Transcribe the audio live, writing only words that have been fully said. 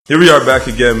Here we are back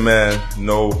again, man.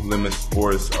 No Limit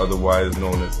Sports, otherwise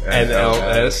known as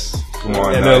NLS. Come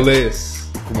on,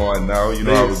 NLS. now. Come on now. You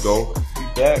know how we go.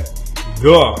 Back.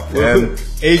 Yeah. And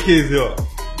AK's here.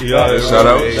 shout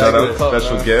out,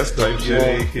 special guest type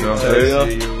shit. You know what I'm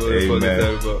saying? Hey,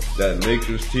 man. That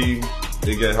Lakers team,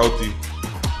 they get healthy.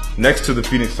 Next to the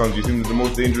Phoenix Suns, you think they're the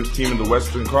most dangerous team in the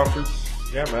Western Conference?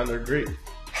 Yeah, man, they're great.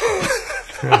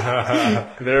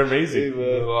 They're amazing.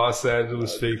 The Los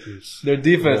Angeles Fakers. Their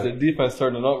defense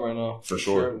turning up right now. For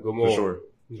sure.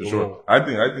 For sure. I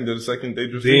think they're the second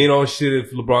dangerous They team. ain't on shit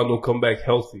if LeBron don't come back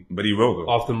healthy. But he will,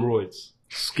 though. Off them roids.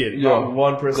 Scary. Not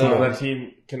one person on that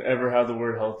team can ever have the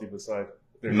word healthy beside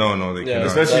their No, they cannot.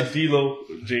 especially D'Lo,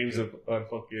 James, and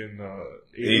fucking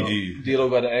AD. D'Lo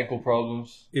got the ankle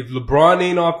problems. If LeBron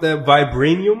ain't off that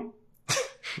vibranium,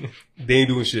 they ain't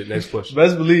doing shit. Next question.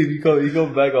 Best believe he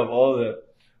come back off all that.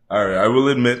 All right, I will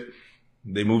admit,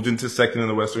 they moved into second in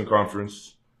the Western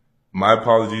Conference. My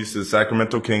apologies to the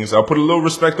Sacramento Kings. I'll put a little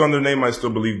respect on their name. I still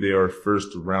believe they are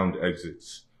first round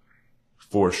exits.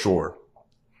 For sure.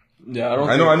 Yeah,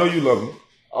 I know you love them.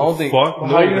 I don't think. Fuck.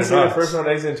 How are you gonna say they're the not. first round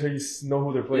exit until you know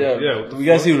who they're playing? Yeah, we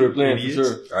gotta see who they're playing for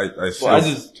sure. I still, Well, I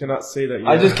just Cannot say that.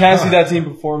 I just can't see that team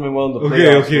performing well in the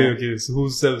playoffs. Okay. So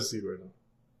who's 7th seed right now?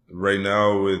 right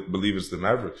now, I believe it's the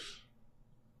Mavericks.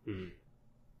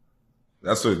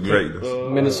 That's what great.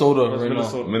 Minnesota that's right now.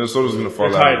 Minnesota. Minnesota's gonna fall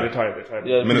They're out. tied. They're tied.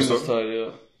 Yeah, Minnesota?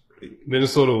 Minnesota. Yeah.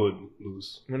 Minnesota would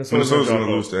lose. Minnesota's gonna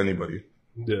lose to anybody,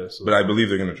 Yeah. So. but I believe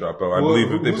they're gonna drop out. I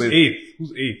believe if they who's play. eighth?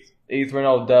 Who's eighth? 8th right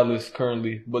now with Dallas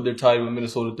currently, but they're tied with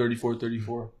Minnesota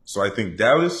 34-34. So I think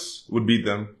Dallas would beat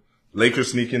them.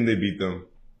 Lakers sneak in, they beat them.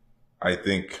 I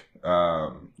think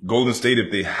Golden State,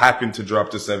 if they happen to drop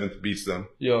to 7th, beats them.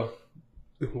 Yeah.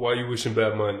 Why you wishing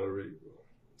bad mind already, bro?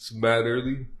 It's mad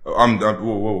early.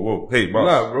 Whoa. Hey, boss.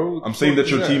 Nah, bro. I'm saying that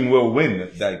your Fuck team will win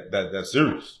that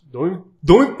series. Don't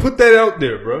even put that out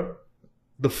there, bro.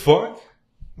 The fuck?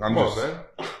 I'm Come just, on, man.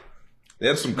 They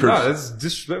had some Nah, that's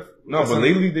disrespectful. No, but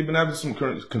lately they've been having some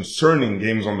concerning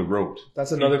games on the road.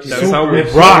 That's another team. That's how we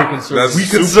Super rock. concerned. That's We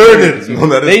super- concerted. No,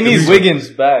 that is They need concerning. Wiggins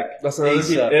back. That's another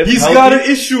team. ASAP. If He's healthy- got an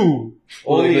issue.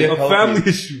 Only A if family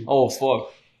issue. Oh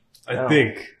fuck. I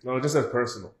think. No, just as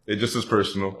personal. It just is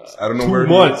personal. I don't know 2 where.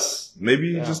 months.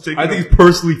 Maybe he just take. I think he's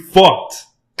personally fucked.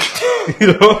 You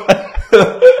know?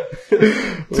 2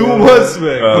 months,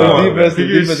 man. Come on, Defense, man. the Figure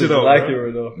your defense shit is out, lacking bro.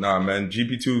 right now. Nah, man.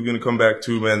 GP2 is gonna come back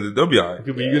too, man. They'll be alright.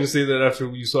 Okay, but you gonna say that after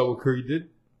you saw what Curry did?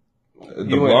 The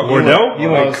He block. went, Wardell? he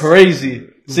went crazy.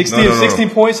 16, No. 16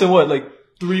 points in what, like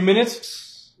 3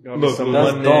 minutes? Look, that's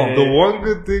dumb. the one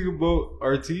good thing about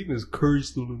our team is Curry's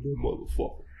still in that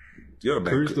motherfucker. Yeah, man.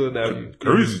 Curry's still in that.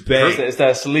 Curry's bang. It's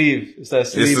that sleeve. It's that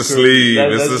sleeve. It's the Curry. sleeve.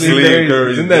 That- It's that the sleeve sleeve. Curry.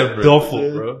 Curry's Isn't that different.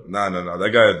 duffel, bro? Nah. That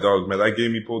guy a dog, man. That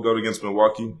game he pulled out against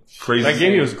Milwaukee, crazy. That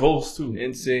game he was goals too.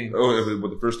 Insane. Oh,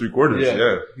 with the first 3 quarters, Yeah.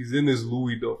 yeah. He's in his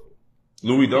Louis duffel.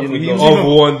 Louis Duffel. Even He though- was Of even,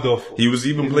 one duffel. he was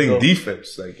even playing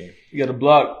defense that game. You got a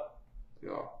block.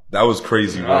 That was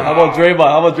crazy, How man. about Draymond?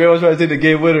 How about Draymond trying to take the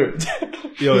game winner?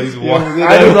 Yo, he's I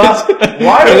wild. do not.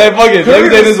 Why? Like, fuck it. Let me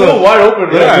say this one. wide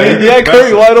open. Yeah, he had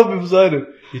Curry wide open beside him.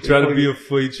 He tried to be a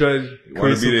fool. He tried to Wanna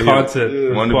create be some the hero. content. He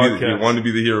for wanted, the to be, he podcast. wanted to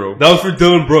be the hero. That was for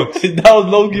Dylan Brooks. That was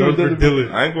low key. That was for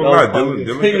Dylan. I ain't gonna lie, That was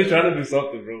Dylan. He was trying to do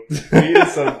something, bro. He needed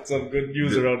some good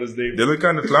news around his name. Dylan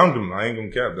kind of clowned him. I ain't gonna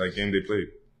cap that game they played.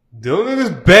 Dylan in his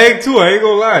bag too. I ain't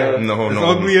gonna lie. No, As no.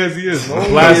 ugly as he is. No,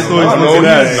 Blastoise he is not. looking No,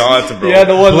 ass. he's not, bro. He had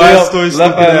the one Blastoise layup,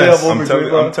 left looking hand ass. layup over I'm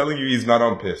Draymond. telling you, he's not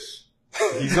on piss.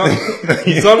 He's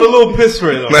on a little piss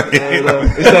right now.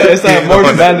 It's that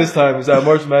March Madness time. It's that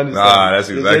March Madness time. Nah, that's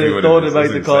They exactly what throwing it is. back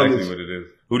That's to exactly college. what it is.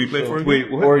 Who do you play for? again?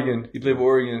 Wait, what? Oregon. He played for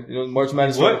Oregon. You know, March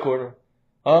Madness What? around the corner.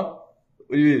 Huh?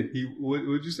 What do you mean?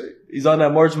 What'd you say? He's on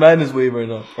that March Madness wave right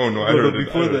now. Oh no, I No, heard no, it.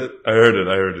 before that. I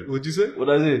heard it. What'd you say? What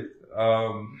I say?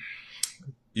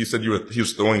 You said he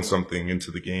was throwing something into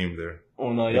the game there.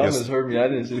 Oh no, y'all guess- misheard me. I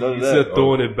didn't say none He of said that.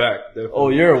 throwing it back. Oh,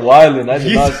 you're wildin'. I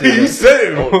did not say that. You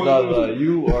said it. Oh, bro. no,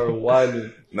 you are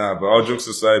wildin'. Nah, but all jokes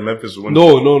aside, Memphis won.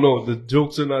 No. The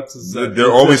jokes are not to the side.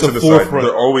 They're always at to the side. forefront.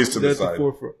 They're always to They're the at side.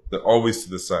 forefront. They're always to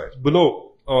the side. But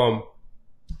no,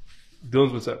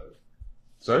 Dylan's been sacked.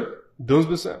 Sorry? Dylan's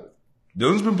been sacked.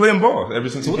 Dylan's been playing ball ever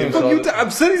since he What the came. fuck you? I'm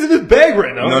saying he's in his bag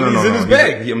right now. No. He's in his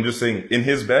bag. I'm just saying, in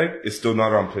his bag, it's still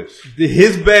not on piss.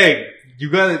 His bag. You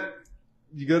gotta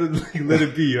like, let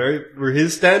it be, alright? For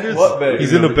his standards, What bag?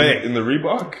 he's in the bag. In the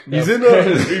Reebok? He's in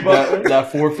That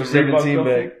 4 for 17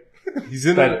 bag. He's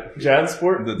in the. That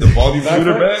Jansport. The volume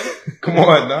shooter bag? Come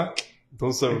on, nah.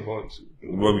 Don't start with volume.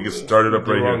 Well, we can start it up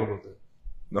You're right wrong here. about that.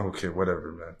 No, okay,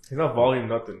 whatever, man. He's not volume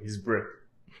nothing. He's brick.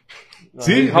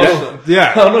 See? I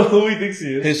Yeah. don't know who he thinks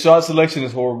he is. His shot selection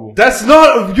is horrible. That's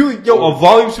not a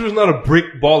volume shooter is not a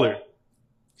brick baller.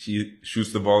 He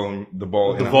shoots the ball in The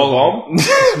ball. ball.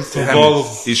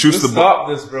 He shoots the ball. Stop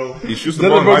this, bro. He shoots the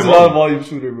ball. Dylan in Brooks is my not a ball. volume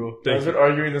shooter, bro. I've been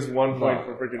arguing this 1 point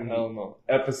for freaking Hell no.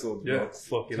 episodes, bro. Yeah,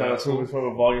 fucking Trying to asshole. prove from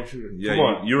a volume shooter. Yeah, Come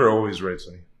on. you were always right,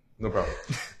 Sonny. No problem.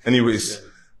 Anyways,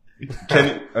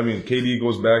 KD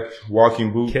goes back,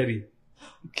 walking boot. Kenny.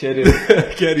 Kidding.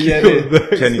 Kenny.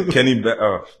 Kenny,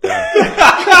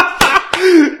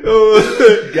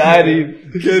 Got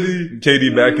him.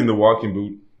 KD back in the walking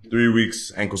boot. 3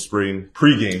 weeks, ankle sprain,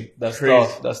 pre-game. That's Crazy.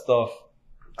 tough. That's tough.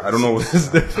 I don't know. It's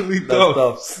definitely That's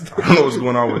tough. tough. I don't know what's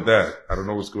going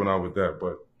on with that.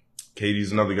 But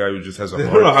KD's another guy who just has a I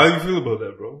don't know. How heart. you feel about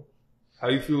that, bro? How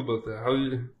you feel about that?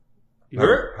 You How,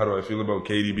 hurt? how do I feel about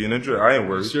KD being injured? I ain't You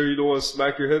worried. sure you don't want to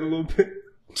smack your head a little bit?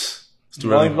 It's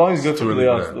too early. Long as good It's for too early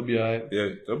playoffs, that. they'll be alright. Yeah,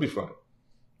 they'll be fine.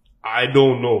 I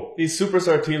don't know. These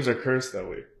superstar teams are cursed that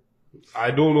way.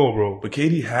 I don't know, bro. But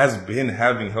KD has been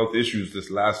having health issues this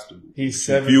last He's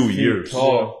 7 few feet years.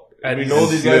 tall. And we he's know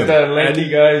these slim. guys that are lanky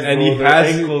guys, and bro, he their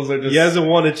ankles are just hasn't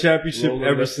won a championship rolling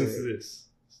ever left since and right. this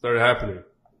started happening.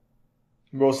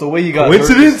 Bro, it's the way he got hurt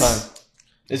Coincidence? this time.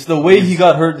 It's the way he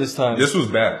got hurt this time. This was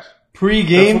bad. That's what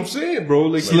Pre-game, I'm saying, bro.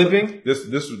 Like slipping, This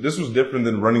was different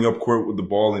than running up court with the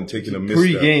ball and taking a misstep.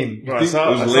 pre-game. Bro, It was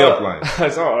layup line. I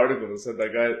saw an article that said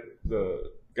the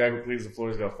guy who cleans the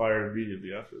floors got fired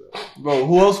immediately after that. Bro,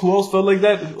 who else felt like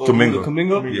that? Kuminga.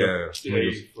 Kuminga? Yeah.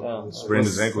 Yeah, Sprained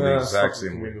his ankle the exact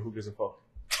same way. Who gives a fuck?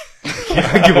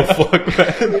 I give a fuck,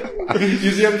 man.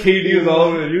 You see how KD was all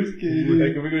over the news?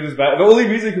 Like, Kuminga was just bad. The only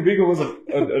reason Kuminga was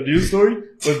a news story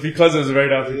was because it was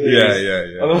right after the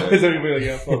Yeah. Otherwise, everybody like,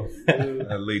 yeah, fuck.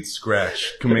 That late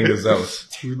scratch. Kuminga's out.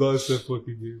 We lost that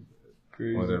fucking game.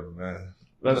 Crazy. Whatever, man.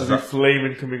 That's be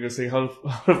flaming Kuminga saying, how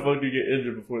the fuck do you get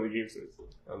injured before the game starts?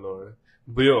 I know, right?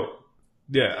 But yo,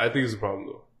 yeah, I think it's a problem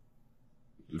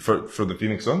though. For the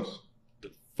Phoenix Suns?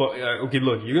 Fuck, okay,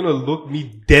 look, you're gonna look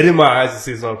me dead in my eyes and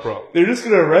say it's not a problem. They're just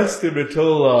gonna arrest him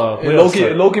until,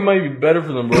 Loki might be better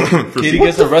for them, bro. KD What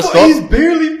gets the rest He's up.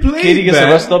 barely playing. KD gets the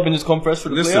man. rest up and just come fresh for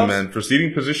the Listen, playoffs. man, for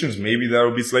seeding positions, maybe that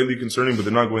would be slightly concerning, but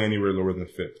they're not going anywhere lower than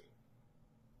fifth.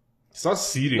 It's not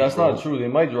seeding. That's bro. not true. They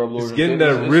might drop lower. It's than getting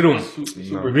fifth. that rhythm.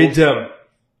 super Rhythm.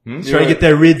 Hmm? Trying to get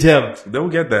that rhythm. They'll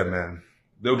get that, man.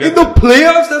 They'll In get the that.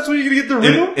 playoffs, that's where you're gonna get the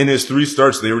rhythm? In his 3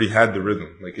 starts, they already had the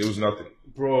rhythm. Like, it was nothing.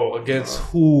 Bro, against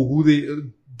who? Who they?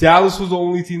 Dallas was the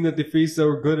only team that they faced that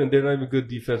were good, and they're not even good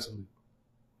defensively.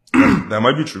 That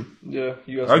might be true. Yeah,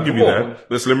 you guys. I'll give you on. that.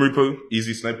 Let Slim Reaper,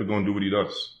 easy sniper, go and do what he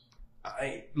does.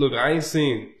 I ain't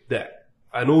saying that.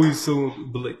 I know he's so,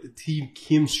 but like the team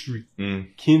chemistry,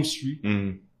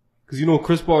 Mm. because you know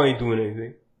Chris Paul ain't doing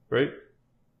anything, right?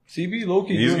 CB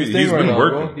Loki He's- doing his he's thing right been now,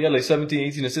 working. bro. He had like 17,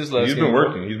 18 assists last He's game. been bro.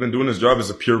 working. He's been doing his job as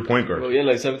a pure point guard. Bro, he had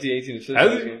like 17, 18 assists Has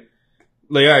last he? game.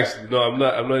 Like actually, no, I'm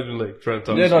not even like trying to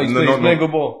talk. Yeah, no, he's No, playing, no.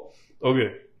 good ball.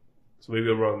 Okay, so maybe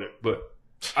I'm wrong there, but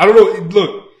I don't know.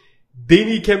 Look, they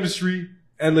need chemistry,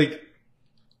 and like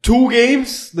 2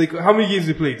 games. Like how many games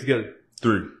they played together?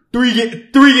 3. 3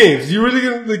 games. You really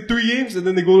gonna like 3 games, and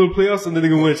then they go to the playoffs, and then they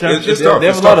gonna win a championship? It's tough. They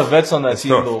have It's a lot tough. of vets on that It's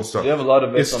team, tough. though. It's tough. They have a lot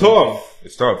of vets It's on that team.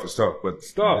 tough. It's tough. But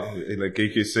tough. like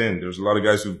KK's saying, there's a lot of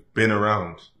guys who've been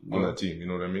around on that team. You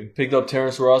know what I mean? Picked up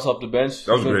Terrence Ross off the bench.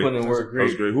 That was He's been great. putting in work. That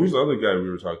was great. Who's the other guy we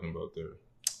were talking about there?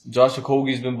 Josh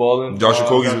Okogie's been balling. Josh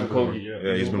Okogie's Josh been putting Okogie, in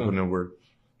yeah. Yeah, he's been putting in work.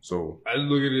 So I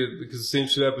look at it because the same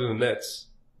shit happened in the Nets.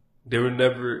 They were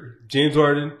never James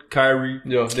Harden, Kyrie,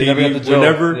 Yeah, they KD never had the were gel.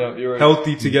 never Yeah, you're right.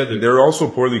 healthy together. they're also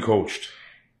poorly coached.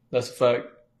 That's a fact.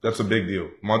 That's a big deal.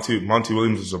 Monty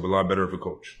Williams is a lot better of a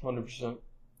coach. 100%.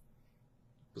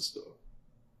 But still.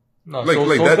 No, Like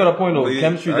So's that. got a point, though. like,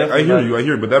 Chemistry I definitely hear matters.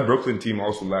 you, but that Brooklyn team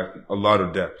also lacked a lot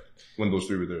of depth when those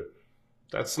 3 were there.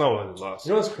 That's not why they lost.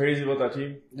 You know what's crazy about that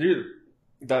team? Dude,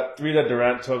 that 3 that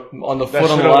Durant took. On the That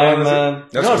foot on the should've line, won us- man.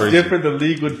 That's you know how crazy. different the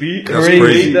league would be? That's If they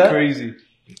crazy. made that? Crazy.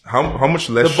 How much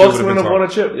less The shit Bucks would have wouldn't been have won a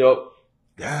talked? chip. Yup.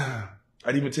 Yeah.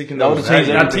 I'd even taken That that. would've changed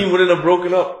That everything. team wouldn't have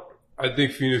broken up. I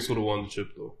think Phoenix would have won the chip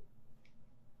though.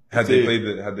 Had they played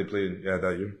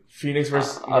that year. Phoenix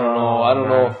versus. I don't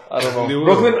know. They would've-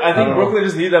 Brooklyn, I I think don't Brooklyn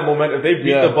just need that momentum. If they beat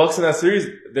Yeah. the Bucks in that series,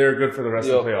 they're good for the rest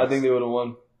of the Yo, playoffs. I think they would have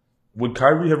won. Would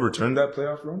Kyrie have returned that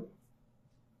playoff run?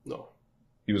 No.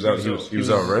 He was out. He was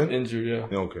out, right? Injured, yeah.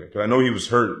 Yeah, okay. But I know he was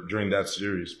hurt during that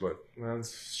series. But Man,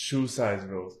 it's shoe size,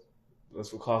 bro.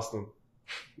 That's what cost them.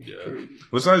 Yeah.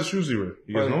 what size shoes he wear?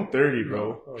 You guys know? 30,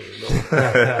 bro. I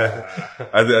don't know.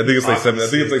 I think it's like 7. I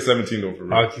think it's like 17 though for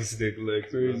real. Hockey stick leg.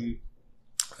 Crazy.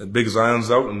 Big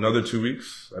Zion's out in another 2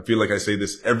 weeks. I feel like I say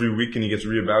this every week and he gets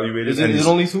reevaluated. Is and it he's-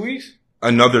 only 2 weeks?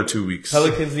 Another 2 weeks.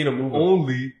 Pelicans need a move.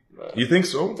 Only. You think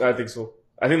so? I think so.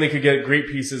 I think they could get great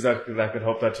pieces that could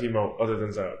help that team out other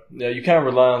than Zion. Yeah, you can't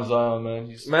rely on Zion,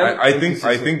 man. I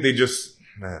think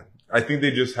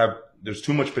they just have, there's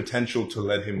too much potential to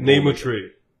let him Name go. a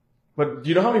trade. But do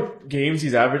you know how many games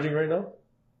he's averaging right now?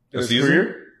 In his season?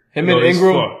 career? Him No, and he's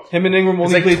Ingram fucked.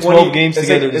 only played 12 games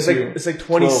together this year. It's like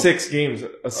 26 games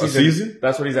a season. season?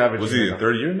 That's what he's averaging. Was he right in now.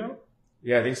 third year now?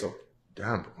 Yeah, I think so.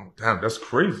 Damn, that's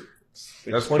crazy.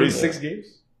 Like That's 26 crazy.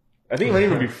 games? I think it might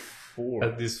even be 4.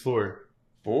 At least 4.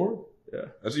 4? Yeah.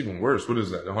 That's even worse. What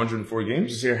is that? 104 You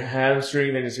games? just your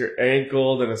hamstring, then just your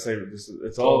ankle, then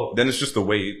it's all. Then it's just the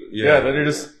weight. Yeah, then you're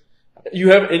just.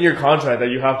 You have in your contract that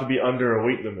you have to be under a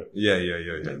weight limit. Yeah.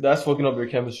 That's fucking up your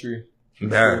chemistry.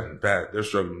 Bad. They're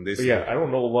struggling. But yeah, I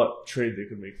don't know what trade they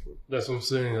could make for it. That's what I'm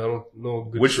saying. I don't know.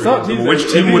 Good Which trade. But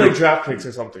which team would would like have? draft picks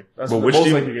or something? That's But the which most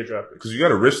team- likely to get draft picks. Because you got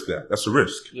to risk that. That's a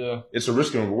risk. Yeah. It's a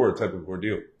risk and reward type of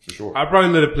ordeal for sure. I'd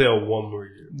probably let it play out 1 more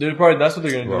year. That's what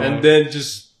they're gonna do. Well, And then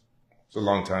just It's a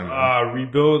long time. Man.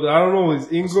 rebuild. I don't know. Is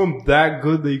Ingram that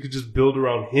good that you could just build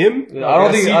around him? I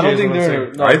don't think CJ is what I'm they're.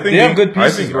 saying. No, I think they have good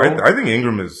pieces, bro. I think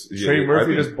Ingram is. Trey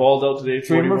Murphy just balled out today.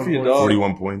 Trey 41 Murphy, points. dog.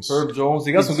 41 points. Herb Jones,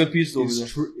 they got some good pieces over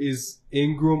there. Is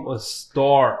Ingram a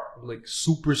star, like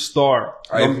superstar?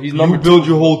 He's You number build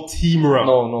your whole team around.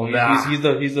 No, Nah. he's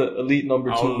the elite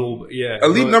number I two. don't know, but yeah.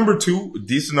 Elite but- number 2,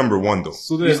 decent number 1 though.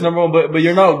 So then, He's number one, but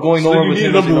you're not going so nowhere you with need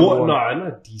him as your number one. Nah,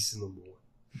 not decent number one.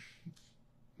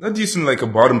 Not decent, like a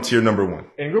bottom tier number 1.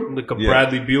 Ingram? Like a Yeah.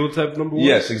 Bradley Beal type number one.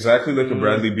 Yes, exactly like a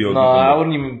Bradley Beal. Nah, I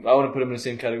wouldn't put him in the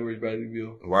same category as Bradley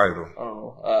Beal. Why though? I don't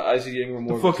know. I see Ingram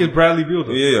more. The fuck is Bradley Beal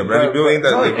though? Yeah, Bradley Beal ain't that.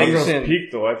 It's not Like, like I'm Ingram's saying-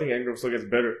 peak though. I think Ingram still gets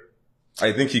better.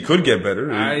 I think he could get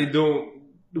better. I don't.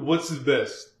 What's his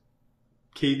best?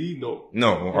 KD? No.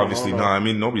 No, obviously no. not. I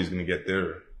mean, nobody's gonna get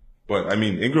there. But I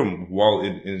mean, Ingram, while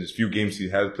in his few games he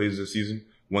has played this season,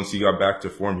 once he got back to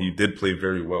form, he did play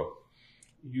very well.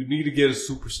 You need to get a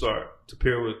superstar to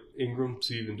pair with Ingram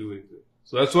to even do anything.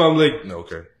 So that's why I'm like,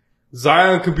 Okay,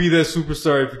 Zion could be that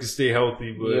superstar if he can stay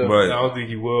healthy, but Yeah. But- I don't think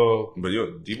he will. but But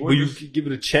you could give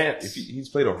it a chance. if he's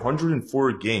played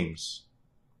 104 games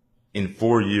in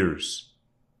 4 years.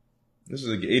 This is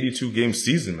like 82 game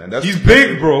season, man. That's He's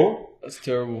big, bro. That's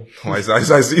terrible. Oh, I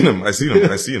seen him. I see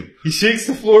him. He shakes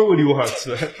the floor when he wants,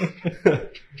 man.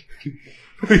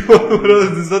 What else?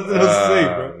 There's nothing else to say,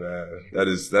 bro. Man, that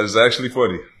is actually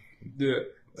funny. Yeah.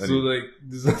 So like,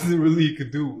 there's nothing really you could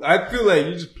do. I feel like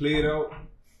you just play it out.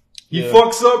 He Yeah.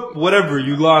 fucks up, whatever.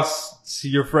 You lost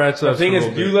your franchise. The thing for a is,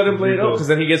 little you bit. let him play it out Rebuild. because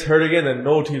then he gets hurt again, and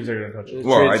no teams are gonna touch it.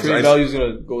 Well, Trade value's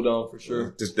gonna go down for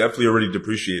sure. It's definitely already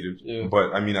depreciated. Yeah.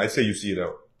 But I mean, I'd say you see it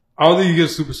out. I don't think you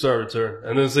get a superstar return.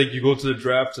 And then it's like you go to the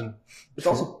draft and It's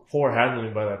also poor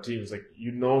handling by that team. It's like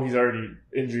he's already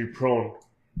injury prone,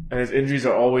 and his injuries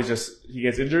are always just he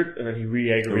gets injured and then he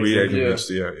re-aggravates. it.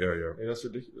 Re-aggravates. Yeah. Yeah, that's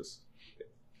ridiculous.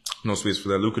 No space for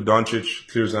that. Luka Doncic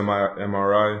clears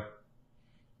MRI.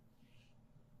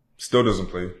 Still doesn't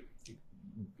play.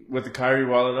 With the Kyrie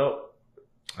wilding out,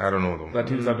 I don't know though. that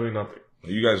team's not doing nothing.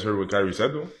 You guys heard what Kyrie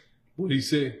said though? what do you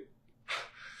say?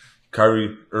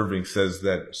 Kyrie Irving says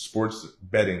that sports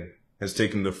betting has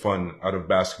taken the fun out of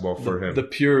basketball for him. The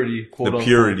purity, quote The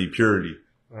unquote. purity.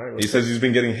 All right, He says he's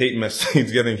been getting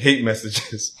he's getting hate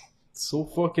messages. So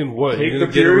fucking what? take You're the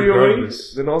gonna get it purity away,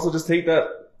 regardless. then also just take that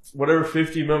whatever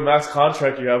 $50 million max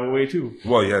contract you have away too.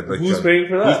 Well, yeah, like Who's paying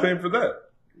for that? Who's paying for that?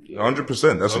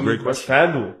 100%. That's a great That's question.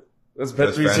 FanDuel. That's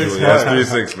That's Bet365.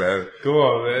 That's 3-6, man. Come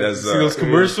on, man. That's, See those uh,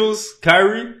 commercials,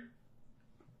 Kyrie?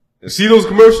 See those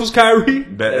commercials, Kyrie?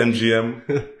 Bet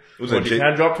MGM. Was that You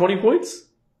can't drop 20 points?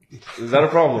 Is that a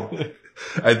problem?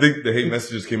 I think the hate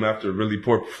messages came after a really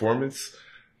poor performance.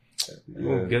 You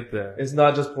won't get that. It's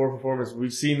not just poor performance.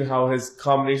 We've seen how his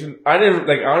combination. I don't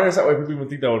understand why people even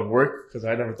think that would work because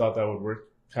I never thought that would work.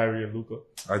 Kyrie and Luka.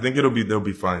 I think they'll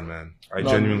be fine, man. They're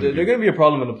gonna be a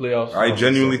problem in the playoffs. I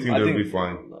genuinely think I they'll be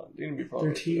fine. No, they're gonna be a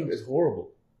problem. Their team is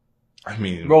horrible. I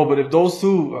mean, Bro, but if those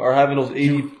two are having those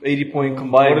 80 point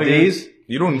combined What are they days,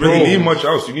 you don't really Bro. need much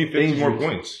else. You need 50 more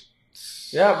Dangerous. points.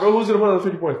 Yeah, bro. Who's gonna put up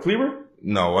 50 points? Kleber?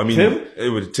 No, I mean,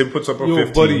 Tim? Tim puts up a Yo,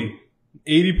 15. buddy,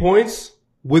 80 points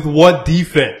with what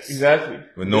defense? Exactly.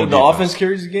 With no the defense. offense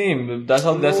carries the game. That's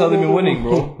how they've been winning,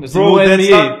 bro. It's Bro, the new that's NBA.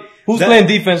 not- Who's that- playing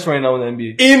defense right now in the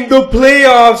NBA? In the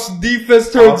playoffs,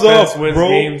 defense turns Offense up, wins bro.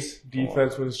 games.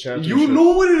 Defense wins championships. You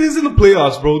know what it is in the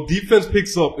playoffs, bro. Defense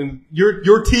picks up, and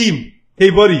your team. Hey,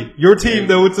 buddy, your team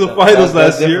that went to the finals That's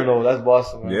last year. different, though. That's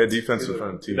Boston, man. Yeah, defensive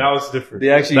front team. That was different.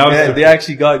 They actually That was different. they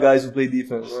actually got guys who play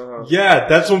defense. Yeah,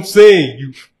 that's what I'm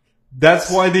saying. That's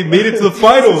why they made it to the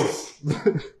finals.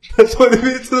 That's why they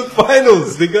made it to the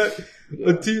finals. They got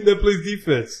a team that plays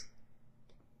defense.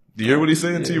 Do you hear what he's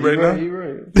saying to you right now? You're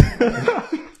right.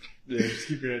 Yeah, just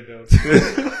keep your head down.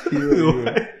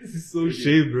 This is so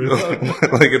shade, bro.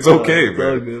 Like, it's okay, It's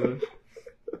all bro. good, man.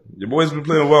 Your boy's been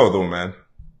playing well, though, man.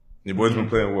 Your boy's been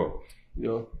playing well.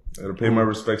 Yo. I gotta pay my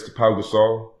respects to Pau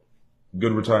Gasol.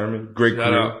 Good retirement. Great Shout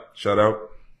career. out. Shout out.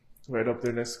 Right up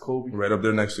there next to Kobe. Right up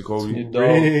there next to Kobe. You dog.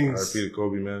 Rings. RIP to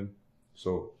Kobe, man.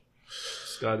 So,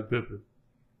 Scottie Pippen.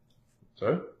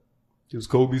 sorry? It was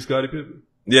Kobe, Scottie Pippen.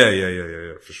 Yeah.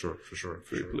 For sure.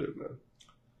 Great player, man.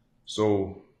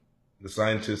 So, the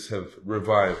scientists have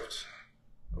revived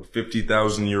a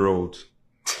 50,000-year-old.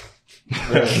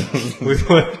 Wait,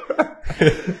 what?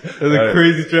 That's a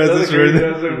crazy transition right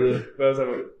there. That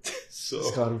was So,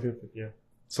 Scottie Pippen, yeah.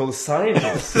 So the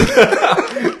scientists.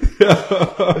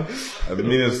 I've been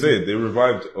meaning to say it. They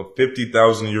revived a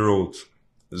 50,000-year-old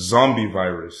zombie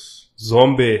virus.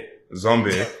 Zombie.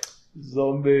 Zombie.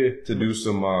 Zombie. To do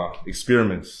some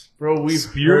experiments. Bro, we've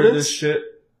heard this shit.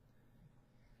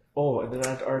 Oh, in the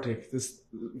Antarctic, this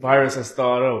virus has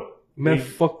thawed out. Man,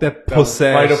 fuck that That puss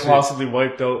might have ass. possibly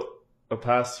wiped out a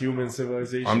past human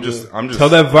civilization. I'm just Tell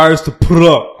that virus to put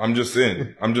up. I'm just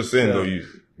saying though,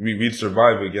 we'd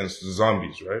survive against the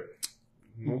zombies, right?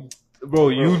 Bro,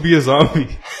 you would be a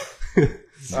zombie.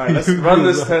 Alright, let's run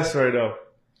this test right now.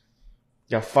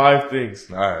 You got 5 things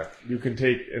Alright. you can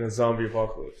take in a zombie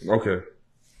apocalypse. Okay.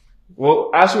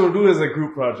 Well, actually, we'll do it as a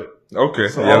group project. Okay.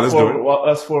 So yeah, all let's four, do it.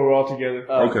 us 4, we're all together.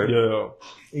 Okay. Yeah.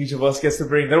 Each of us gets to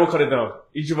bring, then we'll cut it down.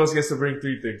 Each of us gets to bring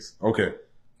 3 things. Okay.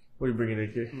 What are you bringing,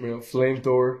 AK?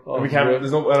 Flamethrower. And we can't,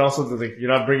 there's no, and also the thing,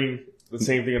 you're not bringing the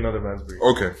same thing another man's bringing.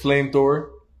 Okay. Flamethrower.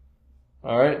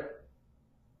 Alright.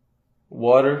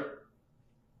 Water.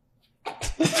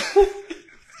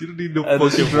 You don't need no And the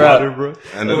fucking strap. water, bro.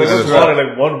 And Like, then what's water,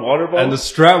 like one water bottle? And the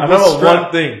strap. I What's know strap?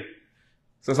 one thing.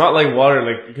 So it's not like water,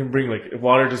 like you can bring like,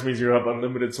 water just means you have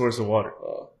unlimited source of water.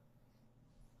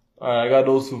 Alright, I got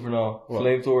those 2 for now. What?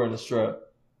 Flamethrower and the strap.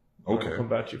 I'll Okay. come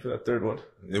back to you for that third one.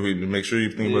 Yeah, we make sure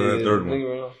you think about that third think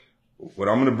one. right now. What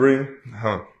I'm gonna bring,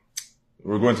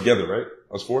 we're going together, right?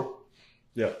 Us 4?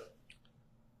 Yeah.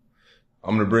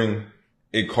 I'm gonna bring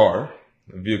a car,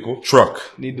 a vehicle, truck,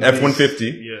 Need the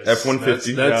F-150, Yes.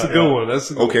 F-150, That's a good one. That's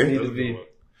a good Okay. one. Need That's the a V. good one.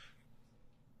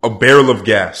 a barrel of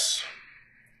gas.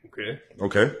 Okay.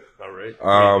 Okay. All right.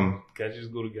 Can't you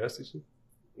just go to gas station?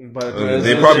 But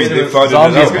They flooded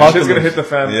Zombie it out. apocalypse. Shit's gonna hit the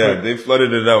fan. Yeah, quick. they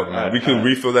flooded it out, man. Alright, We could alright.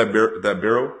 refill that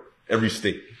barrel every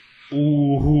state.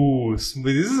 Ooh, this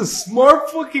is a smart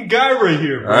fucking guy right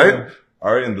here, bro.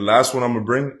 All right. And the last one I'm gonna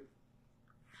bring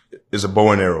is a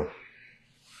bow and arrow.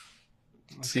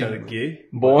 It's kind of gay.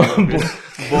 You know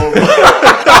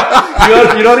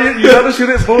how to shoot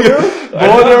it, bow and arrow? I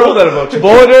didn't know that about you.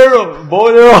 Bow and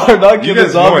arrow are not You killing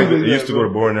guys know I zombies. used to go to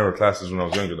bow and arrow classes when I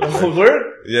was younger, though. Right? Word?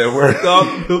 Yeah, where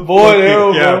Bow and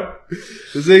arrow, bro.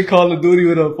 This ain't Call of Duty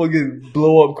with a fucking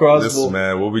blow up crossbow. Listen,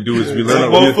 man, what we do is we That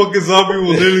learn. We, motherfucking zombie will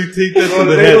literally take that to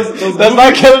the head. That's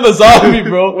not killing a zombie,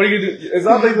 bro. What are you gonna do? It's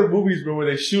not like the movies, bro, where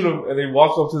they shoot him and they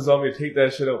walk up to the zombie and take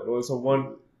that shit out, bro. It's a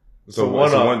one, so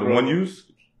one-off, bro. one use.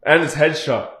 and it's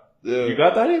headshot. Yeah. You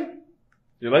got that in?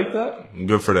 You like that? I'm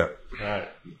good for that. Alright.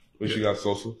 What you got,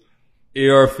 Sosa?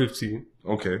 AR-15.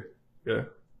 Okay. Yeah.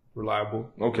 Reliable.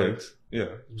 Okay. Legs. Yeah.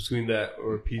 Between that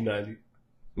or a P90.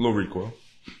 Low recoil.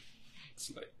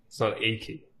 It's not an AK.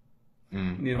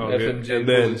 Need an Okay. FMJ And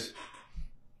then, bullets.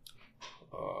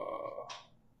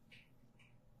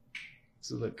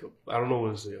 this is like I don't know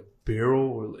what to say, a barrel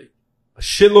or like a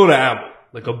shitload of ammo.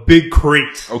 Like a big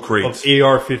crate Oh, crate. of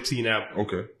AR-15 ammo.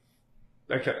 Okay.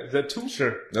 Is that 2?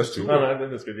 Sure. That's 2. No, I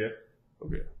think that's good, yeah.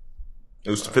 Okay. It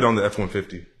was to fit on the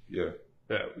F-150. Yeah.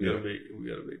 Yeah, we gotta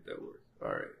make that work. All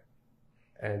right.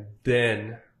 And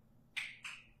then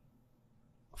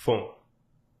phone.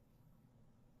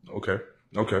 Okay.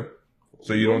 Okay.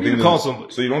 So you don't You think call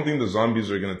somebody. So you don't think the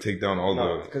zombies are gonna take down all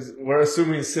No, the? because we're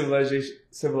assuming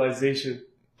civilization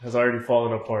has already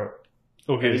fallen apart.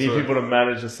 Okay, We need people to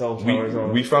manage the cell towers.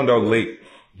 We found out late.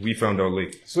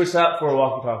 Switch that for a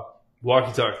walkie-talkie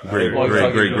walkie-talkie. Great. Or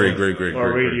Great.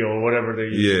 radio or whatever they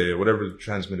use. Yeah, whatever the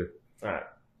transmitter. Alright.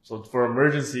 So for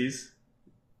emergencies,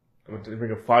 I'm going to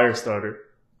bring a fire starter.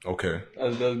 Okay.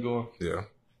 That's going. Yeah.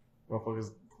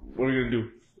 Motherfuckers, what are we going to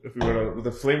do? If the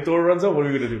flamethrower runs out, what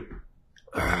are we going to do?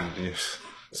 Yes.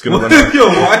 It's gonna run out. Yo,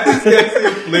 why is this guy say a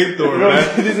flamethrower,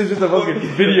 man? This is just a fucking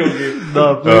video game.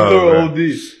 Nah, flamethrower man. OD.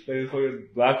 Like fucking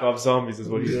Black Ops Zombies is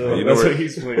what he's playing. You know That's where- what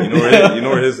he's playing. You know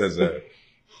where his head's at.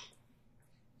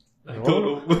 I don't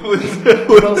know.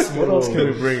 What else can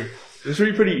we bring? This should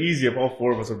be pretty easy if all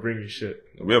 4 of us are bringing shit.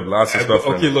 We have lots of stuff.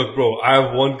 Okay, look, bro. I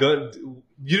have one gun.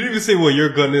 You didn't even say what your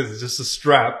gun is. It's just a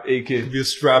strap. AK. It could be a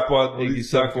strap on. What are you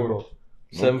AK-74. talking about?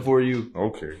 7-4 you.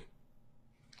 Okay.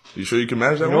 You sure you can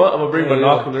manage that You know what? I'm gonna bring Yeah,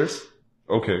 binoculars.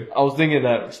 Okay. I was thinking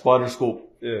that spotter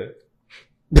scope. Yeah.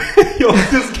 Yo,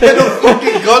 just get a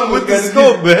fucking gun with the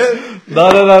scope, man. No.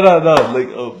 Like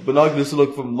binoculars to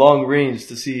look from long range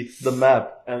to see the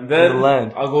map And then the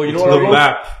land. I'll go. You know It's what? the I'll go?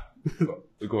 map.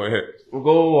 Go ahead. We'll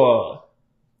go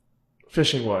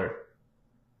fishing wire.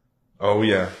 Oh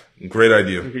yeah, great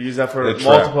idea. We could use that for The trap.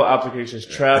 multiple applications.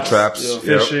 Traps, Traps, yeah.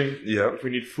 fishing. Yep. If we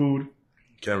need food.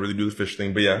 Can't really do the fish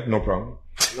thing, but yeah, no problem.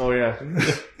 Oh yeah.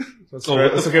 That's So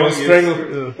what the okay. We'll fuck is- strangle.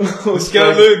 This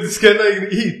guy not gonna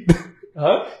eat.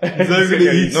 Huh? He's not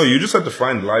gonna eat. No, you just have to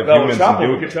find live No, we'll humans trap and him. deal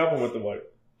We with can it. trap him with the wire.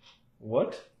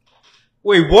 What?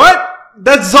 Wait, what?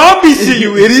 That's zombie shit,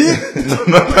 you idiot. We're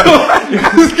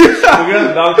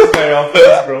gonna knock this guy off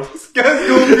first, bro. This guy's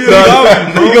gonna be a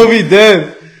zombie, bro. He gonna be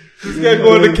dead. This guy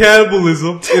going to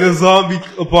cannibalism in a zombie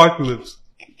apocalypse.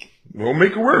 We'll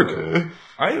make it work.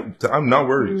 I'm not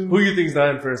worried. Who do you think's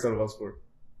dying first out of us four?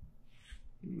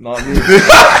 Not me.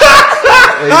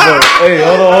 Hey,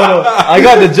 hold on. I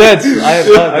got the Jets.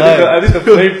 I think the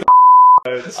flame.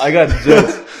 I got the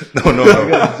Jets. No. I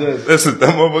got the Jets. Listen,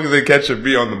 that motherfuckers ain't catching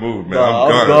me on the move, man. Nah,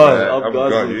 I'm I'm gone. gone. Man. I'm I'm gone.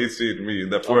 gone. You ain't seeing me.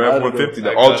 That I'm out of 4F-150, there.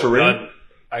 the all-terrain.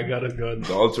 I got a gun.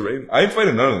 The all-terrain. I ain't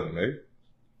fighting none of them,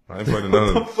 eh? I ain't fighting none What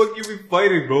of the them. fuck you be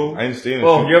fighting, bro? I ain't staying.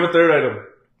 Oh, you have a third item.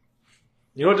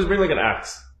 You know what? Just bring like an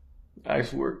axe.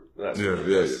 Axe work. That's Yeah.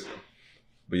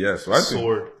 But yeah, so I think,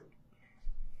 Sword.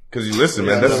 cause you listen,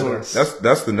 man, Yeah,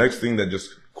 that's the next thing that just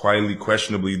quietly,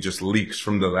 questionably just leaks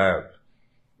from the lab.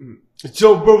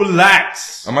 Yo, bro,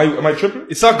 relax. Am I tripping?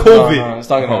 It's not COVID. No, it's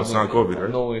not gonna Oh, happen. it's not COVID, right?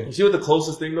 No way. You see what the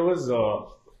closest thing though is?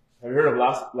 Have you heard of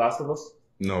Last of Us?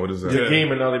 No, what is that? Yeah. It's a game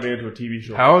and now they made it into a TV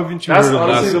show. How haven't you That's heard of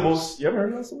honestly Last the of Us? most. You ever heard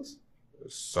of Last of Us?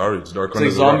 Sorry, it's dark It's under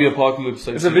like the zombie rock. apocalypse.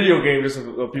 It's a video game, just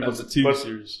of people. That's a TV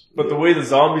series. But the way the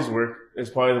zombies work is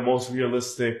probably the most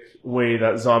realistic way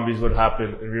that zombies would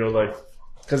happen in real life.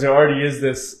 Because there already is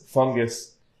this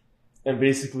fungus, and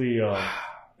basically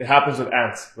it happens with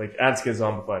ants. Like ants get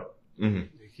zombified,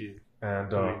 Mm-hmm. and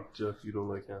Jeff, you don't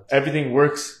like ants. everything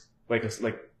works like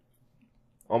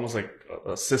almost like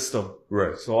a system.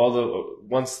 Right. So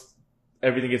once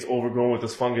everything gets overgrown with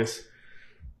this fungus,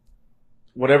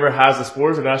 whatever has the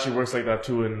spores, it actually works like that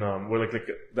too. And where like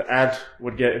the ant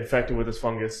would get infected with this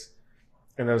fungus,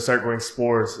 and then start growing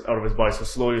spores out of his body. So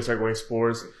slowly it start growing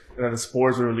spores, and then the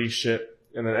spores will release shit,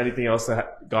 and then anything else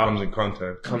that Comes in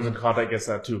contact. comes in contact gets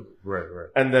that too. Right.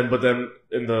 And then, but then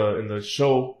in the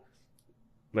show,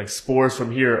 like spores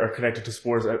from here are connected to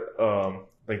spores at,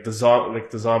 like the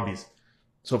zombies.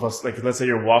 So if let's say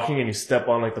you're walking and you step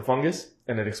on like the fungus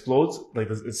and it explodes, like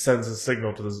it sends a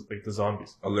signal to the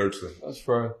zombies. Alerts them. That's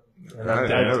fair. And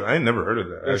I ain't never heard of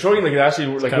that. they're showing like it actually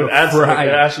like kinda with ants. Like, fried.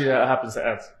 it actually happens to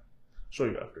ants. I'll show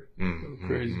you after.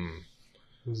 Crazy.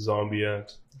 Zombie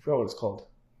ant. I forgot what it's called.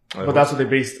 I But that's what they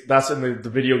based. That's in the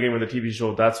video game and the TV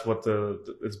show. That's what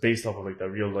it's based off of, like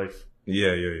that real life.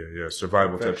 Yeah.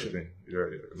 Survival type of thing. Yeah,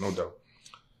 no doubt.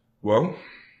 Well,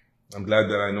 I'm glad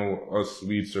that I know us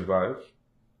Swedes survived.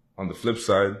 On the flip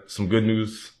side, some good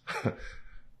news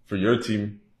for your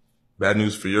team. Bad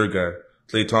news for your guy.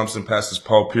 Klay Thompson passes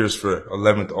Paul Pierce for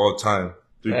 11th all time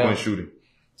 3-point shooting.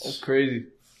 That's crazy.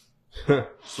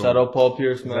 Shout out Paul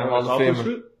Pierce, man. Hall of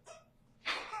Famer.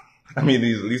 I mean,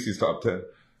 at least he's top 10.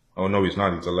 Oh no, he's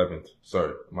not. He's 11th.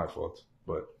 Sorry, my fault.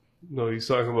 But No, he's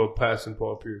talking about passing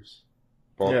Paul Pierce.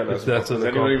 Paul, Yeah, that's that's Does an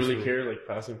anybody accomplishment. really care like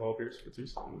passing Paul Pierce for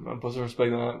twos? Man, put some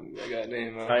respect on that guy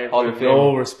name, man. I Hall of have Famer.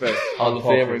 no respect. Hall of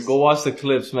Paul Famer. Pierce. Go watch the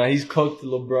clips, man. He's cooked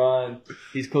LeBron.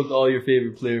 He's cooked all your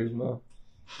favorite players, man.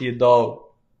 He a dog.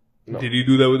 No. Did he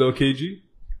do that without KG?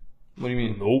 What do you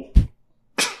mean? Nope.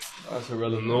 That's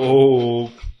irrelevant. No.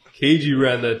 KG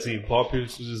ran that team. Paul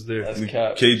Pierce was just there. That's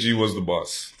cap. KG was the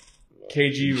boss.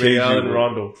 KG, KG, Ray Allen, bro.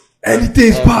 Rondo.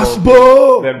 Anything's And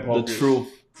possible. Then Paul The Pierce.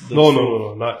 truth. The No,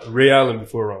 truth. not Ray Allen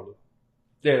before Rondo.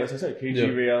 Yeah, that's what I said. KG, Yeah.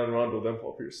 Ray Allen, Rondo, then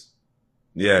Paul Pierce.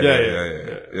 Yeah.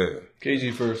 Yeah.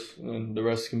 KG first, and then the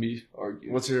rest can be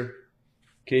argued. What's your?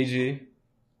 KG,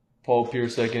 Paul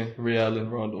Pierce second, Ray Allen,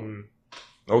 Rondo.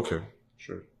 Okay,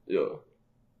 sure. Yeah.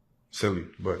 Silly,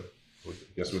 but I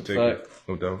guess we'll take Fact. it.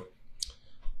 No doubt.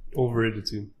 Overrated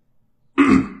team.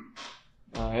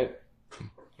 Alright.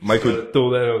 Michael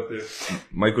Throw that out there.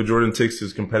 Michael Jordan takes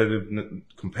his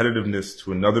competitiveness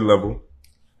to another level.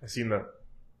 I seen that.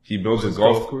 He builds a His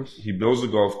golf golf course? He builds a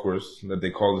golf course that they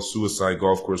call the suicide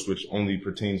golf course, which only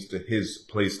pertains to his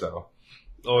play style.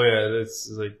 Oh yeah, that's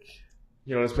like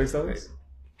You know what his play style is?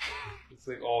 it's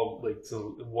like all like to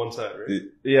one side, right?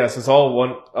 Yes, it's all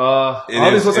one.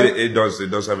 It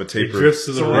does have a It taper. drifts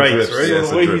to the So right, drifts, right? yeah. So it's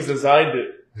the a way drift. he's designed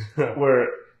it, where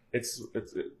it's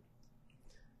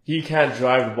he can't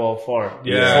drive the ball far.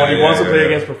 Yeah, So when he wants to play yeah.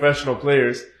 against professional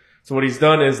players, so what he's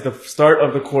done is the start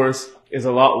of the course is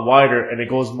a lot wider and it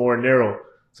goes more narrow.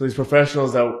 So these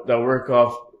professionals that work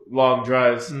off long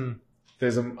drives,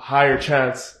 there's a higher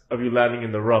chance of you landing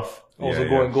in the rough. Also Yeah,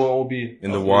 going OB.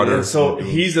 In the water. And so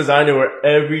he's designed it where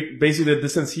basically the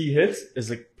distance he hits is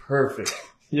like perfect.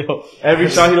 Yo, Every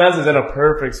shot he lands is in a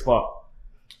perfect spot.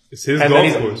 It's his And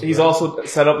golf then course. he's also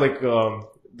set up like,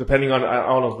 depending on, I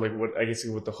don't know, like what, I guess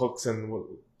with the hooks and what,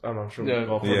 I'm not sure. Yeah. What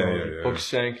golf Yeah. hook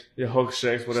shank, Yeah, hooks,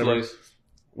 shanks, whatever. slice.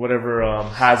 Whatever,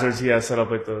 hazards he has set up,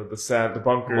 like the sand, the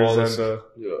bunkers Wallace. and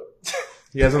Yeah.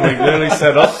 he has them like literally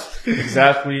set up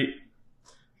exactly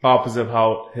opposite of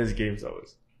how his game style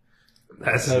is.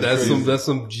 That's crazy.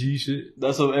 some G shit.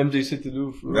 That's what MJ shit to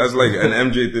do. For That's like an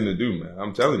MJ thing to do, man.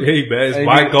 I'm telling you. Hey man, it's Anything-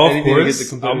 my golf anything to get the course.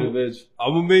 competitive edge.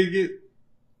 I'm gonna make it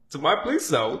to my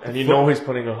place out. And you know he's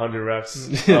putting 100 reps.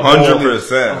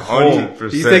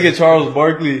 100%. He's taking Charles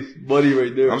Barkley, buddy,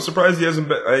 right there. I'm surprised he hasn't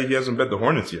bet the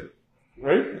Hornets yet.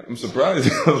 Right? I'm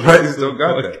surprised. I'm surprised he still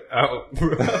got that. Out,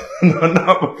 bro.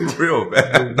 No, for real,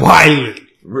 man. Violent.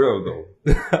 Real though.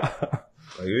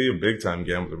 Like you're a big time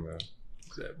gambler, man.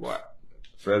 What?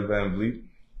 Fred Van Vliet,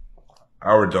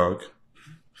 our dog,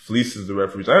 fleeces the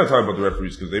referees. I gotta talk about the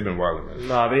referees because they've been wilding, man.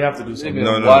 Nah, they have to do something.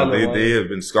 No. They have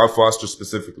been Scott Foster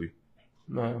specifically.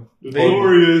 No.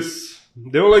 Glorious.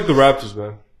 They don't like the Raptors,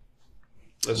 man.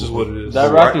 That's just what it is.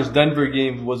 That Right. Raptors Denver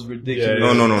game was ridiculous.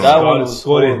 Yeah, No. That one was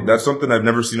Scored it. horrible. That's something I've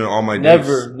never seen in all my days.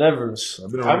 Never.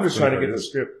 I've been around I'm just for trying to 25 get the years.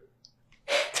 script.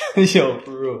 Yo,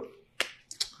 for real.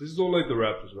 They just don't like the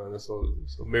Raptors, man. That's all it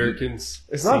is. Americans.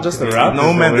 It's not just the Raptors.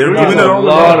 No, man, though. they're doing doing it it to all a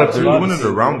lot around. of They're teams. doing it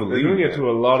around the They're league. doing it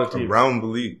to a lot of teams. Around the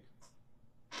league.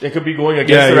 It could be going against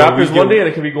Yeah, the yeah, Raptors we one get- day, and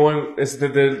it could be going.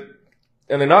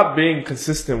 And they're not being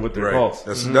consistent with their Right. calls,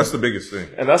 That's the biggest thing.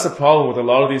 and that's the problem with a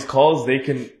lot of these calls. They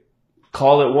can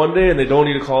call it one day, and they don't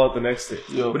need to call it the next day.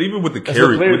 Yo. But even with the As a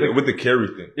carry, player, with the carry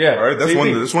thing, Yeah, all right, that's same one.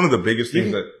 thing. That's one of the biggest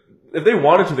things that If they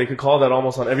wanted to, they could call that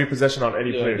almost on every possession on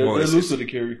any Yeah, player. they're Well, it's- loose with the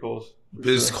carry calls.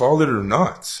 is call it or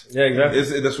not. Yeah,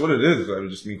 exactly. That's what it is. I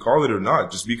just mean call it or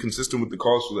not. Just be consistent with the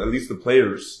calls so that at least the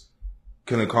players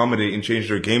can accommodate and change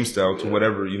their game style to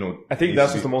whatever I think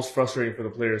that's what's the most frustrating for the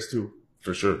players too.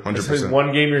 for sure, It's 100%. like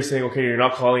one game you're saying, okay, you're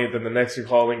not calling it, then the next you're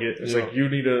calling it. It's Yeah. like you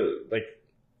need to like.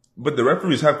 But the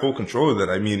referees have full control of that.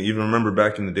 I mean, even remember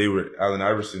back in the day where Allen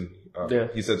Iverson, Yeah.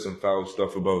 he said some foul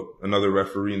stuff about another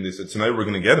referee, and they said tonight we're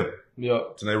gonna get him. Yeah.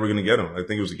 Tonight we're gonna get him. I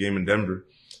think it was a game in Denver,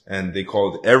 and they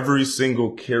called every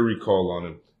single carry call on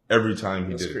him every time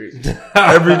he That's did it. crazy.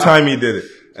 Every time he did it.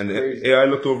 And Crazy. AI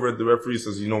looked over at the referee and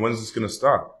says, when's this going to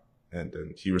stop? And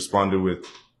then he responded with,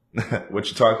 what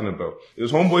you talking about? It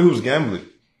was homeboy who was gambling.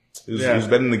 He was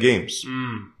betting the games.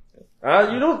 You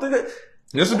don't think that?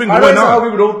 This has been I going don't know how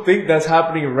on. people don't think that's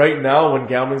happening right now when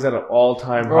gambling's at an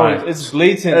all-time Bro, high. it's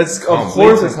blatant. Of course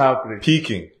blatant. it's happening.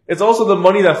 Peaking. It's also the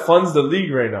money that funds the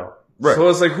league right now. Right. So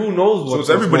it's like, who knows So what's it's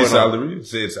everybody's going on? salary.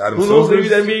 Say it's Adam Who knows? Maybe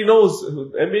Silver's. the NBA knows.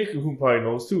 NBA who probably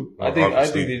knows too. I think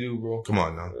Obviously. they do, bro. Come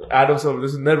on now. Adam Silver.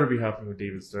 This would never be happening with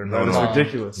David Stern. No, That's no.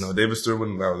 ridiculous. No, David Stern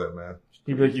wouldn't allow that, man.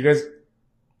 He'd be like, you guys,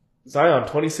 Zion,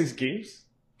 26 games?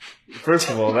 First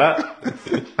of all,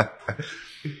 that.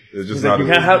 It's He's just like, not. you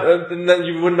can't have, and then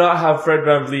you would not have Fred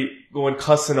Van Vliet going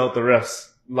cussing out the refs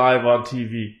live on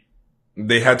TV.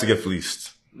 They had to get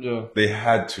fleeced. Yeah. They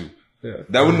had to. Yeah.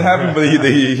 That wouldn't happen, but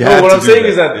he No, had what to I'm do saying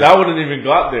is that Yeah. that wouldn't even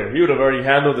got there. He would have already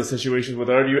handled the situation with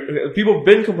already. People have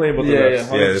been complaining about the Yeah,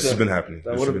 refs. yeah. Yeah, this has 100%. been happening.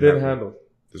 That This would has have been happening. handled.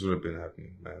 This would have been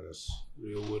happening, man. That's,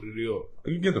 Real what it is. you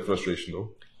can get the frustration though.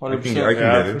 100%. I can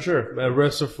Yeah, get it. for sure. Man,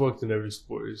 refs are fucked in every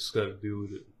sport. You just gotta deal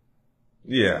with it.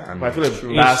 Yeah, I mean, I feel like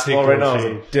True. basketball right now is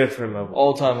Change. a different level.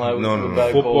 All-time high with No. the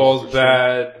bad Football's calls.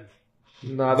 bad.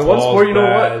 Nah, the one Ball's sport you know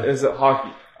bad. what is hockey.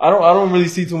 I don't really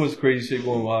see too much crazy shit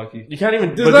going with hockey. You can't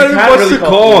even. There's but not you even can't much really to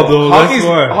call, though. Hockey's That's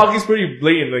why. hockey's pretty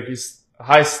blatant. Like he's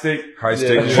high stick, high Yeah.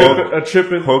 stake a hook,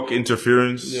 tripping. hook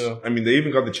interference. Yeah. I mean, they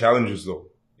even got the challenges though.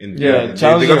 Yeah, they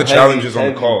challenges got the are challenges on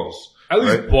heavy. the calls. At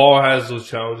least Right. ball has those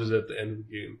challenges at the end of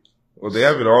the game. Well, they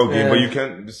have it all game, Yeah. but you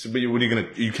can't. But what are you gonna?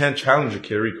 You can't challenge a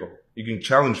carry call. You can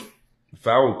challenge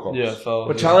foul calls. Yeah, foul.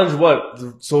 But challenge what?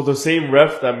 So the same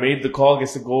ref that made the call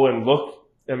gets to go and look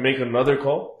and make another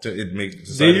call. It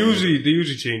makes They usually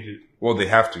change it. Well, they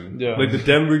have to. Yeah. Like the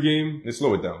Denver game, They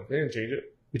slow it down. They didn't change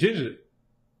it. they changed it.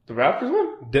 The Raptors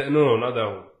one? No, not that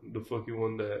one. The fucking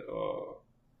one that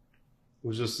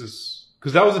was just this.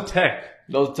 Because that was a tech.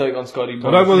 That was tech on Scotty I'm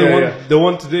Barnes. talking about Yeah, yeah. the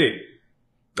one today.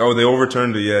 Oh, they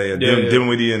overturned it. Yeah. Yeah.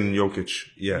 Dinwiddie and Jokic.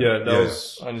 Yeah. Yeah, that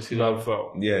was I didn't see not a that.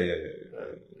 foul. Yeah.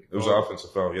 It was an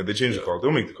offensive foul. Yeah, they changed the call.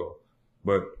 They'll make the call,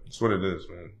 but it's what it is,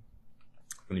 man.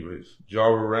 Anyways, Ja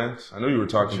Morant. I know you were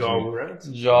talking Ja to me. Morant.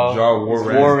 Ja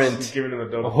Morant. Warrant. He's giving him a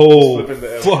double. Oh, Flipping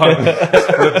the L.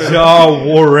 fuck. Ja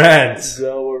Morant.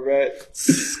 Ja Warrant.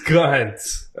 Scunt.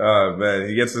 Man,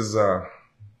 he gets his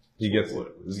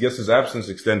absence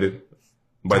extended.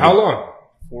 By How long?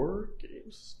 4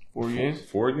 games. 4 games.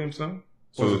 4 games now?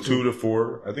 So the 2 to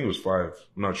 4, I think it was 5.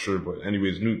 I'm not sure, but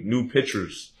anyways, new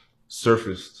pictures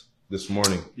surfaced this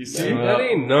morning. You see? Yeah. That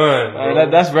ain't none, bro.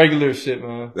 That's regular shit,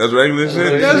 man. That's regular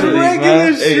shit. That's Really, regular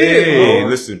man. shit, Hey, bro.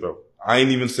 listen, bro. I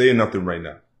ain't even saying nothing right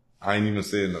now.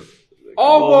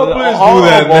 All ball players all do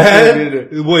that, ball players man.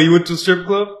 do What, you went to a strip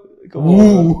club? Come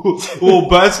on. Ooh. Oh,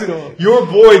 basketball. Your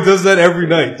boy does that every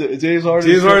night. James Harden.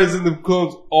 James Harden's in the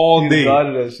clubs all He's day. God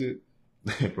of that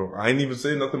shit. Bro, I ain't even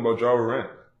saying nothing about Ja Morant.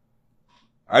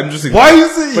 I'm just Why you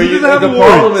say But he doesn't have the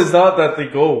awards? problem is not that they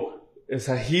go. It's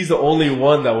that he's the only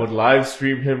one that would live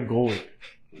stream him going.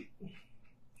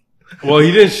 Well,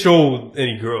 he didn't show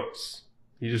any girls.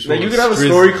 He just showed Like you could have a Strizzy.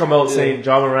 story come out saying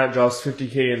Ja Morant drops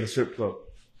 $50K in the strip club,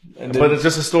 And but it's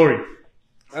just a story.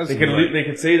 That's They can annoying. they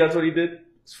can say that's what he did.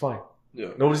 It's fine. Yeah.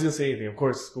 Nobody's gonna say anything. Of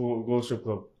course, go to strip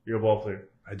club. You're a ball player.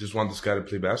 I just want this guy to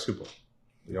play basketball.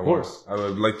 Yeah, Of course. I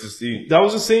would like to see. That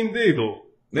was the same day, though.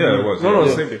 Yeah, it was. No, yeah.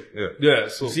 the same thing. Yeah. Yeah,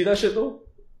 so. You see that shit though?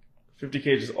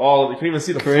 $50K just all. You can't even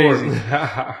see the Crazy.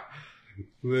 floor.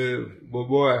 But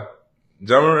boy,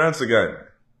 Ja Morant's a guy, man.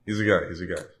 He's a guy.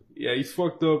 yeah, he's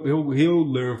fucked up. He'll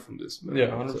learn from this, man. Yeah,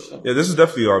 100%. Yeah, this is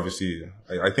definitely obviously.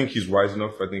 I think he's wise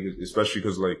enough. I think especially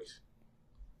because like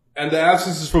And the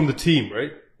absence is from the team,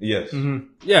 right? yes,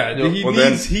 Yeah, he Well,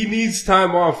 needs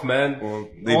time off, man.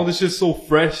 well, All this shit's so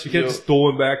fresh. You can't just throw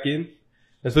him back in,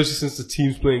 especially since the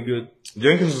team's playing good.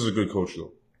 Jenkins is a good coach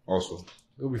though. Also,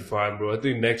 He'll be fine, bro. I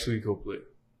think next week he'll play.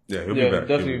 yeah, he'll Yeah, be back.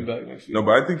 definitely He'll be back next week. No,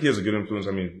 but I think he has a good influence.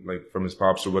 I mean, like from his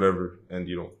pops or whatever, and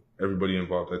everybody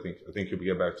involved. I think he'll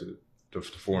get back to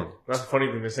form. That's the funny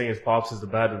thing. They're saying his pops is the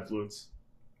bad influence.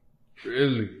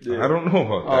 Really? I don't know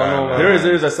about I don't know, that. man.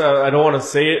 There is. I don't want to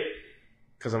say it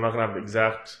because I'm not gonna have the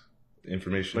exact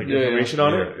information. information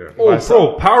on it. Yeah. Oh,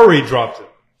 bro, Powerade dropped him.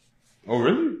 Oh,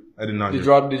 really? I did not. They hear.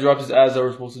 dropped his ads that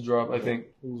were supposed to drop, I think.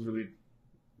 Who's really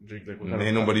drink like?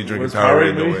 Ain't nobody drinking what's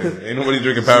Powerade Powerade, though. man? Ain't nobody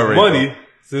drinking Powerade. Money.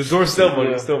 The door's Still money.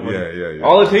 Yeah. Still money. Yeah.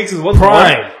 All it takes is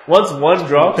Prime. once one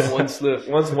drops. One slip.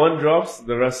 Once one drops,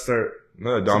 the rest start.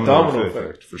 No, a domino domino effect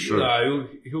effect. for sure. Nah,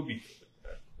 he'll be.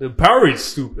 The Powerade's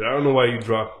stupid. I don't know why you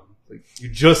dropped him. Like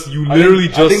you I literally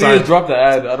think just they signed. just dropped the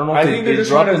ad. I don't know if I think they're just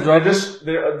dropped trying it, to. dropped They're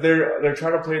it. just they're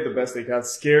trying to play the best they can.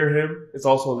 Scare him. It's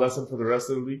also a lesson for the rest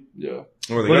of the league. Yeah.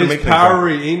 Well, they But gotta it's make things happen.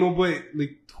 Powerade. Ain't nobody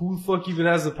like who the fuck even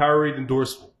has the Powerade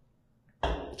endorsement?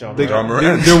 Ja They, Ja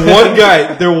Morant. they're one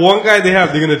guy. They're one guy they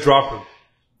have. They're gonna drop him.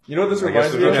 You know what this I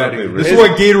guess reminds me they're of? trying to play This risky. is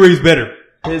why Gatorade's better.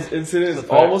 His incident is That's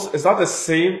a almost. It's not the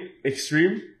same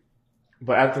extreme,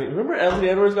 but Remember Anthony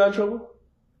Edwards got in trouble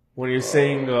when he was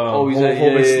saying he said-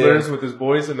 homophobic yeah. slurs with his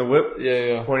boys in the whip,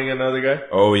 Yeah. pointing at another guy,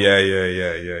 Oh yeah.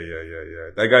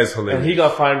 That guy's hilarious. and he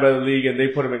got fined by the league, and they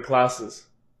put him in classes.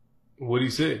 What do you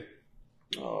say?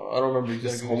 I don't remember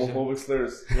Just exactly. what he homophobic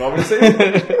slurs. You want me to say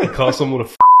it? He called someone a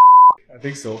I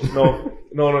think so. No.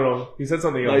 He said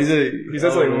something said. else. No, He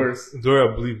said something worse. Sorry,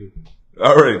 I'll believe it.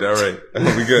 All right.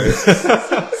 We good.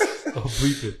 I'll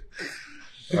believe it.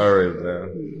 All right,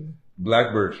 man.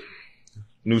 Blackbird,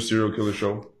 new serial killer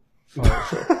show.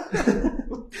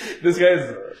 This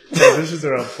guy's transitions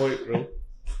are on point, bro.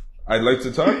 I'd like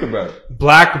to talk about it.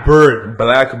 Blackbird.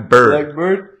 Blackbird.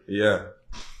 Blackbird? Yeah,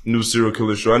 new serial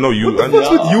killer show. I know you. What's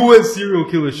with you and serial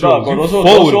killer shows? Nah, bro, You those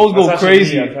followed shows it. go That's actually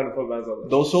crazy. me. I'm trying to put mans on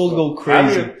this. Those shows go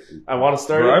crazy. I want to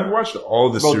start Bro, it. I've watched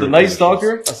all the Bro, serial The Night killer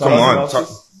Stalker? shows. Come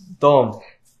on,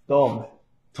 Dumb.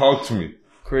 talk to me.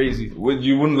 Crazy.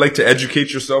 You wouldn't like to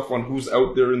educate yourself on who's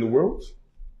out there in the world?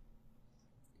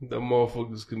 The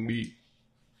motherfuckers can be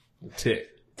a tick.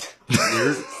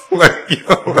 Like,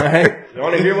 yo, Right? You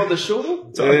want to hear about the show though?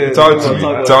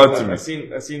 talk to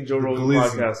me. I seen Joe Rogan Glizzy.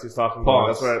 podcast. He's talking about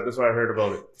it. That's why I heard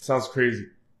about it. Sounds crazy.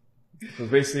 It was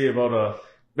basically about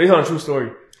based on a true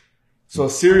story. So a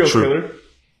serial True. killer.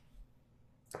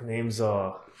 Name's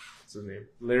what's his name?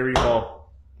 Larry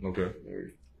Hall. Okay.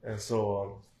 And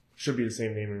so should be the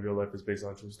same name in real life. It's based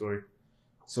on a true story.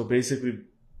 So basically,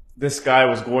 this guy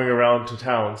was going around to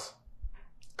towns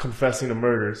confessing to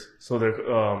murders. So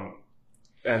they're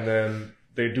and then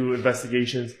they do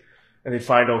investigations and they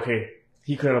find, okay,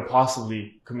 he couldn't have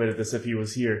possibly committed this if he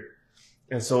was here.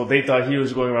 And so they thought he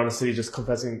was going around the city just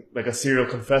confessing like a serial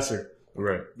confessor,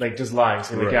 Right. like just lying,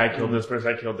 saying like, Right. yeah, I killed this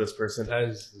person, I killed this person. That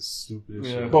is the stupidest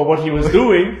Yeah. shit. But what he was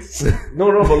doing,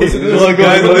 no, but listen to This this.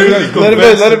 guy literally let him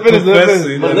finish, let him finish.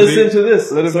 confessing But and listen they- to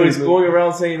this. Let him So he's finish. going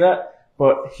around saying that.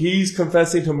 but he's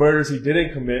confessing to murders he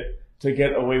didn't commit to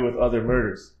get away with other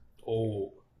murders.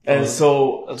 Oh. And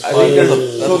so, That's I fine. think That's a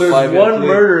there's 5-year one plea.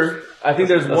 murder. I think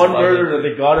there's That's one 5-year murder that plea.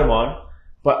 they got him on,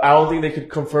 but I don't think they could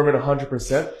confirm it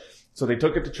 100%. So they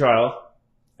took it to trial,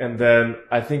 and then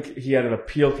I think he had an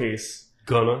appeal case.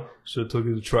 Gunna should have took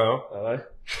it to trial.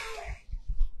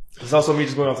 It's also me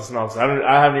just going off the synopsis.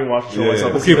 I haven't even watched the show Yeah,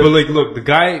 myself. yeah. Okay, but like, look, the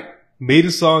guy made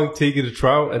a song, take it to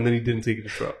trial, and then he didn't take it to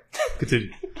trial.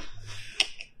 Continue.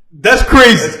 That's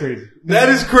crazy. That's crazy. That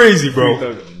is crazy, bro.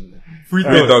 Free Free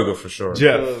Thug. Thugger for sure.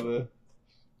 Jeff. Oh, man.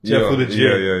 Jeff with a J.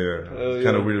 Yeah.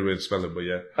 Kind of weird way to spell it, but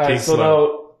yeah. Alright, Case so slap.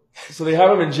 now, so they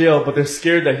have him in jail, but they're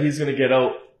scared that he's gonna get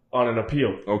out on an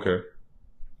appeal. Okay.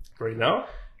 Right now?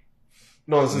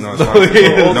 No, this is No, the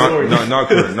it's whole not, story. not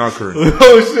current. Not current.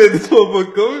 Oh shit, this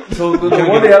motherfucker going? So the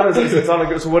one they have is it's on a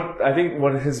good. So what I think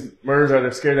what his murders are,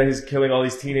 they're scared that he's killing all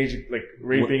these teenage, like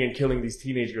raping and killing these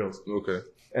teenage girls. Okay.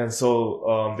 And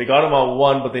so they got him on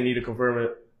one, but they need to confirm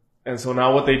it. And so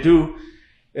now what they do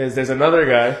is there's another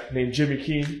guy named Jimmy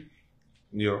Keene.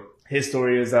 Yo. His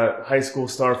story is that high school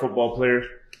star football player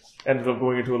ended up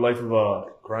going into a life of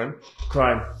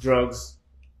crime, drugs,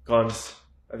 guns.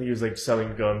 I think he was like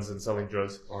selling guns and selling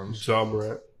drugs. John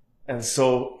Morant. And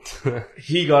so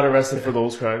he got arrested for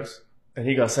those crimes and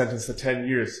he got sentenced to 10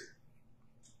 years.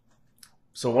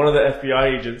 So one of the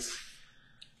FBI agents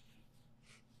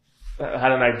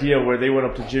had an idea where they went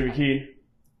up to Jimmy Keene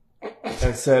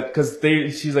and said, cause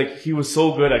she's like, he was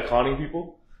so good at conning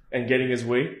people and getting his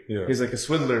way. Yeah. He's like a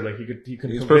swindler. Like he could He's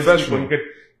convince professional. people.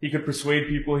 He could persuade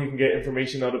people. He can get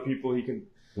information out of people. He can.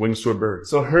 Wings to a bird.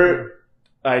 So her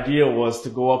idea was to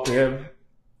go up to him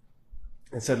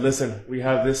and said, listen, we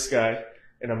have this guy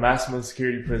in a maximum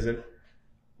security prison.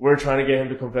 We're trying to get him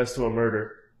to confess to a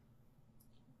murder.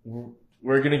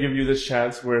 We're going to give you this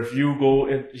chance where if you go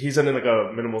in, he's in like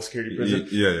a minimal security prison.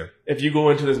 Yeah. If you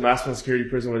go into this maximum security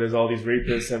prison where there's all these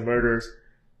rapists and murderers,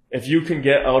 if you can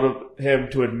get out of him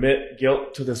to admit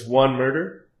guilt to this one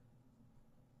murder,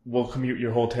 we'll commute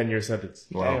your whole 10-year sentence.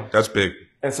 Wow. That's big.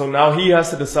 And so now he has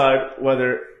to decide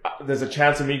whether there's a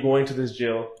chance of me going to this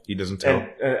jail He doesn't tell.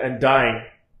 and dying,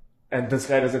 and this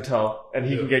guy doesn't tell, and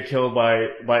he can get killed by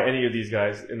any of these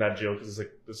guys in that jail because it's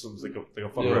like this was like a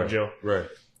fucking up jail, Right.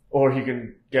 or he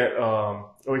can get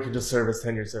or he can just serve his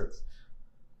 10-year sentence.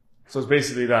 So it's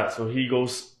basically that. So he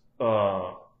goes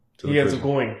he ends up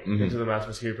going into the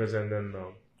maximum security prison, and then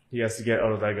he has to get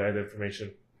out of that guy the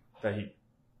information that he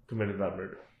committed that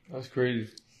murder. That's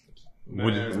crazy.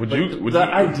 Would The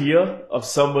idea of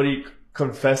somebody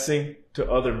confessing to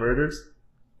other murders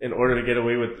in order to get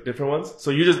away with different ones.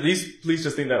 So these police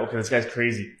just think that, okay, this guy's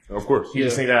crazy. Of course. He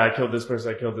just think that I killed this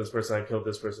person, I killed this person, I killed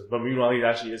this person. But meanwhile, he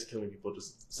actually is killing people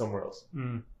just somewhere else.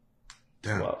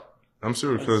 Damn. Wow. I'm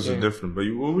serial killers are different, but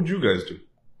what would you guys do?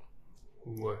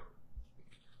 What?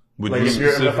 Would Like you,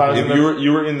 if I was in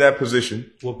you were in that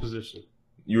position, What position?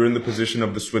 you were in the position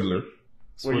of the swindler.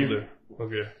 where you, Swindler.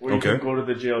 Okay. where you Okay. can go to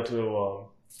the jail to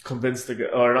convince the guy,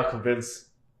 or not convince,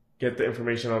 get the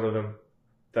information out of him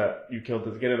that you killed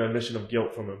him, get an admission of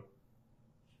guilt from him.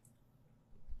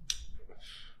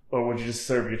 Or would you just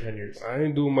serve your 10 years? I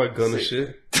ain't doing my gunner Sick.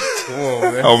 shit. Come on,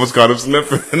 I man. almost got him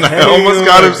slipping. I Hey, almost yo,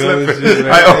 got him my gun is slipping. just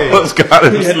like, I hey. almost got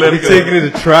him We slipping. taking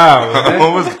it to trial, I man.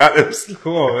 almost got him slipping.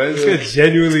 Come on, man. This guy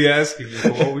genuinely asking you.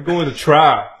 Come on, we going to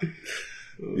trial.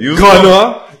 You was close.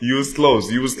 Gunner. You was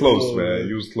close. You was close, man.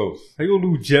 You was close. How you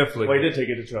gonna do Jeff like Well, he that? did take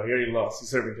it to trial. He already lost. He's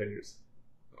serving 10 years.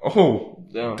 Oh,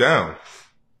 Damn. down.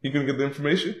 He couldn't get the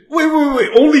information? Wait.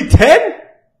 Only 10?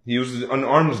 He was an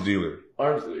arms dealer.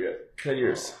 Arms, yeah. 10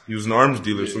 years. He was an arms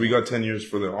dealer, so we got 10 years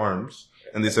for the arms.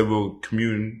 And they said, we'll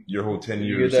commune your whole 10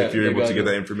 You years get that, if you're they able got to get it.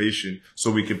 that information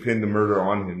so we could pin the murder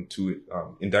on him to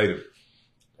indict him.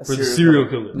 For the serial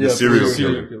killer. The serial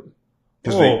killer.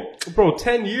 Cause Oh, bro,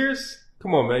 10 years?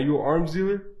 Come on, man. You an arms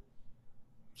dealer?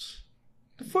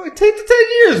 The fuck? Take the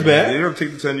 10 years, they man. don't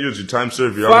take the 10 years. Your time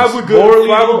served. You're Five obviously- with good, Morally,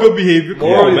 five with though- good behavior. Come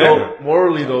Morally, on, man.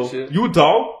 morally though, Shit. You a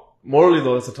dog? morally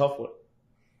though, it's a tough one.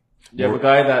 You have a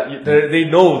guy that they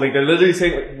know, like they're literally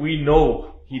saying, like, we know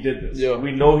he did this. Yeah.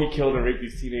 We know he killed and raped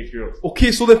these teenage girls.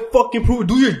 Okay, so then fucking prove it.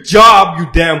 Do your job, you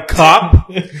damn cop.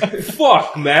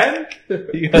 Fuck, man.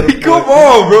 Come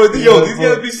on, bro. Yo, these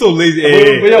guys be so lazy.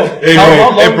 Hey, But yo, hey, how bro.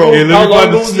 long Hey, bro. ago- Hey, let how me long find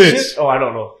ago the was this snitch. shit? Oh, I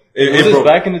don't know. Hey, Was hey, this bro,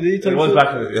 back in the day? It was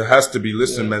back in the day. it has to be.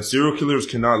 Listen, man. Serial killers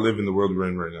cannot live in the world we're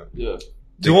in right now. Yeah.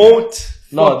 Don't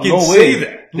No, fucking no say way.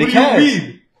 that. They What do can't. you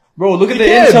mean? Bro, look at the They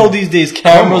can. intel these days.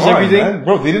 Cameras, Come on, everything. man.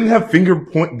 Bro, they didn't have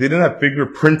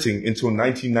fingerprinting until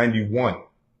 1991.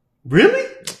 Really?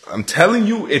 I'm telling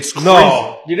you, it's crazy.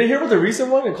 No. You didn't hear about the recent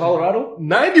one in Colorado?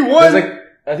 91? There's like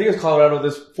I think it's Colorado.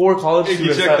 There's 4 college Hey,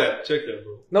 students. check that,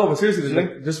 bro. No, but seriously, there's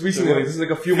like just recently, like, this is like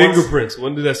a few months. Fingerprints.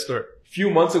 When did that start? Few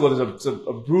months ago, there's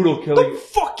a brutal No killing.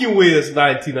 fucking way. That's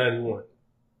 1991.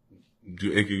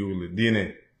 Do AK Google it.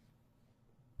 DNA.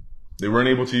 They weren't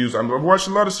able to use. I've watched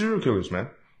a lot of serial killers, man.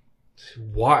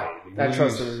 Why? I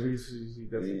trust them.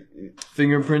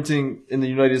 Fingerprinting in the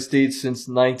United States since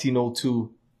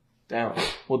 1902. Damn.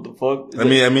 What the fuck? I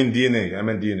mean DNA. I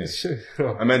meant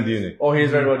DNA. I meant DNA. Oh,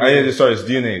 he's right about that. Sorry, it's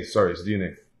DNA. Sorry, it's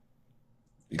DNA.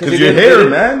 Because they your did- hair, they-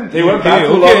 man. They went back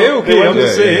to okay, I'm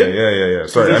just saying. Yeah.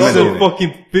 Sorry, I There's meant also DNA.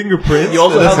 fucking fingerprints. You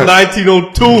also That's have-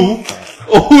 1902.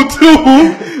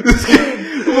 02. This guy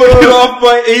fucking off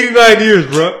by 89 years,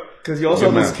 bro. Because you also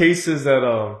Good have those man. cases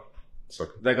that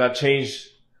Sucker. that got changed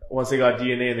once they got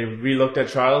DNA and they re-looked at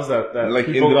trials that Like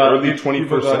in people the got early people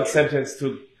 21st got century. sentenced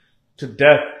to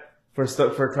death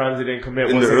for crimes they didn't commit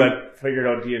In once the they early- got figured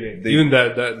out DNA. Even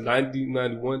that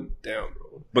 1991, damn,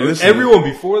 bro. But listen, Everyone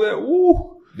before that,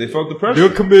 woo, they felt the they pressure. were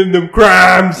committing them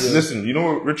crimes. Listen, you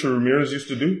know what Richard Ramirez used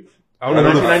to do? I don't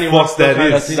know who the 1991 fuck that still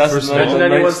is. That's First of the all.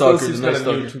 1991 still Night seems Stalker, kind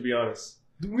Night of new, Stalker. to be honest.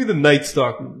 Do me the Night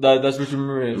Stalker. That's Richard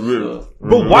Ramirez.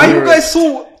 But why you guys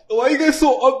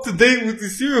so up to date with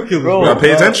these serial killers, Bro, bro? Now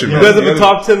pay attention, You man. guys have a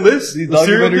top 10 list? These of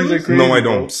serial documentaries killers? are crazy. No, I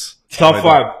bro. don't. Top I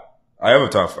 5. I have a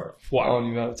top 5. I Wow. don't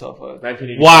even have a top 5.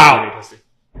 1980. Wow.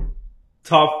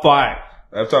 Top 5.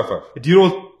 I have top 5. Do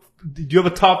you have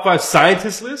a top 5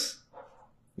 scientist list?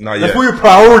 Not That's yet. where your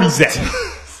priorities at.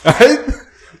 Alright?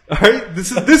 Alright?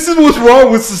 This is what's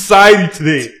wrong with society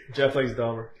today. Jeff likes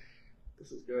Dahmer.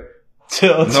 This is good.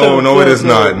 No, it is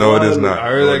not. No, it is not. I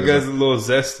heard No, that it is guy's not. a little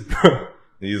zesty, bro.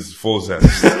 He is full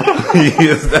zest. He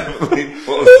is definitely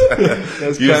full zest.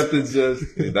 That's He is- Captain Zest.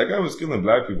 That guy was killing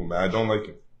black people, man. I don't like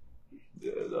him.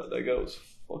 Yeah, that guy was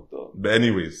fucked up. But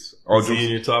anyways, all Is he in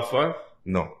jokes. your top 5?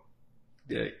 No.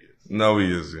 Yeah, he is. No,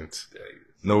 he isn't.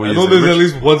 No, he I know isn't. there's at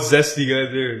Rich- least one zesty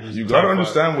guy there. in You your gotta top 5.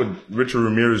 understand what Richard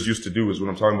Ramirez used to do is what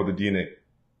I'm talking about the DNA.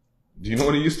 Do you know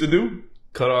what he used to do?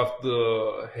 Cut off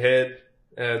the head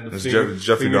and the It's Jeffrey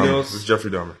Dahmer. fingernails. It's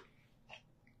Jeffrey Dahmer.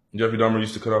 Jeffrey Dahmer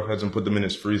used to cut off heads and put them in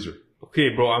his freezer. Okay,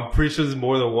 bro, I'm pretty sure there's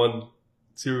more than one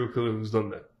serial killer who's done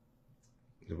that.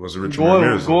 It was Richard Go on,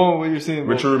 Ramirez. go on what you're saying,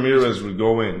 bro. Richard Ramirez would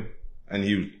go in and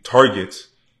he would target.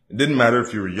 It didn't matter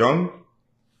if you were young,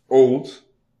 old,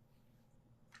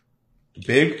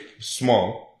 big,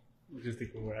 small. We're just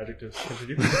thinking more adjectives.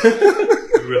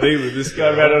 Relate with this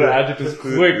Guy guy. ran out of adjectives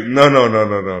quick.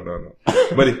 No.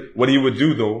 But what he would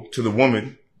do though to the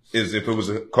woman is if it was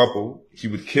a couple, he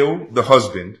would kill the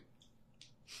husband.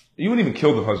 He wouldn't even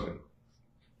kill the husband.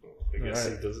 I guess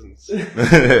he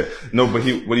doesn't. No, but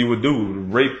what he would do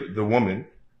would rape the woman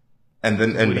and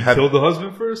then Would he have kill the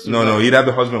husband first? or no, not? he'd have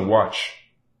the husband watch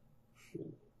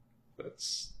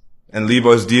That's and leave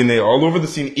us DNA all over the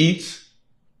scene. Eat.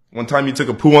 One time he took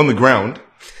a poo on the ground.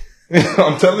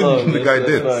 I'm telling Oh, you, the guy that's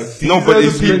did. facts. No, These but are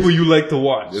it's the people you like to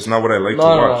watch. It's not what I like to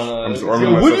No, no, watch. no. I'm just Yo, arming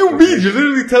Yo, what do myself you with mean? You're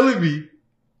literally telling me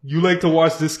you like to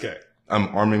watch this guy.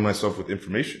 I'm arming myself with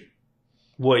information.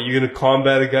 What, you're gonna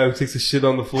combat a guy who takes a shit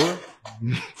on the floor?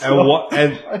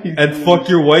 and fuck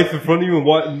your wife in front of you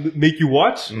and make you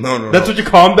watch? No. That's what you're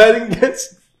combating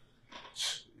against?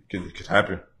 It could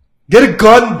happen. Get a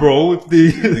gun, bro. If they,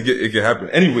 It could happen.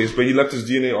 Anyways, but he left his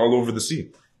DNA all over the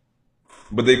scene.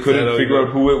 But they couldn't Yeah, figure yeah.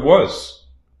 out who it was.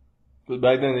 But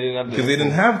back then they didn't have Because they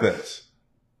didn't have that.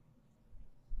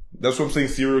 That's what I'm saying.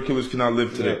 Serial killers cannot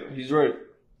live today. Yeah, he's right.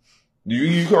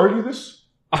 You can argue this?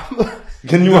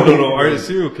 Can you no, argue? our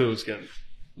serial killers can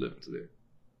live today.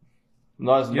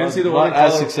 Not, You didn't not, see the not one in as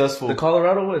Colorado- successful. The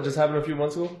Colorado one just happened a few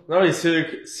months ago. Not only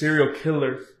serial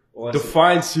killer. Well,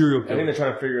 Define serial I think killer. they're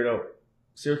trying to figure it out.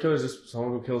 Serial killer is just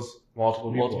someone who kills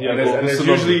multiple people. Multiple And people. there's With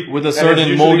usually with a and certain there's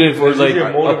usually- motive or there's like usually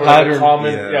a motive or pattern.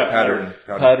 common, Pattern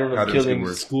of Pattern's a good killings.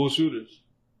 word. School shooters.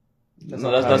 That's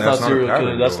No, not that's not a serial pattern,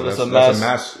 killing. That's though. a That's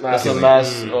mass. a That's a killing.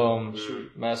 mass.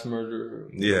 Mass murder.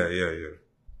 Yeah.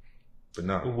 But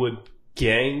no. Would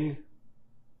gang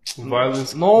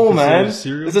violence? No,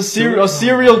 considered man. It's a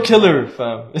serial killer,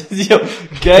 fam. Yo,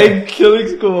 gang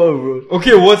killings. Come on, bro.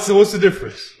 Okay, what's the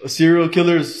difference? A serial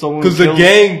killer is someone. Because who the kills-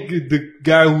 gang, the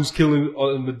guy who's killing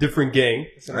in a different gang,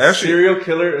 Actually, serial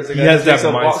killer is a guy has who takes that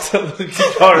up walks up with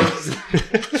the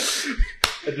cars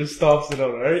and just stops it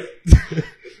out, alright?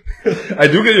 I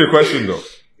do get your question though.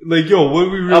 like, yo, what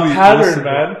we A really pattern, listen-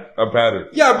 man. A pattern.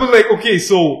 Yeah, but like, okay,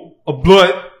 so a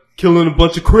blood killing a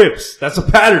bunch of Crips, that's a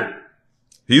pattern.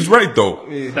 He's right though.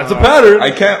 That's a pattern.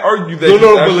 I can't argue that. no, he's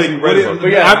but actually like, right what about it,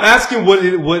 that. yeah. I'm asking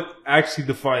what actually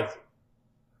defines it.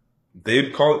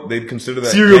 They'd consider that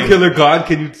Serial gang- killer God.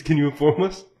 Can you inform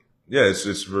us? Yeah,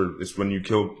 it's when you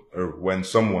kill or when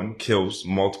someone kills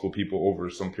multiple people over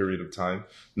some period of time.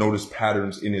 Notice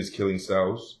patterns in his killing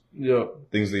styles. Yeah.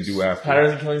 Things they do after.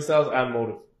 Patterns in killing styles and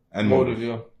motive. And Motive,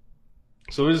 yeah.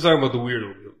 So we're just talking about the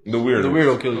weirdo. The weirdo. The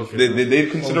weirdo killers. Okay. They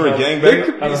consider a They gangbang.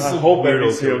 could be I some hope every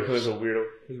weirdo serial killers. killer's a weirdo.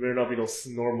 Because we're not being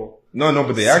normal. No,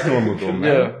 but they act normal though, man.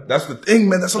 Yeah. That's the thing,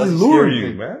 man. That's how they That's lure scary you,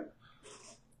 thing. man.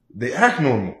 They act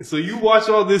normal. So you watch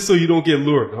all this so you don't get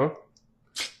lured, huh?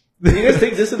 You guys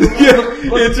think this is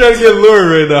You're trying to get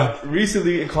lured right now.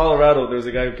 Recently in Colorado, there was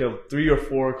a guy who killed 3 or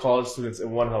 4 college students in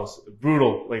one house.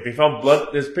 Brutal. Like they found blood.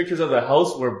 There's pictures of the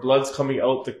house where blood's coming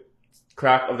out the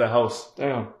crack of the house.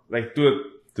 Damn. Like through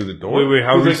Through the door. Wait,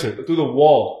 how through, recent? like, through the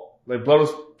wall. Like blood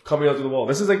was coming out through the wall.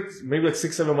 This is like maybe like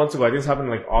 6-7 months ago. I think this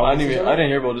happened in like I August. didn't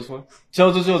hear about this one.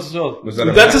 Chill. Was that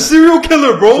a That's a serial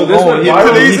killer, bro. So this went He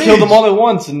viral. killed them all at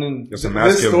once, and then That's a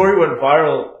mass This killing. story went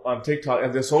viral on TikTok,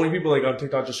 and there's so many people like on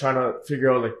TikTok just trying to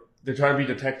figure out like they're trying to be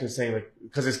detectives, saying like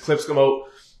because there's clips come out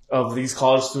of these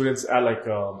college students at like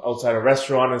outside a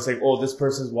restaurant and saying, "Oh, this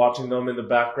person's watching them in the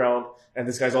background, and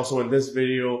this guy's also in this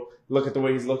video. Look at the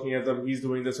way he's looking at them. He's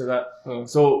doing this or that." Oh.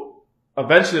 So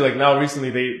eventually, like now recently,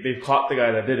 they've caught the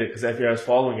guy that did it because the FBI is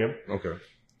following him. Okay.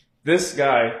 This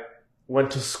guy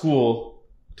went to school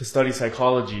to study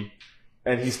psychology,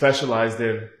 and he specialized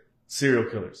in serial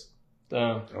killers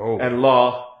damn. Oh. and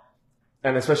law,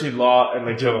 and especially law and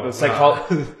like the Wow.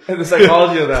 and the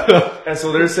psychology of that. And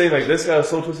so they're saying like this guy was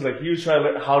so twisted, like he was trying to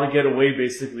learn how to get away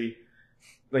basically.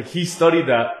 Like he studied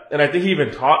that, and I think he even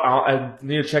taught. I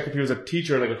need to check if he was a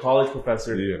teacher, like a college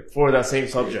professor, Yeah. for that same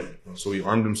subject. So he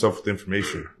armed himself with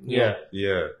information. Yeah.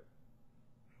 Yeah.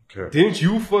 Okay. Didn't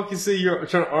you fucking say you're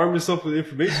trying to arm yourself with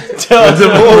information? For a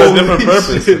different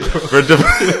purpose. For a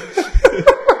different.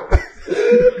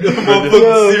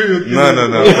 Motherfucking serial killer.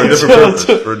 No. For a different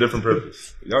purpose. For a different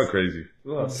purpose. Y'all crazy.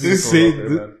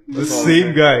 The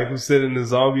same guy who said in the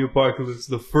zombie apocalypse,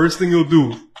 the first thing he'll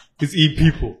do is eat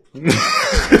people.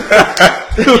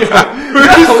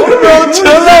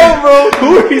 Chill out, bro.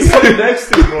 Who are you sitting next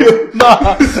to, bro?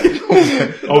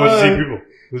 Oh, we'll just eat people.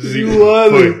 We'll just eat people.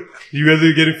 Fine. You guys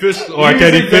are getting fish? Oh, I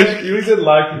can't eat fish? You said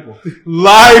live people.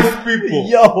 Live people.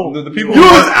 Yo, The people You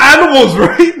was animals,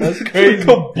 right? that's crazy. A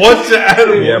bunch of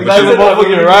animals. Yeah, You but guys you- said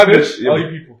motherfucking rabbit. Yeah, I'll but-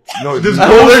 eat people. No, There's I'm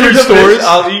grocery stores.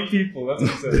 I'll eat people. That's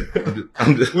what I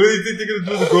said. just- What do you think they're gonna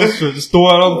do in the grocery store? Just throw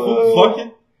out all the food? Fuck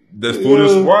it? the food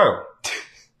is wild.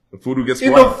 The food who gets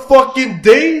In wild. a fucking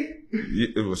day?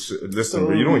 It was, listen,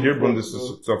 bro, you don't hear when this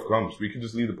stuff comes. We can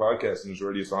just leave the podcast and it's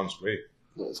already on its way.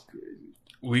 That's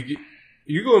crazy.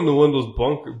 You go into one of those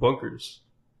bunkers.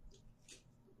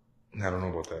 I don't know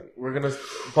about that. We're gonna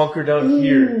bunker down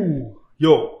here.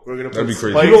 Yo, We're gonna That'd put be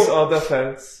crazy. spikes You don't- on the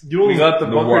fence. you don't- We got the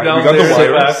The bunker wire. down We got there. the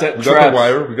wire. Back. Set We got traps. the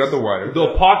wire. We got the wire. the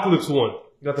apocalypse one.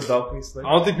 We got the balcony slide. I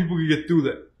don't think people can get through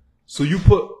that. So you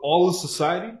put all of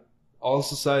society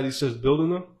starts building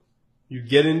them. You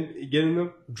get in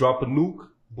them, drop a nuke,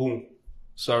 boom,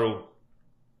 start over.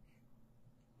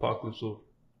 Apocalypse over.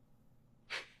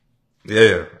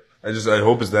 Yeah. I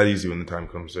hope it's that easy when the time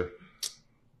comes there.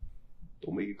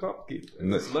 Don't make it complicated.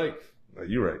 And That's life.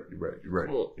 You're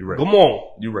right. Come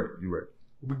on. You're right.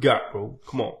 We got, bro.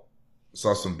 Come on.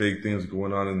 Saw some big things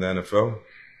going on in the NFL.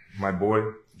 My boy,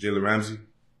 Jalen Ramsey,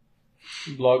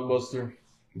 Blockbuster.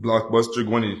 blockbuster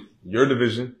going to your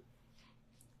division.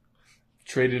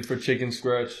 Traded for chicken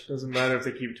scratch. Doesn't matter if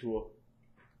they keep Tua.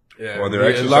 Yeah. Well, they're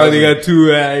as long as they got two,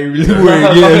 really As weird. long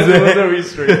as Yes. they're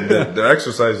restrained. They're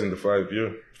exercising the 5th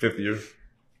year.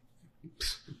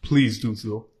 Please do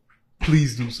so.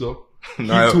 Please do so.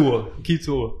 No, Keep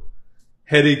Tua.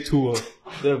 Headache Tua.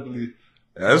 Definitely.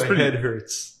 that's My pretty. head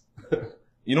hurts.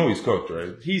 You know he's cooked,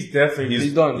 right? He's definitely.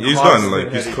 He's done. He's Constant done.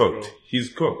 Like he's headache, cooked. bro. He's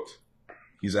cooked.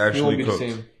 He's He won't actually be the cooked.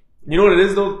 same. You know what it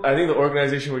is though? I think the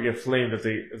organization would get flamed if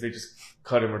they just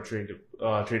cut him or traded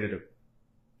him.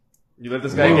 You let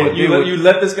this guy Wow. you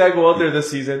let this guy go out there this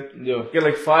season, Yeah. get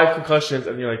like 5 concussions,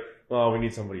 and you're like, oh, we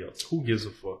need somebody else. Who gives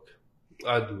a fuck?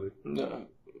 I do it. No.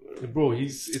 Bro,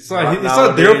 it's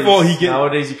not their fault he get.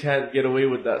 Nowadays, you can't get away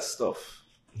with that stuff.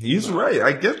 He's right.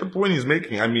 I get the point he's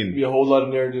making. I Be mean, a whole lot of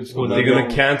narratives. Well, going they're on.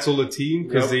 gonna cancel a team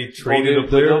because Yep. they traded a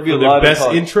player There'll be for a their lot of best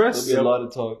talk. interests. There'll be a lot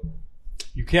of talk.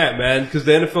 You can't, man, because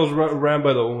the NFL's ran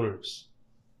by the owners.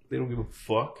 They don't give a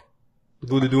fuck.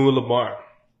 Look what they're doing with Lamar.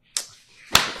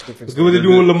 Look what they're doing with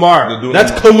They're Lamar. doing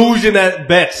That's Lamar. collusion at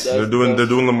best. That's- they're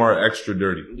doing Lamar extra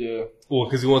dirty. Yeah. Well,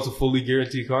 because he wants a fully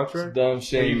guaranteed contract. Damn Yeah,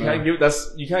 shame, you man.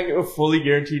 can't give a fully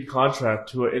guaranteed contract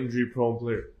to an injury prone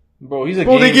player. Bro, he's a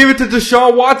Bro, they game- gave it to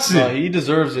Deshaun Watson. Nah, he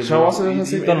deserves it. Sean bro. Watson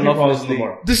He's doesn't done enough in this league.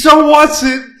 Lamar. Deshaun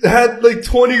Watson had like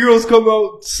 20 girls come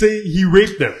out say he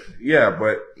raped them. Yeah,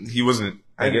 but he wasn't.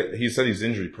 He said he's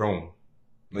injury prone.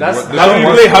 Like, That's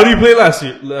How do you play last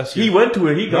year? He went to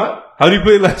it. He got. How do you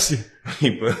play last year?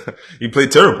 he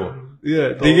played terrible. Yeah,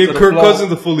 they gave Kirk Cousins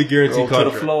the fully guaranteed To the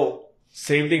contract. flow.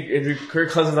 Same thing. Kirk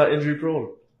Cousins not injury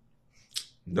prone.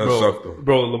 That sucked though.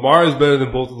 Bro, Lamar is better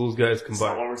than both of those guys That's not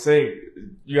combined. what we're saying.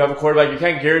 You have a quarterback. You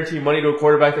can't guarantee money to a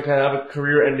quarterback that can have a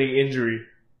career-ending injury,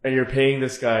 and you're paying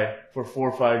this guy for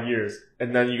 4 or 5 years,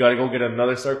 and then you got to go get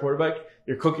another star quarterback.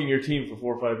 You're cooking your team for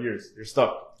 4 or 5 years. You're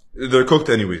stuck. They're cooked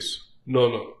anyways.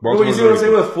 No. But you see what I'm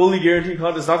saying with a fully guaranteed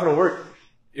contract? It's not going to work.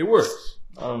 It works.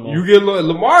 I don't know. You get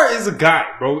Lamar is a guy,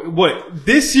 bro. What?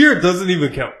 This year doesn't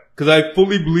even count. Because I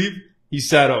fully believe he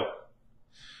sat out.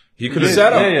 He could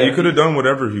have He could have done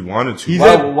whatever he wanted to.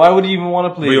 Why would he even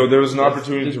want to play? Yo, there was an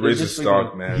opportunity to raise his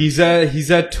stock, man. He's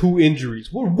had 2 injuries.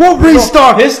 What raise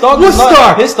stock? His stock What does not,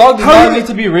 stock? His stock does How not you- need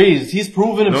to be raised. He's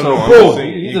proven himself. Bro,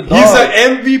 He's a dog. He's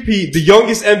an MVP, the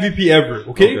youngest MVP ever.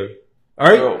 Okay? All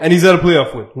right? Bro. And he's at a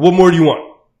playoff win. What more do you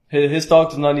want? His stock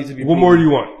does not need to be. What more do you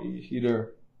want?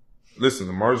 Either. Listen,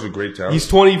 Lamar's a great talent. He's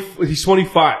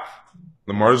 25.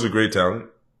 Lamar's a great talent.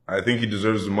 I think he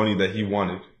deserves the money that he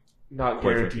wanted, Not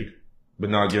guaranteed. but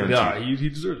not guaranteed. Yeah, he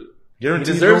deserves it. He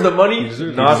Guaranteed. deserves the money. He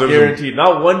deserves it. Not He deserves guaranteed.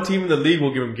 Not one team in the league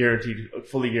will give him guaranteed,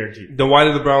 fully guaranteed. Then why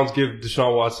did the Browns give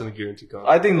Deshaun Watson a guaranteed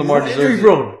contract? I think Lamar Injury deserves it.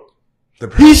 prone.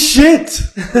 He's shit.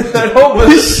 I know, but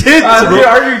He's shit, bro. We're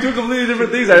arguing 2 completely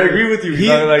different things. I agree with you. He's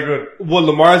not that good. Well,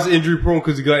 Lamar's injury prone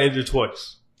because he got injured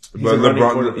twice. But a running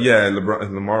LeBron, quarterback.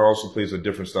 Lamar also plays a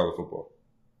different style of football.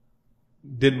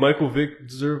 Did Michael Vick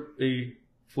deserve a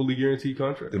fully guaranteed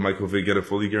contract? Did Michael Vick get a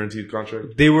fully guaranteed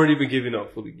contract? They weren't even giving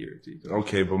out fully guaranteed.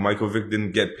 Okay, but Michael Vick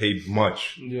didn't get paid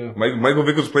much. Yeah. Michael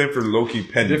Vick was playing for low-key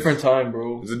pennies. Different time,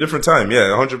 bro. It was a different time. Yeah,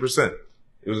 100%.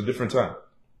 It was a different time.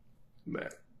 Man.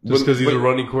 Just because he's a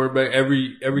running quarterback,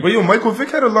 every. But yo, Michael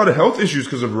Vick had a lot of health issues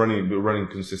because of running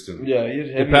consistently. Yeah, he had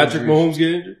Did heavy Patrick injuries. Mahomes get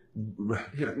injured?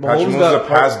 Patrick Mahomes Mahomes got is a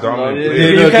pass dominant No, player.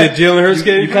 You can't- Did Jalen Hurts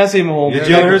get You injured? can't say Mahomes. Did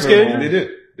You Jalen can't Hurts compare get They injured? did.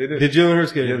 They did. Did Jalen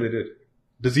Hurts get Yeah, injured? they did.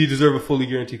 Does he deserve a fully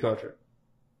guaranteed contract?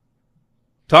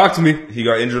 Talk to me. He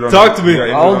got injured on. Talk to me. he got I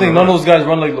injured don't on think the none of run. those guys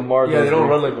run like Lamar does. Yeah, they don't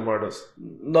bro. run like Lamar does.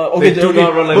 No, okay, They do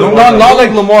not run like but Lamar. not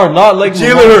like Lamar. Not like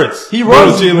Jalen Lamar. Hurts. He Bro,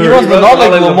 runs. Jalen He Hurts. runs, but not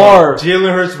like Lamar.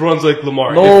 Jalen Hurts runs like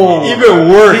Lamar. No. Even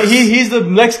worse. He's the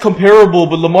next comparable,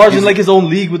 but Lamar's in like his own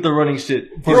league with the running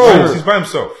shit. Bro. He's by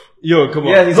himself. Yo, come on.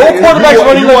 Yeah, he's No like, quarterback's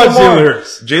running You like want Lamar. Jalen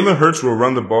Hurts. Jalen Hurts will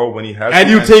run the ball when he has And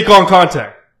to. you take on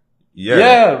contact.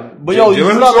 Yeah. But yo, he's Jalen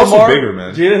Hurts not is also Lamar. bigger,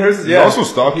 man. Jalen Hurts is, He's yeah. also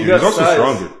stockier. He's He's got also size.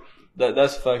 stronger.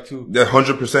 That's a fact too. Yeah,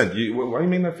 100%. Why are you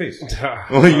making that face?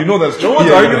 Well, you know that's true. No one's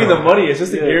Yeah, arguing yeah. the money. It's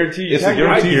just a guarantee. You It's a can't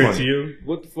guarantee. I Guaranteed guarantee you.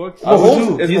 What the fuck?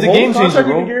 Mahomes, Is he's a Mahomes' game changer, contract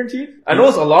bro. even guaranteed? I know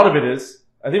it's a lot of it is.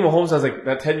 I think Mahomes has like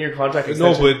that 10-year contract No,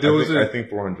 extension. but there was I a. think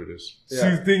 400 is. See,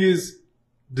 the thing is,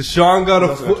 Deshaun got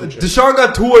also got two checks. Deshaun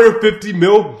got 250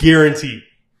 mil guaranteed.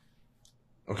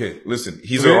 Okay, listen.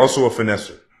 He's Okay. also a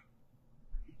finesser.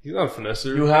 He's not a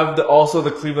finesser. You have also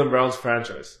the Cleveland Browns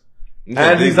franchise. No,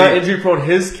 And they- he's not they- injury prone.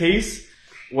 His case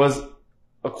was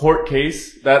a court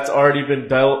case that's already been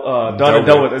done and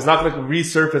dealt with. It's not going to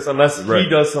resurface unless Right. he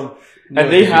does some.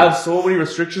 And they have so many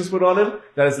restrictions put on him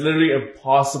that it's literally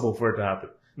impossible for it to happen.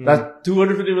 That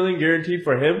 $250 million guaranteed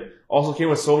for him also came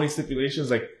with so many stipulations,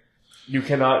 like you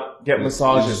cannot get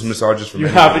massages. Just massages from You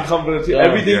anyone. have to come to the team. Yeah.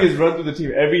 Everything Yeah. is run through the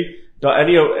team.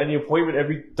 Any appointment,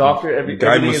 every doctor, everything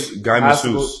Guy has to go-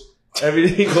 masseuse.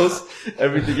 Everything goes.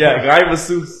 Everything. Yeah, guy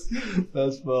masseuse.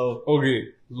 That's foul. Okay,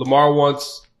 Lamar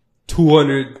wants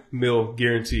 200 mil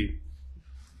guaranteed.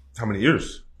 How many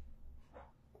years?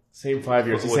 Same 5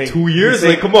 years. He's What, saying 2 years? he's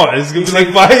saying- Like, come on, it's gonna he's be like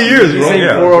saying- 5 years, He's bro. saying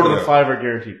Yeah, 4 out of the yeah. 5 are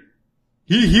guaranteed.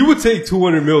 He would take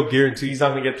 200 mil guaranteed. He's not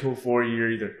gonna get 2 4 a year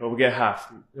either. He'll get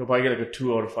half. He'll probably get like a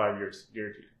 2 out of 5 years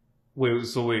guaranteed.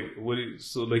 So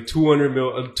like 200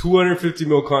 mil, a 250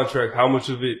 mil contract, how much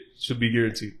of it should be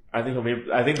guaranteed? I think he'll maybe.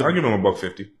 I think I'll give him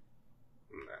 $150.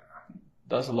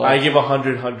 That's a lot. I give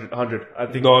 100. I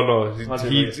think No.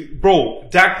 100 Bro,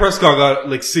 Dak Prescott got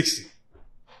like 60.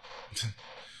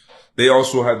 They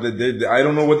also have I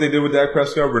don't know what they did with Dak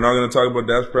Prescott. We're not going to talk about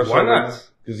Dak Prescott. Why not?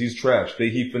 Because he's trash.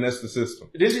 He finessed the system.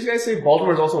 Didn't you guys say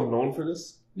Baltimore is also known for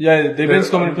this? Yeah, they've been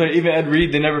so many players. Even Ed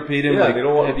Reed, they never paid him. Yeah, like, they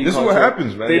don't want- heavy This is what contract.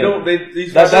 happens, man. They Yeah. don't.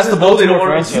 These That's franchises the know they don't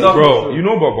Baltimore want to franchise. stuff. Bro, You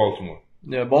know about Baltimore.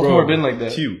 Yeah, Baltimore Bro. been like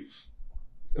that. Q.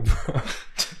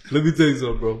 Let me tell you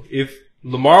something, bro. If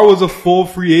Lamar was a full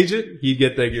free agent, he'd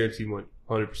get that guaranteed money.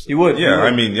 100%. He would. Yeah, he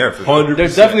would. I mean, yeah. For 100%.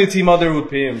 There's definitely a team out there who would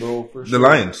pay him, bro. For the sure.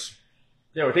 Lions.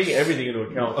 Yeah, we're taking everything into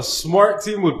account. A smart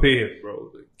team would pay him,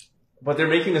 bro. But they're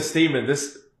making a statement.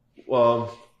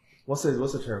 What's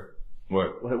the term?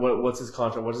 What? What's his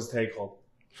contract? What's his tag called?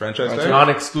 Franchise tag?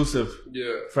 Non-exclusive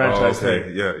Yeah. franchise okay.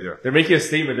 tag. Yeah. They're making a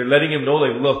statement. They're letting him know,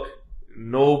 like, look,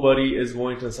 nobody is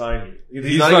going to sign you.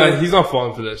 He's not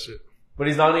falling for that shit. But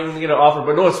he's not even going to offer.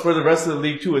 But no, it's for the rest of the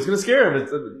league too. It's going to scare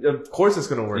him. Of course it's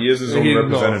going to work. He is his own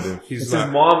representative. He's His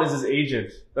not. mom is his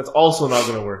agent. That's also not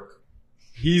going to work.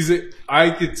 I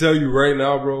could tell you right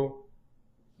now, bro,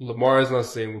 Lamar is not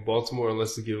staying with Baltimore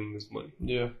unless they give him his money.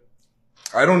 Yeah.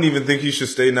 I don't even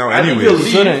stay now I think anyways. he'll leave.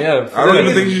 Shouldn't, yeah. I don't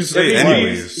even think he should stay That means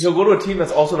anyways. He'll go to a team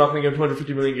that's also not going to give him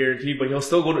 $250 million guaranteed, but he'll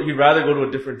still he'd rather go to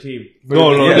a different team.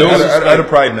 No, Yeah, there was- out of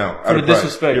pride now. For the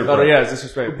disrespect. No, yeah, it's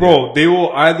disrespect. Bro, they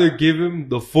will either give him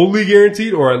the fully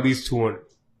guaranteed or at least 200.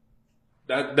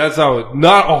 That's how it,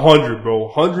 not 100, bro.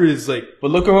 100 is like, But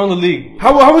look around the league.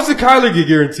 how much did Kyler get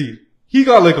guaranteed? He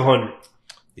got like 100.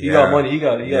 He got money. He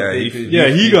got paid.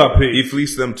 He got paid. He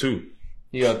fleeced them too.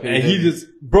 He got paid. And he just,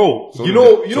 bro, So you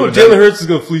did know that- Jalen Hurts is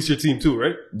gonna fleece your team too,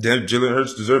 right? Then Jalen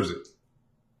Hurts deserves it.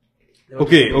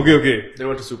 Okay. They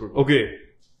went to Super Bowl. Okay.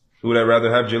 Who would I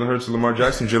rather have, Jalen Hurts or Lamar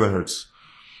Jackson? Jalen Hurts.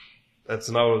 That's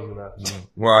not what I was gonna ask.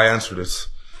 Well, I answered this.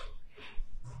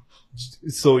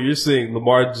 So you're saying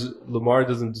Lamar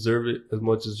doesn't deserve it as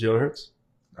much as Jalen Hurts?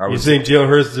 I You're would saying Jalen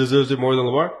Hurts deserves it more than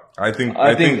Lamar? I think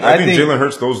I think Jalen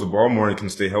Hurts throws the ball more and can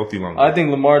stay healthy longer. I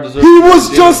think Lamar deserves. He was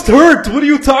just hurt. What are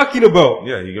you talking about?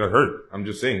 Yeah, he got hurt. I'm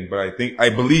just saying, but I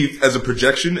believe as a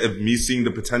projection of me seeing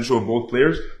the potential of both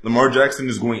players, Lamar Jackson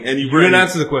is going You anywhere. didn't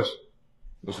answer the question.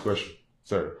 What's the question?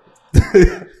 Sorry,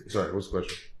 what's the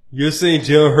question? You're saying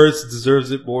Jalen Hurts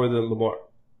deserves it more than Lamar.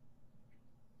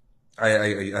 I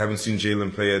haven't seen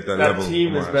Jalen play at that That level.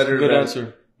 team is Lamar. better Good than...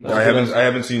 answer. I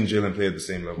haven't seen Jalen play at the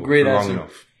same level Great for long answer.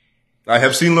 enough. I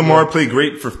have seen Lamar play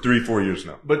great for 3-4 years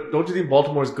now. But don't you think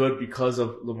Baltimore's good because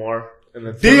of Lamar? And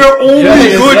then They are only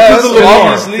Yeah, good yes, because of Lamar.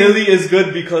 obviously. Philly is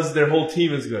good because their whole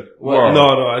team is good. Well, No,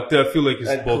 I feel like it's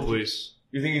And- both ways.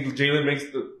 You think Jalen makes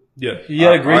the... Yeah. he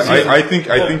had a great season. I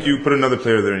think you put another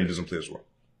player there and he doesn't play as well.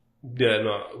 Yeah,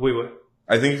 no. Wait, what?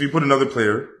 I think if you put another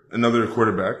player, another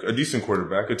quarterback, a decent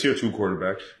quarterback, a tier 2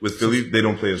 quarterback with Philly, they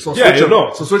don't play as well. Yeah, switch you them.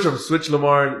 know. So switch them. Switch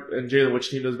Lamar and Jalen. Which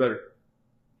team does better?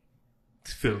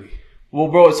 Philly. Well,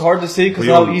 bro, it's hard to say because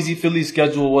Well, how easy Philly's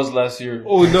schedule was last year.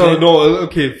 Oh, no.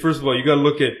 Okay, first of all, you gotta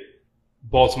look at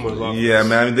Baltimore's offense. Yeah,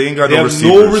 man, they ain't got They no have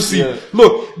receivers. no receiver. Yeah.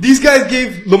 Look, these guys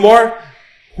gave Lamar,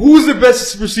 who's the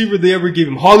best receiver they ever gave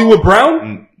him? Hollywood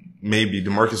Brown? Maybe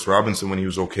DeMarcus Robinson when he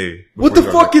was okay. What the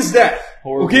fuck is that?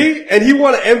 Horrible. Okay? And he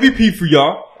won an MVP for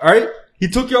y'all, alright? He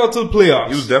took y'all to the playoffs.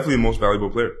 He was definitely the most valuable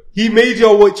player. He made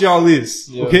y'all what y'all is,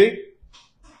 Yeah. okay?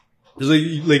 Just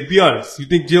like, be honest. You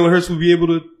think Jalen Hurts will be able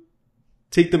to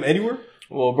take them anywhere?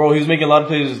 Well, bro, he was making a lot of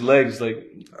plays with his legs, like,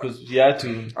 because he had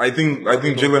to. I think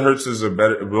Jalen Hurts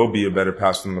will be a better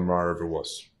passer than Lamar ever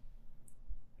was.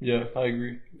 Yeah, I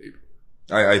agree.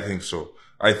 I think so.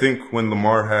 I think when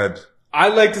Lamar had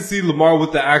I'd like to see Lamar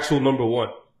with the actual number one.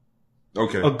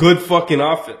 okay, A good fucking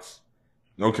offense.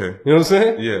 okay, You know what I'm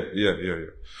saying? yeah.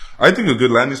 I think a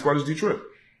good landing spot is Detroit.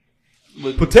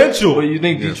 But, Potential. but you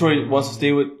think Detroit wants to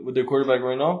stay with their quarterback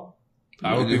right now?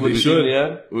 I don't think With they the team should. they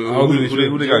had?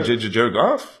 Who they got? Jared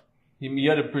Goff? He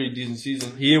had a pretty decent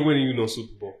season. He ain't winning you no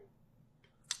Super Bowl.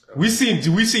 We seen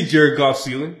Jared Goff's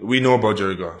ceiling. We know about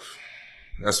Jared Goff.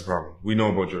 That's the problem. We know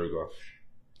about Jared Goff.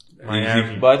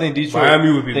 Miami. But I think Detroit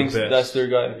Miami would be the thinks best. that's their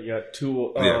guy. You got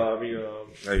two. Yeah. I You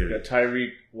hear you. got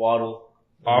Tyreek, Waddle,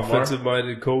 and Lamar. Offensive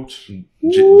minded coach. They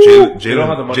don't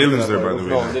have the money Jalen's for there, that, by though. the way.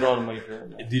 No, they don't have the money for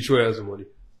it. Detroit has the money.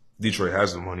 Detroit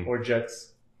has the money. or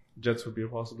Jets. Jets would be a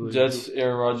possibility. Jets,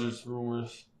 Aaron Rodgers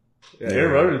rumors. Yeah,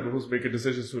 Aaron Rodgers is who's making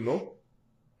decisions soon. No.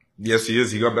 Yes, he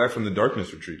is. He got back from the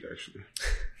darkness retreat, actually.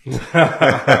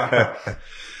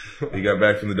 He got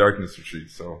back from the darkness retreat.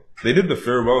 So they did the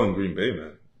farewell in Green Bay,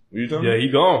 man. What are you talking Yeah, he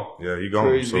gone. about? Yeah, he gone.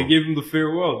 Crazy. So, They gave him the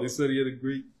farewell. They said he had a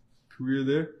great career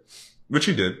there. which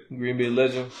he did. Green Bay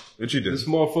legend. Which he did. This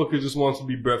motherfucker just wants to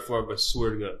be Brett Favre. I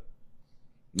swear to God.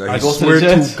 That I he's- goes to swear the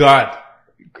Jets? to God.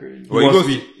 Crazy. well, he wants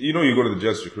goes, to be- you know, you go to the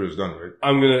Jets, your career's done, right?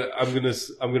 I'm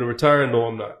gonna retire. No,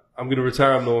 I'm not. I'm gonna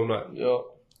retire. No, I'm not. Yo.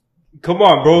 Come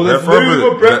on, bro. That's Brett Favre- literally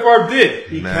what Brett Brett- Favre did.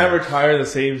 He Man. can't retire the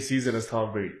same season as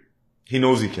Tom Brady. He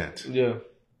knows he can't. Yeah.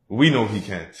 We know he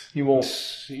can't. He won't.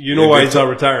 You know Yeah, why Brett he's not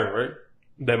retiring, right?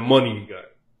 That money he got.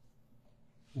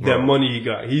 That Bro. money he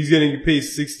got. He's getting paid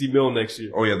 $60 million next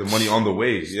year. Oh yeah, the money on the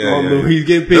way. Yeah, Oh, yeah, no, yeah. he's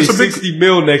getting paid That's a big- $60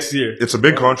 million next year. It's a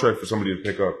big contract for somebody to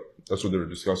pick up. That's what they were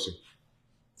discussing.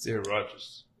 It's Aaron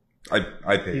Rodgers.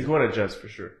 I pay. He's going to Jets for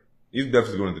sure. He's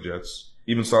definitely going to the Jets.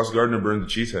 Even Sauce Gardner burned the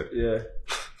cheesehead. Yeah.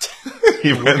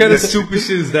 What kind of stupid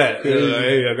shit is that?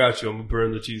 Hey, I got you. I'm gonna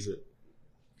burn the cheese.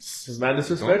 His man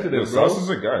disrespected him, bro. Sauce is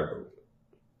a guy, bro.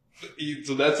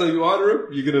 So that's how you honor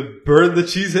him? You're gonna burn the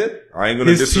cheesehead? I ain't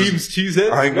gonna His team's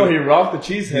cheesehead? I ain't No, gonna. he robbed the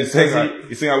cheesehead.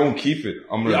 He's saying I won't keep it.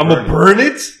 I'm I'm gonna burn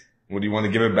it? What do you want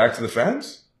to give it back to the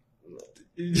fans?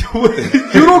 You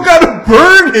don't gotta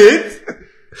burn it!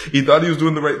 He thought he was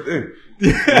doing the right thing.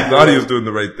 He thought he was doing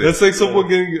the right thing. That's like someone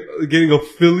getting a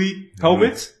Philly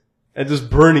helmet and just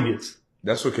burning it.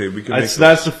 That's okay. We can. I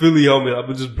snatched the Philly helmet. I'm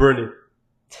gonna just burn it.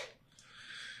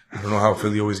 I don't know how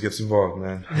Philly always gets involved,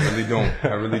 man. I really don't.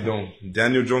 I really don't.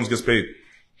 Daniel Jones gets paid.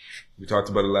 We talked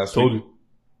about it last Told week. you.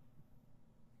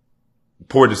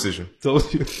 Poor decision.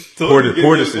 Told you. Poor decision. Poor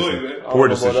I don't know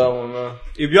decision. about that one, man.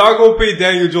 If y'all gonna pay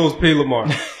Daniel Jones, pay Lamar.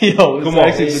 Yo, Come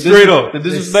on, straight up. The They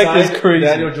disrespect is signed crazy.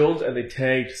 Daniel Jones and they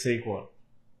tagged Saquon.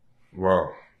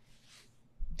 Wow.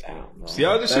 Damn, man. See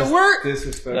how this shit work?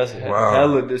 Disrespectful. That's Wow.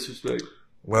 hella disrespect.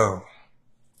 Well,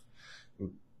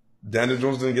 Daniel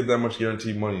Jones didn't get that much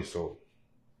guaranteed money, so.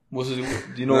 What's his?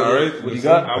 Do you know Nah, what, right? what he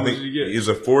got? How I much think did he get? he's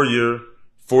a 4-year,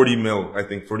 40 mil. I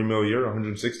think 40 mil a year,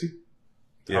 160. How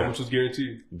Yeah, much was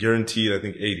guaranteed? guaranteed. I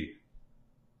think 80.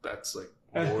 That's like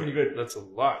That's more- pretty good. That's a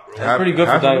lot, bro. Half- Pretty good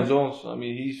for half of Daniel it? Jones. I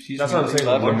mean, he's That's what I'm saying.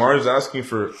 Lamar's asking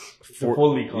for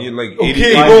fully contract. like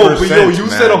Okay, 85%, bro, but yo, you man.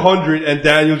 said 100 and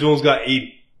Daniel Jones got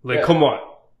 80. Like, Yeah. come on.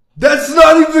 That's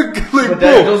not even like, But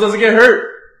Daniel bro. Jones doesn't get hurt.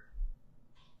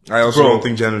 I also Bro. don't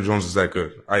think Daniel Jones is that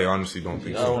good. I honestly don't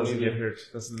think I so. don't Doesn't get hurt.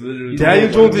 That's literally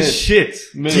Daniel Jones is shit.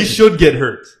 Mid. He should get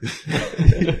hurt.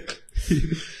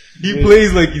 He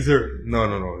plays like he's hurt. No.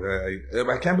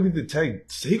 I can't believe they tagged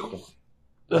Saquon.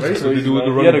 That's Right? crazy, So they do with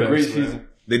man. the He had a running great backs, man. season.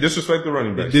 They disrespect the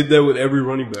running They backs. did that with every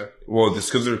running back. Well, it's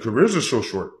because their careers are so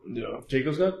short. Yeah.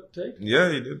 Jacobs got tagged? Yeah,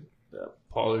 he did.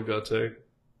 Pollard got tagged.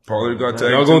 Pollard got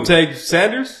tagged. Y'all gonna too. tag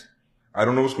Sanders? I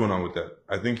don't know what's going on with that.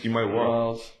 I think he might walk.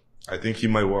 Miles. I think he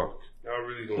might walk. I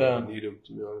really don't Yeah. need him,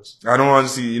 to be honest. I don't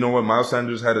honestly, you know what? Miles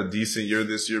Sanders had a decent year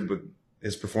this year, but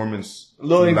his performance A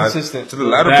little to the la- inconsistent. to the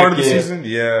latter Back part of the end. season, A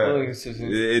yeah, little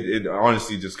inconsistent. it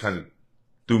honestly just kind of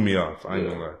threw me off. I ain't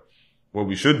gonna lie. What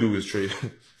we should do is trade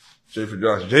for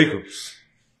Josh Jacobs.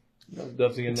 That's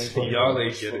definitely a next one. Y'all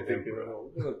ain't getting him,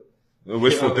 bro.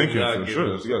 Wishful Yeah, thinking yeah, for I get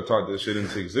sure. it. You gotta talk this shit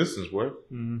into existence, boy.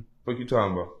 Mm-hmm. What you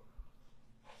talking about?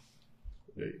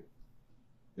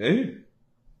 Hey,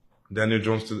 Daniel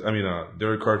Jones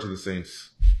Derek Carr to the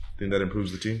Saints. Think that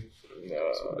improves the team? I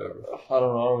don't know. I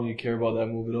don't really care about that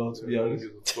move at all, to be I don't honest.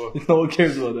 give a fuck. No one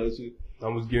cares about that shit. How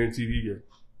much guaranteed he get?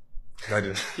 I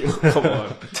didn't. Come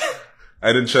on.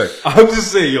 I didn't check. I'm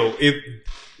just saying, yo,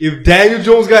 if Daniel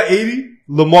Jones got 80,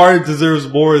 Lamar deserves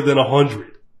more than 100.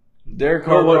 Derek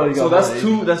Carr No, probably so got that's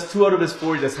more. two out of his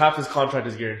 40. That's half his contract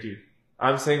is guaranteed.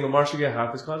 I'm saying Lamar should get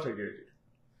half his contract guaranteed.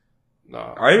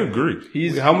 Nah. I agree.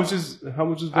 He's How much is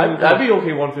Daniel I'd be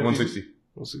okay 150. 160.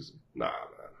 160. Nah, man.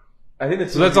 I think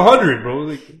that's So that's 100, bro.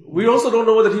 Like, We also don't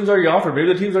know what the team's already offered.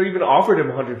 Maybe the team's already even offered him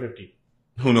 150.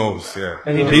 Who knows? Yeah.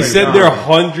 And he they just said like, they're nah.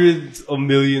 hundreds of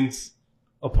millions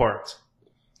apart.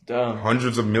 damn.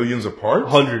 Hundreds of millions apart?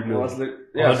 100 Well, that's million. like,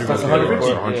 yeah, 100 that's Yeah, million.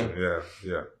 150. 100.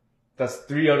 Yeah. That's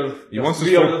 3 out of He wants,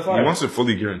 three out of the 5. he wants it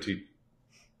fully guaranteed.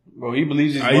 Bro, he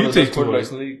believes he's Ah, one you of the take best 200.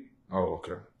 quarterbacks in the league. Oh,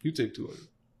 okay. You take 200.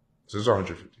 So it's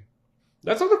 150.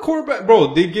 That's not the quarterback,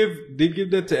 bro. They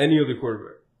give that to any other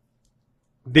quarterback.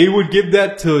 They would give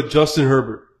that to Justin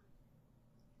Herbert.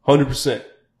 100%.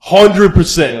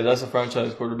 100%. Yeah, that's a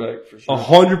franchise quarterback for sure.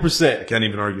 100%. I can't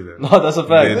even argue that. No, that's a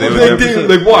fact. They would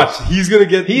Like, watch. He's gonna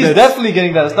get He's that. definitely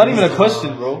getting that. It's not even a question,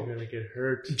 You're bro. gonna get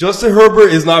hurt. Justin Herbert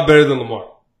is not better than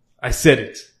Lamar. I said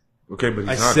it. Okay, but he's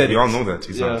I not. said We it. all know that.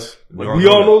 He's Yeah. not. We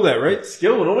all know that, right?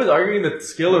 Skill. Nobody's arguing that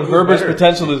skill or who's Herbert's better.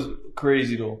 potential is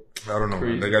crazy, though. I don't know. Man.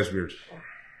 Crazy. That guy's weird.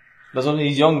 That's only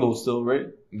he's young though, still, right?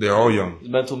 They're all young. His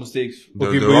mental mistakes, They're,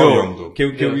 Okay, they're but all yo, young, though.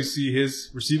 can Yeah. we see his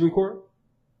receiving core?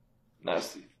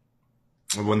 nasty.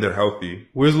 When they're healthy.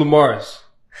 Where's Lamar's?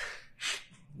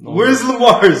 No, Where's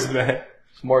Lamar's, man?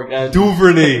 it's Mark Andrews?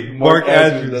 Duvernay, Mark Mark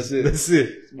Andrews, Andrews. that's it. That's it.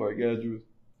 It's Mark Andrews.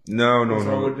 No. What's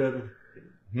wrong with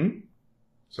Devin?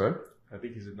 Sorry? I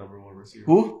think he's a number 1 receiver.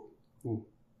 Who?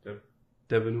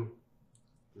 Devin who?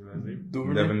 Is that his name?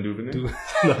 Duvernay? Devin Duvernay?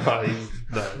 Nah, he's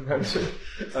not. I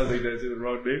think that's the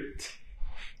wrong name.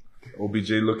 OBJ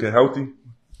looking healthy.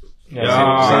 Yeah,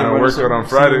 trying to running work some- out on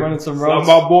Friday. Running some That's routes.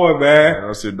 my boy, man.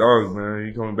 That's your dog, man.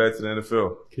 He coming back to the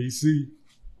NFL. KC.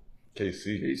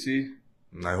 KC. KC.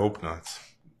 I hope not.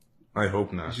 I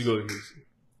hope You not. should go to KC.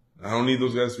 I don't need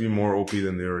those guys to be more OP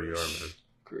than they already are, man.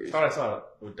 Crazy. I thought I saw it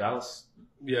with Dallas.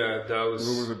 Yeah, that was.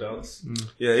 Rumors with Dallas.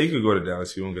 Yeah, he could go to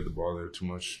Dallas. He won't get the ball there too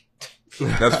much.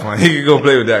 That's fine. He can go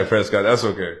play with Dak Prescott. That's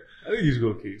okay. I think you should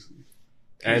go KC.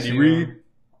 Andy KC, Reid.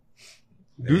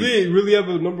 Do they really have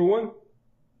a number 1?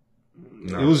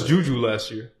 No, It was Juju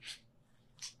last year.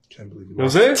 Can't believe You know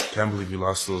what I'm saying? Can't believe you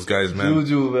lost to those guys, man.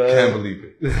 Juju, man. Can't believe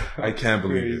it. I can't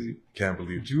believe Crazy. it. Can't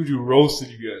believe it. Juju roasted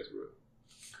you guys, bro.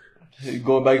 He's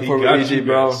going back and forth with got you AJ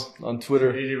Brown guys. on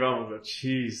Twitter. AJ Brown got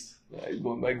cheesed. Yeah, he's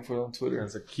going back and forth on Twitter.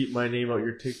 So keep my name out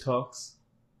your TikToks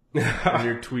and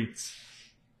your tweets.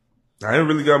 I ain't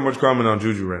really got much comment on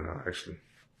Juju right now, actually.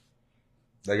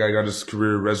 That guy got his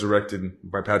career resurrected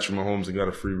by Patrick Mahomes and got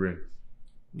a free ring.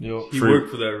 Yo, He Free. worked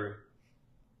for that ring.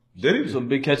 Did he? some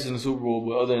big catches in the Super Bowl,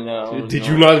 but other than that, I don't Did know.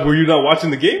 you not? Were you not watching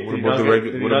the game? What Did about he the not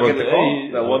regular? get- What did he not about get the the call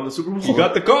that won the Super Bowl? You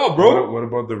got the call, bro. What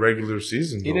about the regular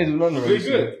season? He though? didn't do nothing. Pretty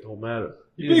Right? good. Don't matter.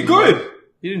 You did good.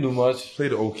 He didn't do much.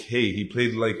 Played okay. He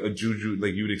played like a Juju,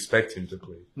 like you'd expect him to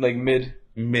play. Like mid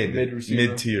receiver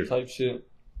mid tier. type shit.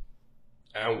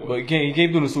 And But he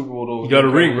came through the Super Bowl though. you got a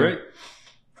ring, right?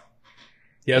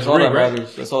 He has That's a all ring, that right?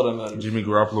 matters. That's all that matters. Jimmy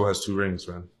Garoppolo has 2 rings,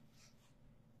 man.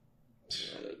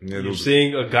 Yeah, You're those-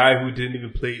 saying a guy who didn't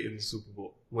even play in the Super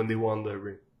Bowl when they won that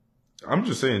ring. I'm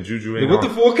just saying, Juju Like, ain't. what the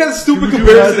on. fuck? What kind of stupid Juju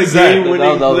comparison has a is that? game winning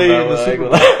That was play bad in the one. Super I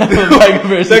Bowl. ain't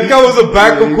gonna lie. That guy was a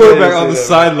backup Yeah, quarterback you on the can't say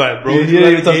sideline, bro. Yeah, He yeah,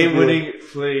 had you a touched game-winning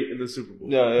play in the Super Bowl.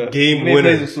 Yeah. Game He made winner.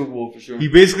 plays in the Super Bowl for sure. He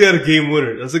basically had a game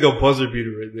winner. That's like a buzzer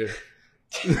beater right there.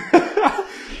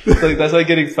 That's like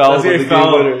getting fouled That's with the getting game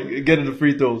fouled. winner, getting the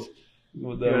free throws.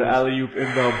 What He that had an was. alley-oop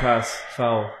inbound pass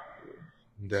foul.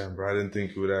 Damn, bro, I didn't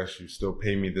think you would actually still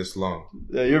pay me this long.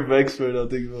 Yeah, you're vexed right now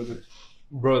thinking about it.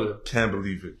 Brother, Can't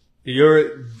believe it.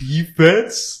 your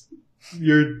defense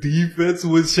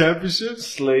wins championships?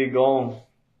 Slay gone.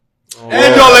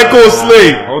 And y'all let go of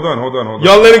Slade. Hold on.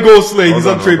 Y'all letting go of Slade. He's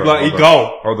Hold on trade hold block. He hold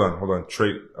gone. Hold on.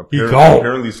 Trade. He Apparently, gone.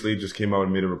 apparently, Slade just came out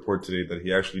and made a report today that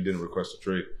he actually didn't request a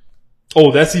trade.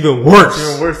 Oh, that's even worse. It's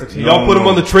even worse. The team. Y'all put him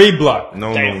on the trade block.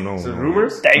 No. Is it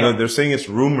rumors? No, they're saying it's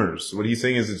rumors. What he's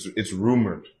saying is it's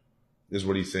rumored, is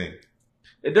what he's saying.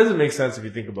 It doesn't make sense if you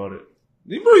think about it.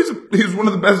 Bro, he's one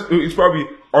of the best. He's probably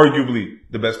arguably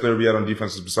the best player we had on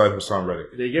defense beside Hassan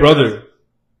Reddick. They get Brother,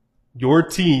 your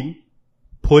team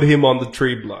put him on the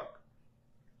trade block.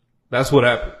 That's what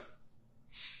happened.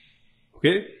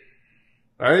 Okay?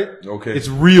 Alright? Okay, It's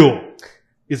real.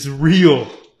 It's real.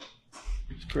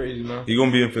 It's crazy, man. he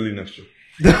gonna be in Philly next year.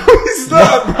 No, he's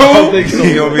not, I bro. don't think so.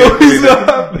 He gonna be No, in Philly. he's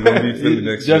not. He gonna be in Philly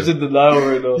next Jeff's year. in denial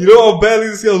right now. You know how badly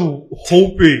this guy was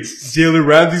hoping Jalen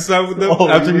Ramsey signed with them Oh,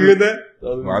 after yeah. hearing that?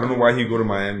 Well, I don't know why he go to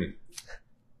Miami.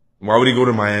 Why would he go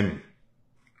to Miami?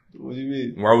 What do you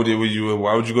mean? Why would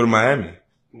you go to Miami?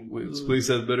 This place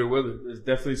has better weather. There's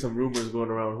definitely some rumors going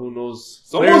around. Who knows?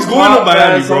 Someone's Players going to talk,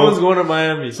 Miami, man. bro. Someone's going to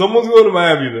Miami. Someone's going to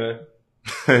Miami,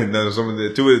 man. No, some of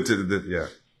the yeah.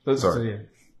 That's Sorry.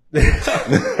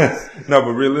 that No,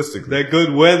 but realistically,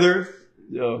 good weather,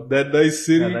 Yo, that nice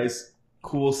city, a nice,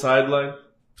 cool sideline.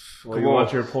 While Come you on.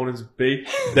 watch your opponent's bake.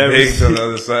 that, Biggs on rece- the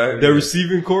other side. that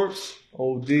receiving corps.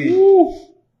 OD. Woo.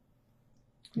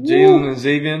 Jalen and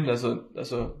Xavier,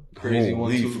 that's a crazy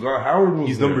one Holy, too. forgot Howard was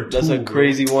He's there. number 2. That's a bro.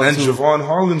 crazy one And too. Javon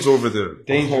Holland's over there.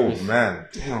 Dangerous. Oh man,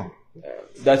 damn.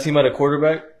 That team had a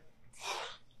quarterback.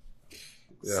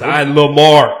 Yeah, Sign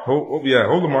Lamar. Hope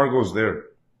Lamar goes there.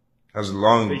 Has a They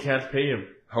long, can't pay him.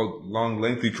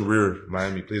 lengthy career.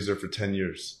 Miami plays there for 10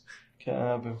 years. Can't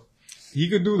happen. He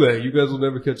could do that. You guys will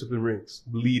never catch up in rings.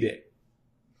 Believe that.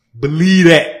 Believe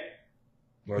that.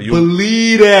 Well,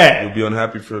 Believe that. you'll be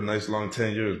unhappy for a nice long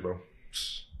 10 years, bro.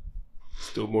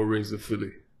 Still more rings than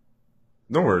Philly.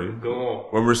 Don't worry. Go on.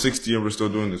 When we're 60 and we're still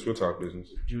doing this, we'll talk business.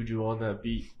 Juju on that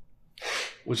beat.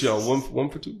 What y'all? One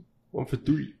for 2? 1 for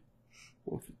 3?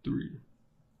 1 for 3.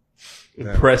 Damn.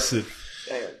 Impressive.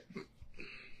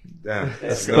 Damn.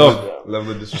 That's level, tough.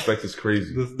 level of disrespect is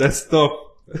crazy. That's tough.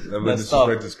 Level of That's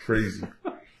disrespect tough. is crazy.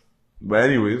 But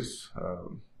anyways,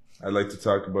 I'd like to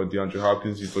talk about DeAndre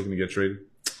Hopkins. He's looking to get traded.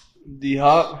 D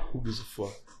Hop. Who gives a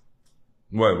fuck?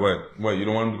 What? You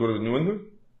don't want him to go to New England?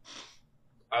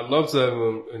 I'd love to have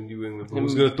him in New England. But Him-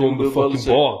 who's gonna throw him the Bill fucking Belichick.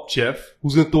 ball, Jeff?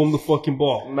 Who's gonna throw him the fucking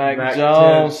ball? Mac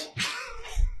Jones.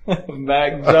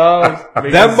 Mac Jones.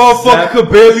 That motherfucker could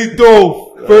barely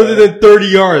throw further than 30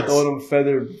 yards. Throwing him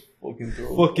feather fucking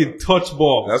throw. Fucking touch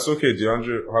ball. That's okay.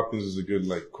 DeAndre Hopkins is a good,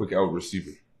 like, quick out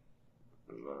receiver.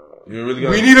 You really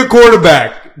got We need a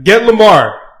quarterback. Get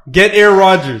Lamar. Get Aaron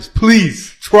Rodgers.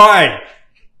 Please. Try.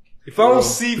 If I don't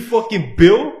see fucking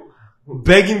Bill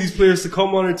begging these players to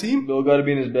come on our team, Bill got to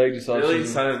be in his bag this Billy offseason.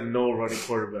 signed no running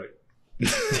quarterback.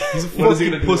 he's a What is he fucking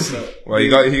gonna do pussy. with that? Well, he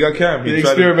got Cam. He He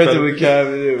tried to- experimented tried to- with Cam.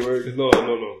 It didn't work.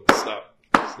 No. Stop.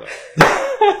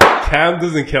 Cam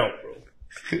doesn't count, bro.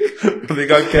 They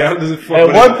got Cam.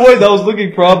 At one point, that was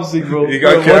looking promising, bro. He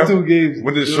got For Cam 1-2 games.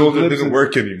 when his shoulder didn't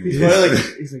work anymore. He's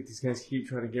like, these guys keep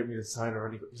trying to get me to sign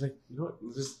already. He's like, you know what?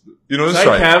 Let's let's sign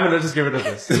try. Cam and let's just give it a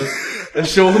this. Let's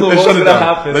show them Let's what's shut it gonna down.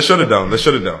 happen. Let's shut it down. Let's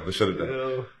shut it down. Let's shut it down.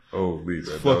 Yeah. Holy,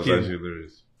 that was Fucking- actually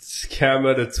hilarious. Cam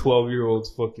at a 12-year-old's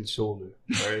fucking shoulder.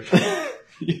 Right?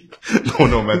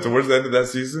 No, man. Towards the end of that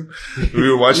season, we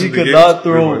were watching He the could games. not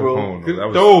throw, we were like, bro. oh, no, that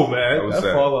was, No, man. that was That's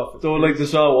sad. fall off. So like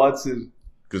Deshaun Watson.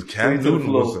 Because Cam Straight to the Newton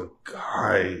flow. was a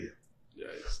guy. Yeah,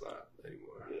 it's not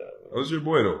anymore. That was your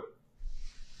boy, though.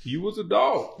 He was a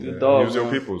dog. The He dog, was your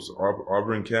man. people's.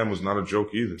 Auburn Cam was not a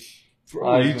joke either.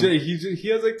 Bro, he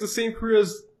has like the same career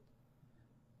as.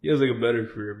 He has like a better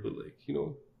career, but like, you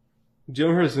know.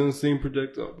 Jalen Hurts in the same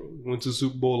projectile, bro. Went to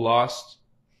Super Bowl, lost.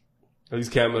 At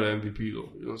least Cam at MVP, though.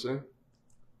 You know what I'm saying?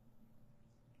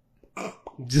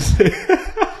 Just. Yo,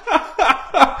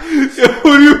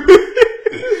 what do you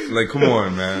mean? Like, come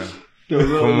on, man. There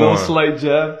was a Come little on. slight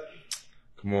jab.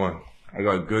 Come on. I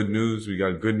got good news. We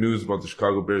got good news about the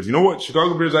Chicago Bears. You know what?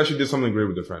 Chicago Bears actually did something great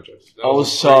with their franchise. I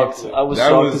was shocked. I was That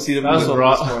shocked was- to see them. That's do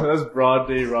broad. something smart. That's broad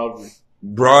day robbery.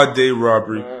 Broad day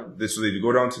robbery. Yeah. So they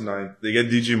go down to 9. They get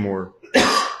DJ Moore.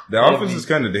 The offense is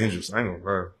kind of dangerous. I ain't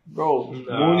gonna lie. Bro,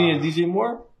 Nah. Mooney and DJ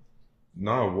Moore?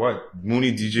 No, what?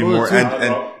 Mooney, DJ Bro, Moore, two-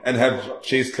 and have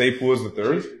Chase Claypool as the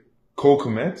third? Cole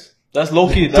Kmet? That's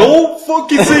low-key. Don't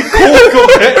fucking say Cole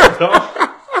Komet,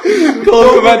 dog.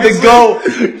 Cole about to go.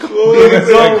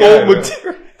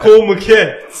 Cole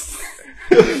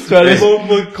McKay. Try to Cole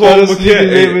sneak his McKay.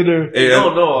 name in there. Hey, No,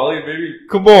 Ollie, baby.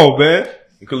 Come on, man.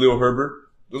 Khalil Herbert.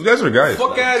 Those guys are guys.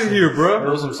 Fuck out of here, bro.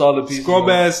 Those some solid pieces. Scrub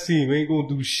man. ass team ain't gonna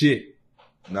do shit.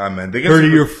 Nah, man. They get Heard of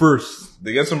some, your first.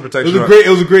 they get some It protection.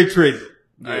 was a great trade.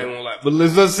 I ain't gonna lie. But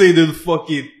let's not say they're the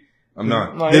fucking I'm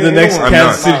not. No, they're the you next don't-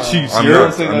 Kansas not. City Chiefs. I'm You're-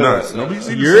 not. saying I'm that. not. Nobody's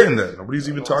even You're- saying that. Nobody's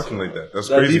even talking like that. That's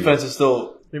That crazy. defense is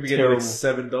still Maybe getting terrible. like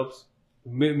 7 dubs.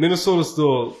 Minnesota's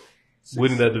still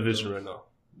winning that division right now.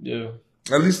 Yeah.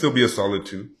 At least they'll be a solid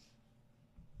 2.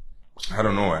 I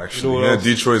don't know, actually. You know what Yeah, else?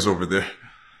 Detroit's over there.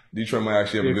 Detroit might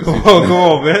actually have a good Come season. on, come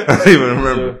on, man. I don't even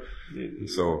remember.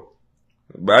 So,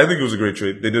 but I think it was a great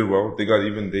trade. They did well. They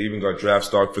even got draft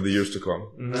stock for the years to come.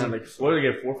 Man, like, what did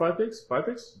they get? 4 or 5 picks? 5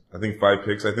 picks? I think 5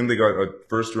 picks. I think they got a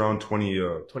first round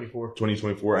 24.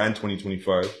 2024 and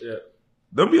 2025. Yeah.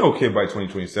 They'll be okay by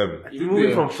 2027. You're moving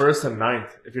Yeah. from 1st to 9th.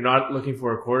 If you're not looking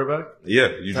for a quarterback, Yeah,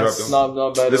 you drop That's them.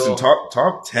 Not bad Listen, at all.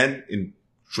 top 10 in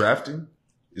drafting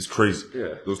is crazy.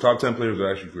 yeah. Those top 10 players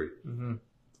are actually great.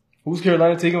 Who's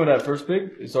Carolina taking with that first pick?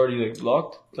 It's already like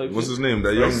locked. Type What's shit? his name?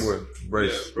 That Bryce. young boy.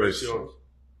 Bryce. Young.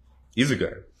 He's a guy.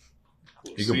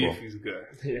 He can See ball. if he's a guy.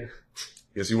 Yeah.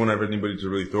 Guess he won't have anybody to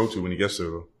really throw to when he gets there,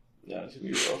 though. Yeah, it's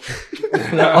weird,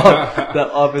 bro. that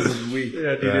offense is weak.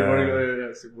 Yeah, DJ Yeah. Morgan.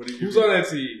 Yeah, so what do you Who's on that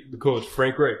team? The coach,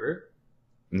 Frank Reich, right?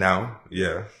 Now,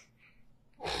 yeah.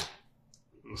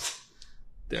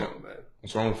 Damn, man.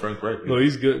 What's wrong with Frank Reich? No,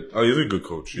 he's good. Oh, he's a good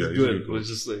coach. He's Yeah, he's good. a good But it's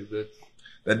coach. just like that.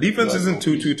 That defense isn't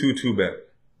too bad.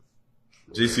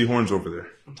 JC Horn's over there.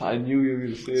 I knew you were going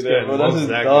to say This that, guy bro. That's loves his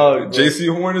that dog, guy. bro.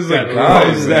 JC Horn is a Yeah, guy,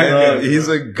 loves man. that guy, He's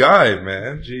a guy,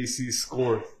 man. JC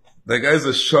scored. That guy's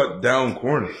a shut down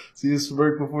corner. See his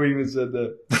smirk before he even said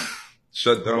that.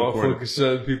 Shut down corner. Motherfucker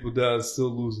shutting people down and still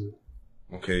losing.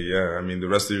 Okay, yeah. I mean, the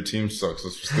rest of your team sucks.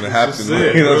 That's what's gonna happen. Just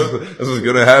man. saying, bro. That's what's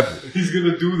gonna happen. He's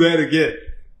gonna do that again.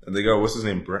 And they got what's his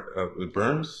name?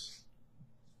 Burns,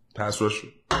 pass rusher.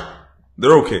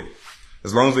 They're okay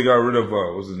as long as they got rid of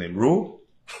what's his name? Rule.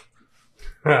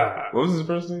 What was his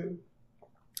first name?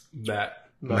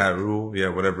 Matt Rule. Yeah,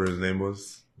 whatever his name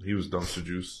was. He was dumpster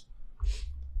juice.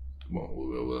 Come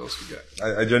on, what else we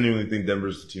got? I genuinely think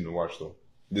Denver's the team to watch though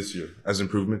this year as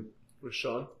improvement. with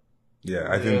Sean? Yeah,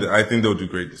 I think they'll do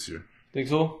great this year. Think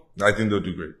so? I think they'll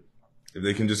do great if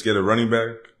they can just get a running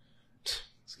back.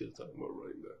 Let's get talking about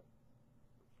running back.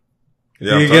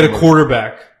 Yeah, You I'm can get a talking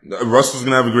quarterback. about- Russell's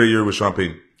gonna have a great year with Sean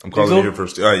Payton. I'm calling so? it here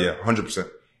first. Yeah, 100%.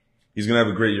 He's gonna have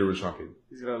a great year with Sean Payton.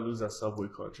 He's gonna lose that Subway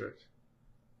contract.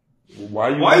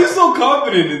 Why Why are you so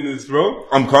confident in this, bro?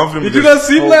 I'm confident. Did you because- not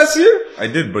see him last year? I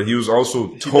did, but he was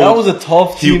also told. That was a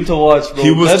tough He- team to watch, bro.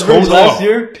 he was Denver's told last off.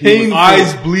 year, painful.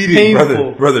 Eyes bleeding.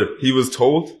 Painful. brother. He was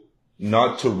told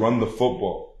not to run the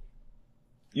football.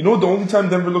 You know the only time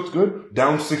Denver looked good?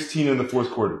 Down 16 in the fourth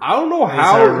quarter. I don't know started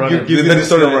how running. you're giving Then he this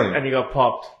started guy- running. And he got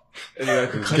popped. And he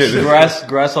got Okay,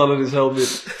 Grass all in his helmet.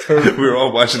 Turf. we were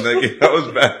all watching that game. That was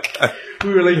bad.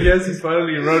 we were like, yes, he's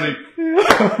finally running.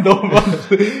 No,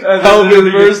 then helmet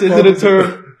literally first gets into the pumped.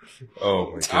 turf. Oh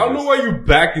my god. I don't know why you're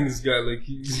backing this guy. Like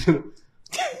he's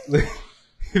like,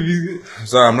 if he's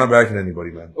Sorry, I'm not backing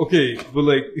anybody, man. okay, but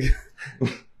like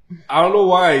I don't know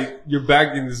why you're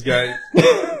backing this guy.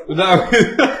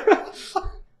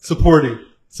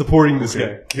 Supporting this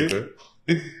guy. Okay.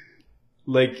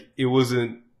 Like, it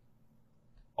wasn't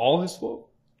all his fault?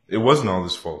 It wasn't all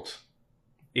his fault.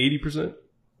 80%?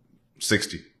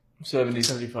 60. 70.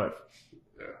 75.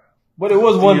 But it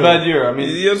was one bad year. I mean,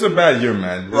 It was a bad year,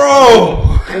 man.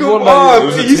 Bro! There's Come one bad on! year. It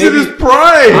was a- He's in his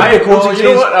prime! I coaching coaching. You know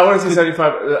change- what? I want to say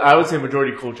 75. I would say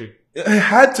majority coaching. It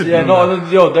had to be. yeah, no,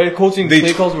 yo, their coaching They-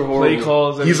 play calls were horrible. Play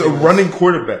calls. He's a everything. running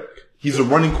quarterback. He's a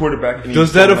running quarterback. And Does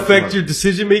he's that throwing up affect the your money.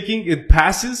 decision making? It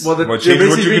passes? Well, But change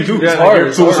what you can do. Yeah, It's hard.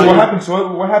 like, So It's what hard. happens?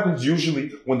 So what happens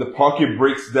usually when the pocket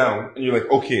breaks down and you're like,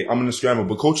 okay, I'm gonna scramble,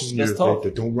 but coaches in That's your tough.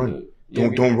 head, don't run, Yeah,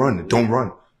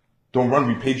 don't run.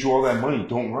 We paid you all that money.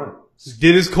 Don't run.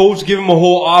 Did his coach give him a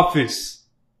whole office?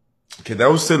 Okay, that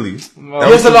was silly. No. That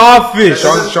He was has an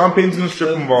office! Sean Payne's gonna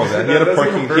strip him of all that. He had a That's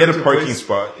parking. even He had a versus parking place.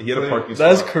 spot. He had a parking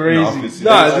That's spot. crazy. in the office.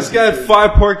 Nah, this guy had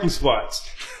 5 parking spots.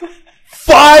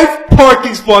 5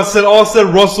 parking spots that all said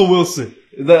Russell Wilson.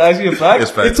 Is that actually a fact?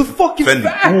 It's fact. It's a fucking Fendi.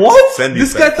 fact. What? Fendi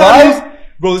This fact. guy thought he was,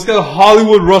 bro, this guy's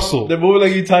Hollywood Russell. They're moving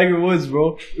like you Tiger Woods,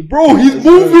 bro. Bro, he's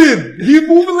moving. He's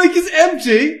moving like his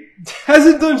MJ.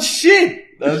 Hasn't done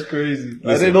shit. That's crazy. I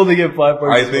Listen, didn't know they get 5 parking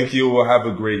I spots. think he will have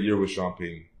a great year with Sean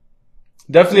Payne.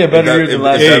 Definitely a better year than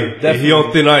last if year. that- Hey, Definitely. he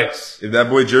on thin ice. If that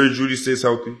boy Jerry Jeudy stays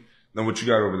healthy, then what you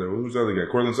got over there? Who's the other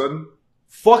guy? Cortland Sutton?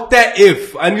 Fuck that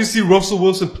if. I need to see Russell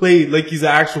Wilson play like he's an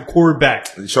actual quarterback.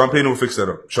 Sean Payne will fix that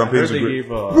up. Sean I heard Payne's a they great. gave,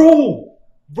 Bro,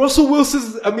 Russell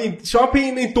Wilson's, Sean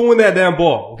Payne ain't throwing that damn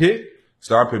ball, okay?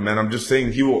 Stop it, man. I'm just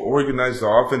saying he will organize the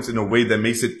offense in a way that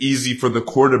makes it easy for the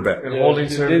quarterback. and Yeah, holding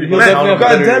he- certain he- people he'll Man, definitely have God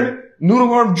better damn year. it.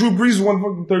 Noodle arm Drew Brees won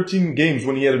fucking 13 games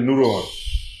when he had a noodle arm.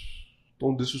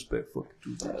 Don't disrespect fucking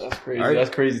Drew Brees. That's crazy. I- That's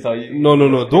crazy, Ty.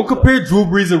 No. Don't compare Drew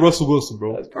Brees and Russell Wilson,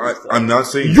 bro. That's crazy. I'm not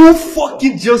saying You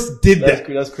fucking just did that.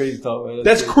 That's crazy, Ty. Man.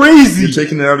 That's you're crazy.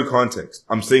 taking it out of context.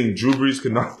 I'm saying Drew Brees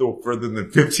could not throw further than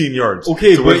 15 yards.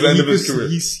 Okay, but towards the end of his career.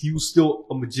 he was still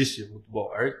a magician with the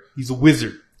ball, alright? He's a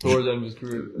wizard. Towards the end of his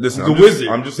career. Listen, He's I'm a wizard.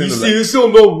 I'm just saying he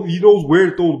still he knows where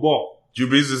to throw the ball. Drew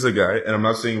Brees is a guy, and I'm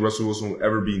not saying Russell Wilson will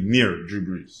ever be near Drew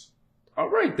Brees.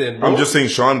 Alright then, bro. I'm just saying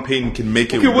Sean Payton can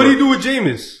make it Okay, work. what do you do with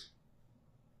Jameis?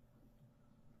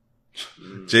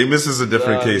 Jameis is a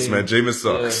different I case, mean, man. Jameis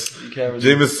sucks. Yeah, you can't really.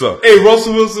 Jameis sucks. Hey,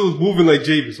 Russell Wilson was moving like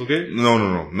Jameis, okay?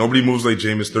 No. Nobody moves like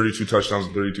Jameis. 32 touchdowns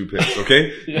and 32 picks.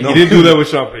 Okay? Yeah. No. He didn't do that with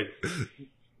Sean Payton.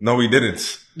 No, he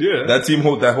didn't. Yeah.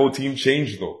 That whole team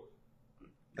changed though.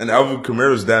 And Alvin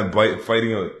Kamara's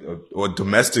fighting a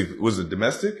domestic. Was it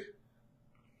domestic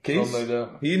case? Something like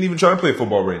that. He didn't even try to play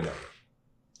football right now.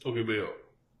 Okay, but yo,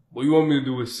 what you want me to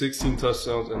do with 16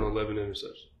 touchdowns and 11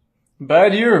 interceptions?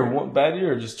 Bad year. Bad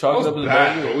year. Just chalk it up as a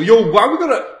bad year. bro. Yo, why we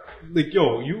gonna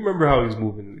you remember how he's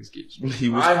moving in these games? He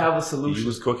was. I have a He solution.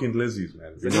 was cooking glizzies,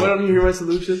 man. Does anyone want to hear my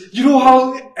solution? You know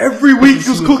how every week he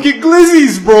was cooking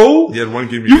glizzies, bro. He had one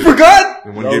game. You forgot?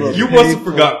 In one game. You he must did. have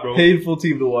forgot, bro. Painful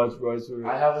team to watch, bro. I swear.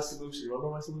 I have a solution. You want to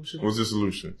know my solution? What's the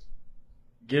solution?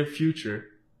 Give Future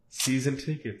season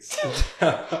tickets.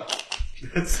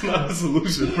 That's not a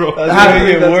solution, bro. That's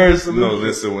gonna get worse. No,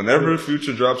 listen. Whenever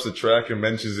Future drops a track and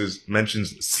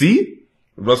mentions C,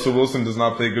 Russell Wilson does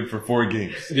not play good for 4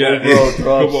 games. Yeah, Bro, come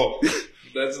drops. on.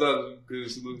 That's not a good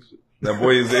solution. That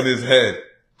boy is in his head,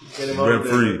 Get him out of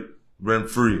there. rent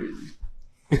free.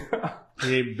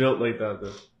 He ain't built like that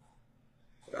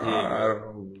though. I don't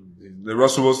know. The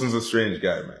Russell Wilson's a strange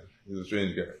guy, man. He's a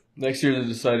strange guy. Next year's a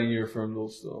deciding year for him, though.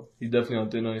 Still, he's definitely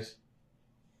on thin ice.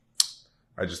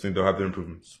 I just think they'll have their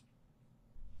improvements.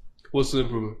 What's the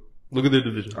improvement? Look at their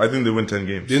division. I think they win 10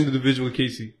 games. They're in the division with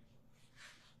KC.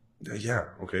 Yeah,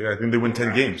 okay. I think they win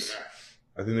 10 games.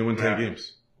 I think they win 10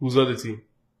 games. Who's the other team?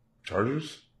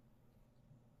 Chargers?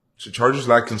 So Chargers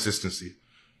lack consistency.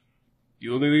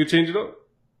 You don't think they can change it up?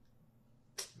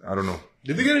 I don't know.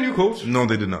 Did they get a new coach? No,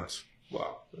 they did not.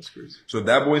 Wow, that's crazy. So if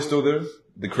that boy's still there,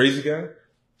 the crazy guy,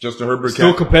 Justin Herbert,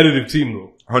 Still a competitive team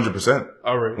though. 100%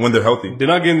 All right. when they're healthy. They're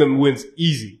not getting them wins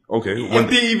easy. Okay, If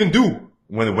they even do.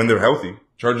 when they're healthy.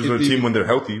 Chargers If are a they- team when they're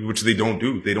healthy, which they don't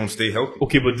do. They don't stay healthy.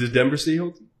 Okay, but does Denver stay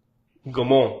healthy?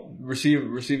 Come on.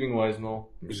 Receiving wise, no.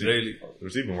 Israeli.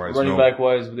 Receiving wise, Running no. back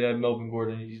wise, but they have Melvin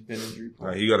Gordon. He's been injury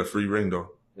prone. He got a free ring though.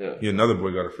 Yeah. Another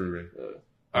boy got a free ring.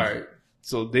 All right.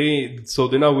 So they're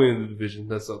not winning the division.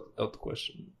 That's out the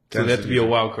question. So Kansas they have to be a City.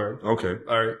 wild card. Okay,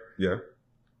 All right. yeah.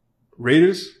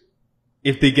 Raiders,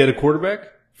 if they get a quarterback,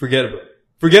 forget about it.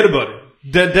 Forget about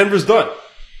it. Denver's done.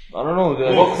 I don't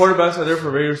know. What quarterbacks are there for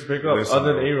Raiders to pick up Listen,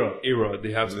 other than bro. A-Rod? A-Rod,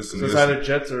 they have to. Listen, So it's either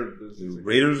Jets or The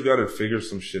Raiders got to figure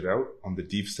some shit out on the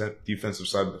defensive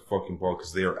side of the fucking ball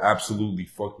because they are absolutely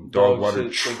fucking dog Dog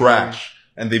water shit, trash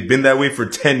and they've been that way for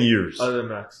 10 years. Other than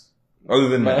Max. Other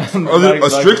than Max.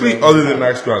 Strictly Other than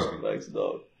Max Crosby. Max,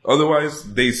 dog.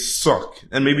 Otherwise, they suck.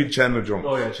 And maybe Chandler Jones.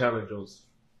 Oh yeah, Chandler Jones.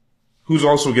 Who's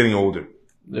also getting older.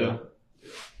 Yeah.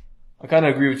 I kind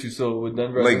of agree with you. So with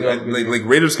Denver, Like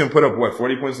Raiders can put up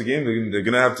 40 points a game. They're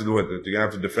gonna have to do it. They're gonna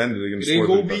have to defend it. They're gonna It ain't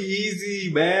score. gonna be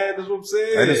easy, man. That's what I'm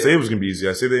saying. I didn't say it was gonna be easy.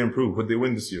 I say they improve. What they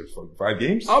win this year? 5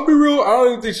 games? I'll be real. I don't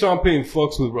even think Sean Payton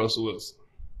fucks with Russell Wilson.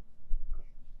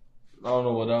 I don't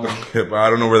know what that one. Yeah, but I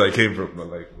don't know where that came from.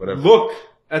 But like whatever. Look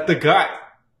at the guy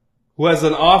who has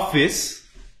an office.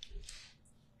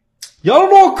 Y'all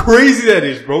don't know how crazy that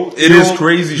is, bro. It is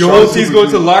crazy. Your whole team's going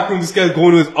to the locker room. This guy's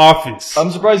going to his office. I'm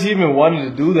surprised he even wanted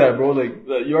to do that, bro. Like,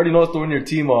 you already know it's throwing your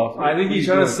team off. I think he's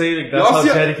trying to say like that's how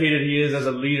dedicated he is as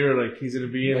a leader. Like he's gonna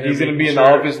be in. He's gonna be in the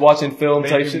office watching film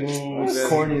type shit. Moves, That's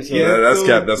corny as hell. Yeah, that's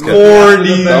cap. That's cap.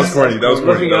 Corny. That was corny. That was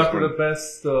corny. Looking That was after corny. the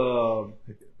best.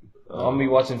 I'll be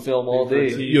watching film all day.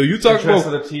 Yo, you talk Interest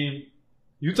about of the team.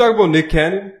 You talk about Nick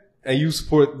Cannon, and you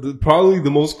support probably the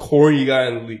most corny guy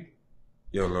in the league.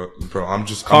 Yo, look, bro, I'm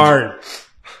just Karn.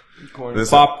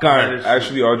 Listen, Pop Karn.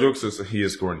 Actually, all jokes aside, he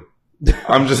is corny.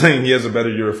 I'm just saying he has a better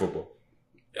year of football.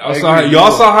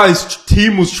 Y'all saw how his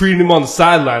team was treating him on the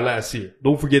sideline last year.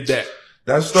 Don't forget that.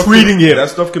 That stuff Treating him. That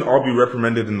stuff can all be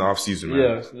reprimanded in the offseason,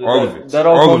 man. Yeah, all of it. That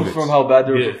all comes from how bad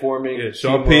they were performing. Yeah,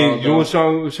 Sean Payne. You know what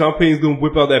Sean Payne's gonna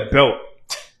whip out that belt.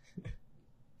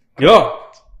 Yo,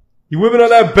 you whipping out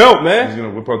that belt, man. He's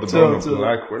gonna whip out the belt of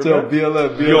black quarterback.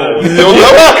 BLF. Yo, that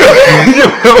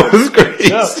was crazy.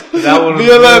 That one.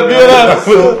 BLF. That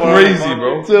was crazy,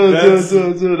 bro.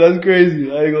 That's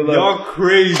crazy. I ain't gonna lie. Y'all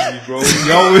crazy, bro.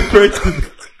 Y'all went right to the...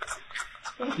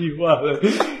 You wild.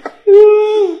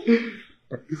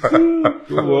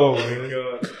 Come on, man.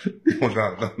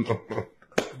 No.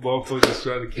 Motherfuckers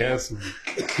trying to cancel me.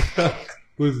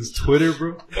 What is this, Twitter,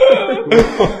 bro?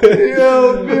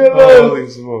 Yo, Holy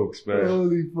smokes, man.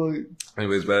 Holy fuck.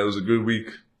 Anyways, man, it was a good week.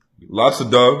 Lots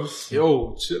of dubs.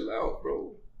 Yo, chill out,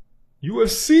 bro.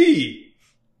 UFC.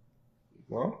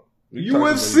 Well,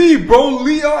 UFC, bro.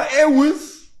 Leon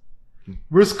Edwards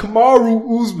versus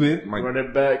Kamaru Usman. Run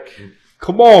it back.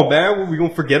 Come on, man. We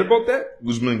gonna forget about that?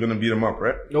 Usman gonna beat him up,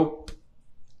 right? Nope.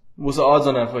 What's the odds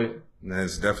on that fight? Nah,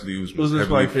 it's definitely Usman. Usman's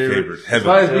my favorite. Heavy.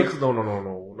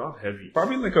 No, not heavy.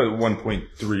 Probably like a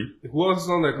 1.3. Who else is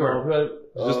on that card?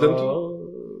 Just them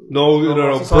two? No.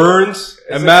 No. Burns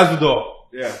and Masvidal.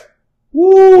 Yeah.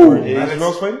 Woo!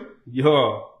 Masvidal's fighting?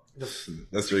 Yeah.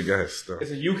 That's your guys' stuff.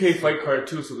 It's a UK fight card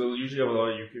too, so they'll usually have a lot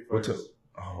of UK fighters.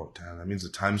 Oh, damn. That means the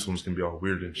time zone's gonna be all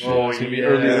weird and shit. Oh, It's gonna be yeah.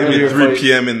 early. It's gonna be 3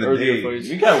 p.m. in the earlier day. fights.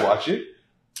 You can't watch it.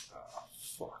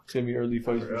 It's gonna be early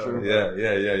fights for sure.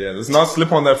 Yeah. Let's not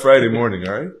slip on that Friday morning,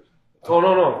 alright? Oh,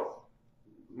 no.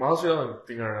 Masvidal and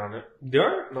thing aren't on it. They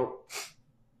are? Nope.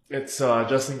 It's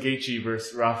Justin Gaethje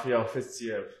versus Rafael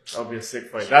Fiziev. That'll be a sick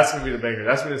fight. That's gonna be the banger.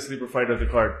 That's gonna be the sleeper fight of the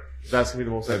card. That's gonna be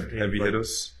the most entertaining Heavy fight.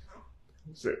 hitters.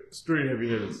 Straight heavy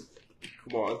hitters.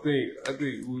 Come on, I think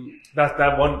we... That's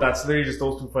literally just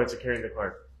those two fights are carrying the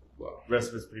card. Wow. The rest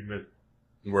of it's pretty mid.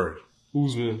 Word.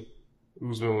 Usman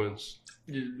wins.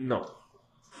 No.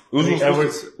 Usman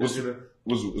Edwards was Usman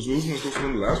supposed to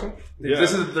win the last one? Yeah.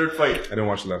 This is the third fight. I didn't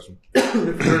watch the last one. The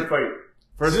third fight.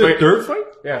 First fight? Third fight?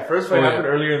 Yeah, first fight happened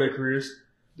earlier in their careers.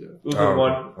 Yeah. Usman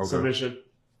won submission.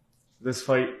 This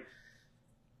fight,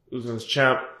 Usman's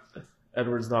champ.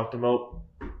 Edwards knocked him out.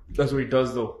 That's what he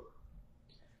does though.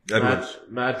 Edwards.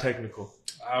 Mad technical.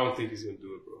 I don't think he's gonna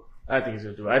do it, bro. I think he's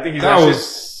gonna do it. I think he's that actually, was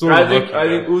sort of I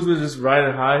think Usman's just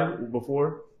riding high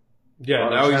before. Yeah,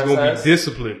 now he's gonna be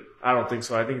disciplined. I don't think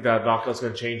so. I think that knockout's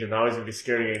gonna change him. Now he's gonna be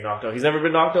scared of getting knocked out. He's never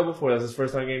been knocked out before. That's his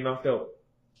first time getting knocked out.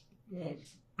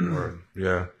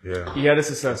 Yeah. He had a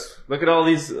success. Look at all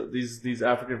these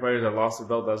African fighters that lost the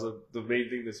belt. That's the main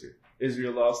thing this year.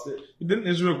 Israel lost it. Didn't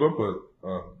Israel go up with,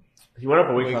 he went up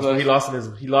a weight class, but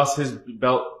he lost his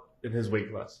belt in his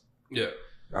weight class. Yeah.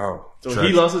 Oh. So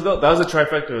he lost his belt. That was a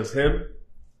trifecta. It was him,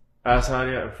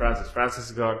 Adesanya, and Francis.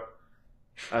 Francis is gone.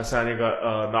 Adesanya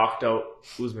got knocked out.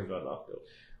 Usman got knocked out.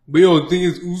 But the thing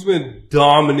is, Usman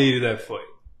dominated that fight.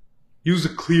 He was a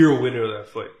clear winner of that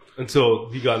fight until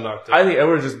he got knocked out. I think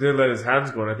Edwards just didn't let his hands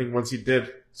go, and I think once he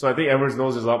did, so I think Edwards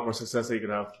knows there's a lot more success that he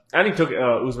can have. And he took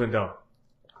Usman down.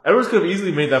 Edwards could have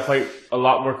easily made that fight a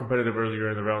lot more competitive earlier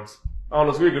in the rounds. I don't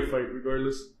know, it's gonna be a good fight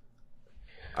regardless.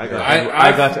 I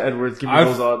got to Edwards. Give me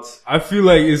those odds. I feel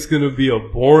like it's gonna be a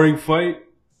boring fight,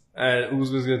 and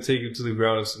Usman's gonna take him to the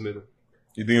ground and submit him.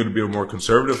 You think it would be a more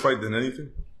conservative fight than anything?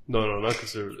 No, not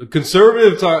conservative.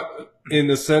 Conservative in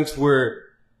the sense where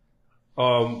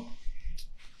Usman's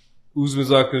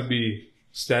not going to be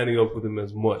standing up with him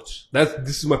as much.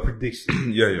 This is my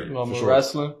prediction. Yeah.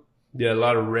 Wrestling? Yeah, a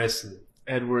lot of wrestling.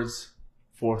 Edwards,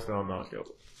 4th round knockout.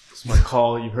 It's my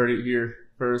call. You heard it here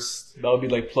first. That would be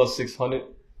like plus 600.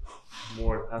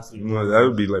 More. Has to be No, that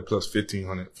would be like plus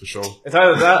 1,500 for sure. It's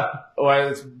either that or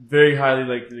it's very highly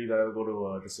likely that it'll go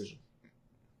to a decision.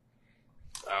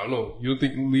 I don't know. You don't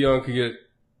think Leon could get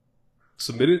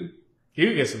submitted? He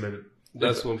could get submitted.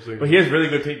 That's what I'm saying. But he has really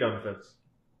good takedown defense.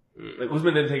 Like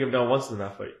Usman didn't take him down once in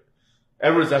that fight.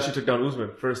 Edwards actually took down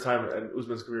Usman. First time in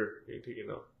Usman's career getting taken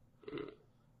down.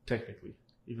 Technically.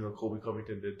 Even though Colby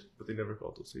Covington did. But they never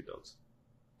called those takedowns.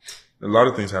 A lot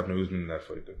of things happened to Usman in that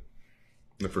fight, though.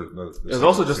 There's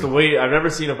also just the way I've never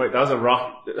seen a fight. That was a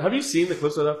rock. Have you seen the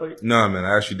clips of that fight? No, man,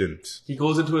 I actually didn't. He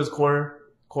goes into his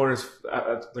corners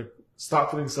like stop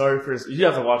feeling sorry for his. You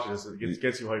have to watch this. It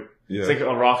gets you hyped. Yeah. It's like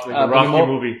a Rocky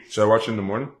movie. Should I watch it in the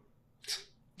morning?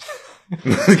 Get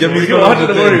me started with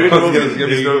the day. Get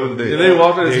me started with the day. And then he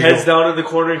walks with his head's down in the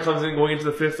corner. He comes in going into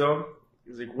the 5th round.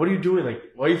 He's like, "What are you doing? Like,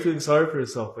 why are you feeling sorry for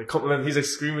yourself?" Like, and then he's like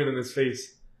screaming in his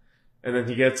face. And then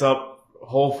he gets up.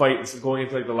 Whole fight. This is going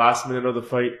into like the last minute of the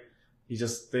fight. He's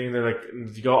just staying there, like,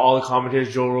 you got all the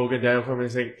commentators, Joe Rogan, Daniel Cormier,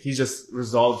 saying he's just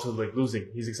resolved to, like, losing.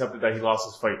 He's accepted that he lost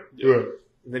his fight. Yeah.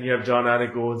 And then you have John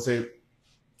Anik go and say,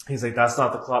 he's like, that's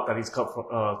not the cloth that he's cut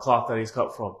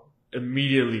from.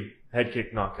 Immediately, head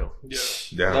kick, knockout. Yeah.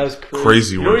 Damn. That's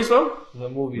crazy You know where work. he's from? The Where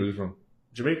movie. you from?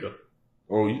 Jamaica.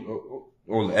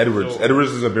 Edwards. So-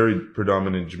 Edwards is a very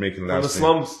predominant Jamaican From the last name.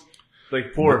 slums.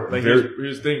 Like, poor. Like, Very-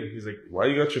 here's the thing. He's like, Why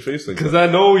you got your face like Because that?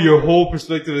 I know your whole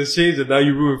perspective has changed and now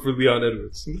you ruined for Leon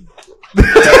Edwards. There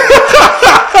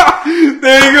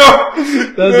you go.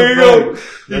 There you go.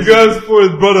 You guys support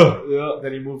his brother. Yeah.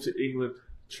 then he moved to England,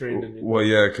 trained in England. Well,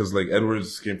 yeah, because like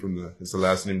Edwards came from it's the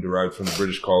last name derived from the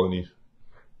British colony,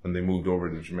 and they moved over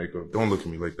to Jamaica. Don't look at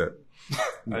me like that.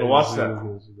 But watch that.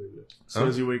 As soon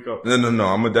as you wake up. No, I'm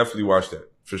gonna definitely watch that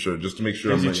for sure, just to make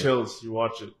sure Gives I'm you ready. chills. You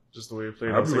watch it. Just the way you play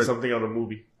it. I'll It's be like ready. something out of a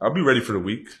movie. I'll be ready for the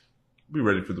week.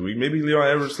 Maybe Leon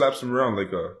Edwards slaps him around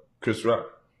like Chris Rock.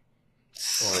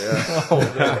 Oh,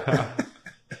 yeah.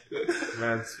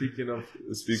 Man, speaking of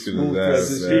slapping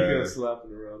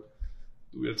around.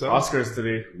 Do we have time? Oscars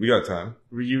today. We got time.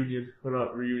 Reunion. Well,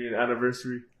 not reunion,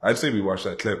 anniversary. I'd say we watch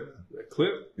that clip. That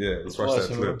clip? Yeah, let's watch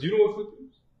Awesome, that clip. Do you know what clip it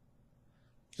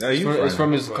is? Yeah, It's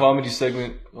from his comedy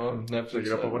segment on Netflix. Look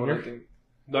it up on one I here? think.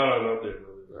 No, not there.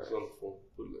 No, it's on the phone.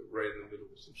 Put it like right in the middle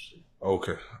of some shit.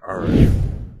 Okay, all right.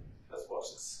 Let's watch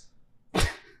this.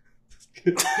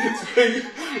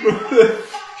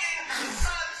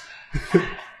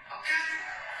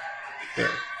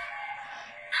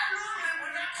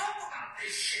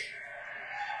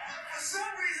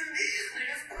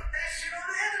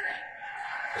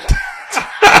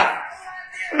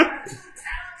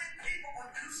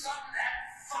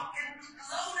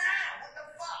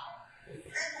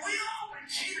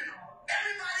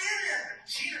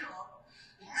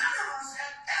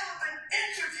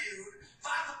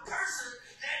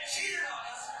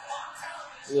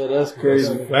 Yeah, that's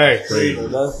crazy. Facts.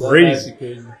 That's Crazy. actually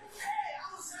crazy.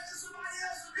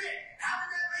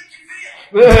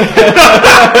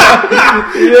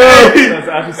 That's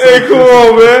actually Hey, come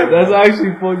on, man. That's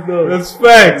actually fucked up. That's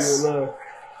facts. Yeah, no.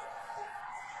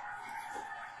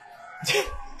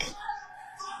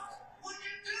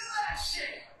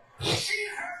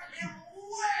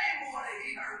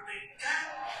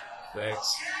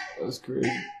 Facts. That's crazy.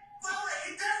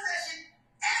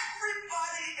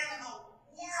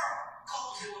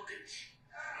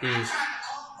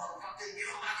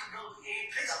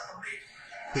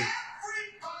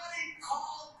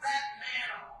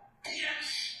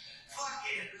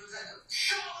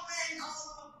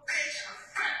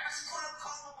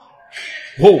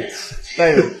 Whoa.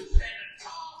 Damn.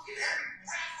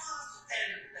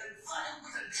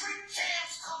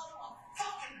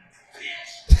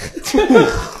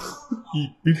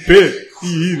 He big.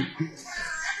 He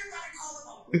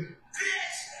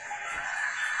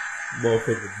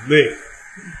motherfucker lit.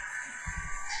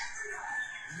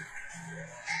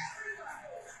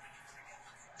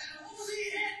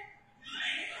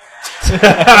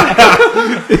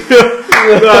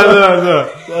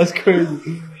 No. That's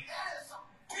crazy.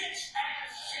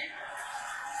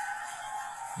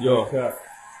 Yo.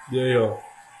 Yeah, yo.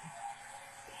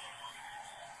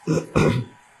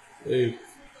 Hey.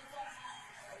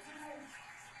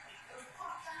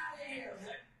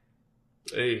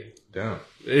 Hey. Damn.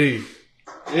 Hey.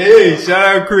 Hey,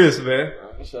 shout out Chris, man.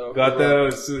 Shout out Got to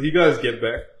that. So he got his get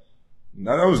back.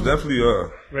 Now that was definitely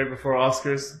right before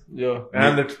Oscars. Yeah.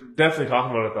 And they're definitely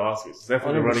talking about it at the Oscars. It's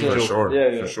definitely a running 100%. for joke. sure.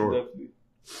 Yeah, For sure. definitely.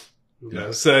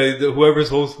 Yeah. So whoever's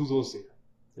hosting.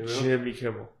 You know? Jimmy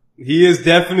Kimmel. He is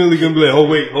definitely gonna be like, oh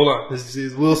wait, hold on, this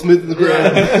is Will Smith in the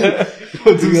crowd.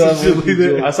 Gonna do some shit like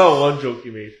that. I saw one joke he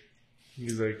made.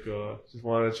 He's like, just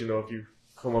want to let you know, if you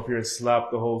come up here and slap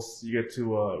the host, you get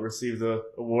to receive the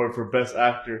award for best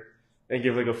actor and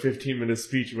give like a 15-minute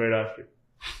speech right after.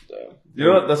 You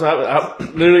know what? That's what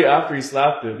happened. Literally after he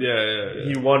slapped him, Yeah.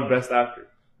 he won best actor.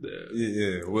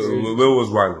 Yeah. Will was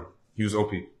wily. He was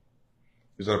OP. He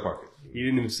was out of pocket. He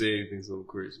didn't even say anything so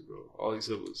crazy, bro. All he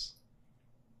said was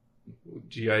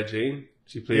G.I. Jane.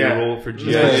 She played a role for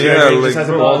G.I. Jane. Yeah, He like, just has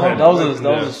a bro, bald head. That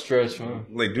was a stretch, man.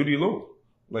 like Duty Low.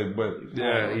 Like, but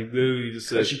Yeah, he literally just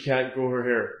That said she can't grow her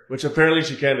hair, which apparently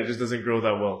she can. It just doesn't grow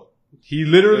that well. he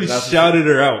literally That's- shouted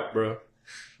her out, bro.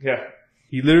 Yeah.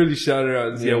 He literally shouted her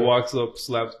out. Yeah, walks up,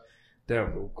 slaps.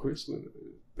 Damn, bro, Chris went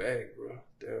bang, bro.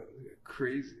 Damn,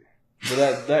 crazy.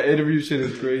 But that interview shit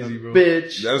is crazy, bro.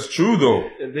 Bitch. that's true though.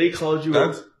 And they called you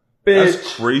That's a bitch.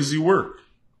 that's crazy work.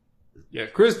 Yeah,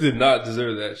 Chris did not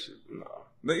deserve that shit. No.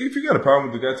 Like, if you got a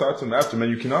problem with the guy, talk to him after, man.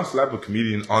 You cannot slap a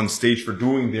comedian on stage for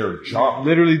doing their job.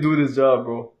 Literally doing his job,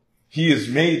 bro. He is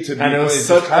made to be. And it was just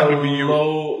such a happened to be you.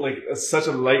 low, like such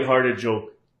a lighthearted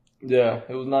joke. Yeah,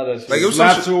 it was not that shit. Like, it was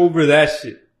Slaps such her over that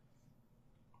shit.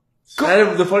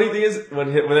 And the funny thing is, when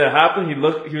it happened,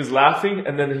 he was laughing,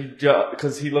 and then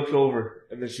because he looked over,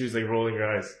 and then she was like rolling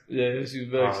her eyes. Yeah, she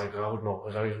was I vexed. was like, oh no,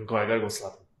 I gotta go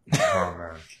slap him. Oh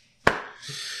man.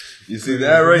 You see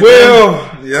that right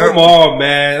Will, there? come on,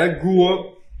 man. I grew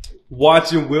up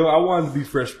watching Will. I wanted to be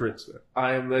Fresh Prince, man.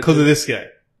 I am Because of this guy.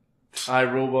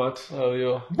 iRobot. Oh,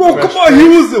 yo. Bro, come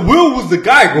on. Will was the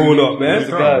guy growing up, man. the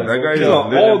guy, That guy is Yeah, all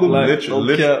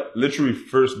the literally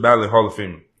first ballot Hall of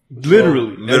Famer.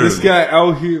 Literally. And this Literally. guy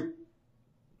out here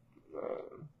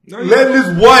No, letting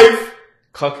his wife,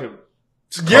 Cuck him.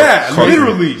 cuck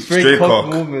literally. Straight cuck cock.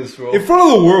 movements, bro. In front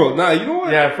of the world. Nah, you know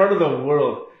what? Yeah, in front of the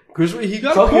world. Chris, he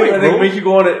got Cuck a point, him and then bro. make you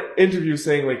go on an interview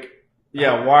saying like,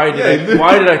 yeah, why did Yeah,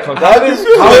 I cuck How do you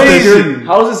feel about that shit?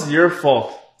 how is this your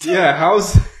fault? Yeah,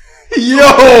 how's... Yo!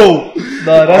 Nah,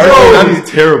 That that's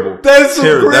is terrible. That's some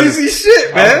Terrible. That crazy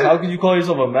shit, man. how can you call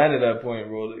yourself a man at that point,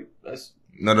 bro? Like, that's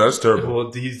No, that's terrible. Well,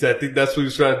 I think that's what he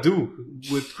was trying to do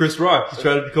with Chris Rock. He's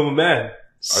trying to become a man.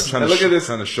 I'm trying And to look at this.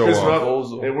 trying to show Chris off. Rock,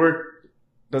 Bozo. it worked.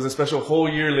 Does a special whole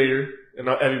year later, and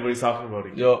now everybody's talking about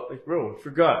it. Yo. Like, bro,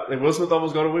 forgot. Like, Will Smith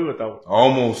almost got away with that one.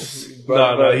 Almost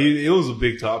No, it was a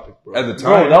big topic, bro. at the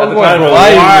bro. time. That was the more time, bro,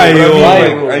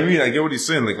 viral. I mean, I get what he's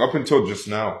saying. Like up until just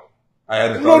now, I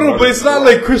hadn't. No, but it's not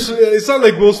like it's not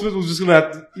like Will Smith was just gonna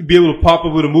have to be able to pop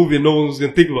up with a movie and no one was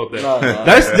gonna think about that. Nah.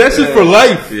 That's just for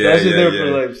life. That's just there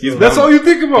for life, He's so. That's all you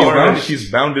think He's, about, bounded, man. he's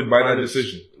bounded by that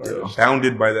decision.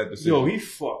 Bounded by that decision. Yo, he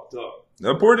fucked up.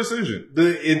 A poor decision.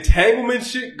 The entanglement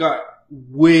shit got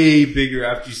way bigger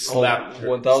after he slapped her.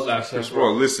 1000%.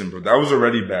 Bro, listen, bro, that was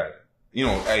already bad. You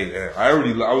know,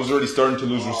 I was already starting to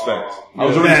lose respect. I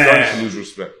was already starting to lose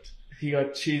respect. He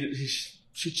got cheated.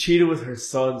 She cheated with her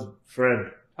son's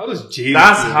friend. How does Jaden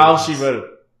That's feel how about she this? met him.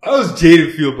 How does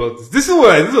Jaden feel about this? This is a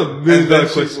 $1 million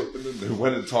question.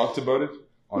 When it talked about it,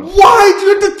 on Why do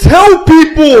you have to tell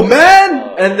people,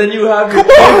 man? And then you have your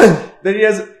Come kids. on! Then he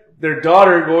has their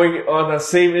daughter going on that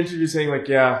same interview saying like,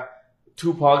 yeah,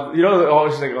 Tupac, you know,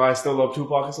 she's like, oh, I still love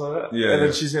Tupac and stuff like that. Yeah, And then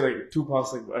yeah. she's saying like,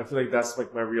 Tupac's like, I feel like that's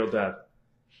like my real dad.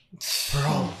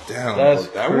 damn, That's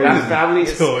bro, that crazy. That was family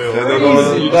is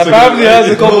no, That family has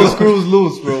a couple of screws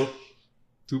loose, bro.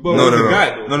 Tupac no, was no, the no, guy,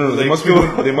 though. no, no, they Like, must be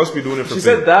still- they must be doing it for She fame.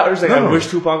 said that, or she's like, No, I no. wish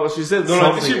Tupac was. She said No,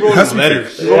 I think something. she wrote It has to be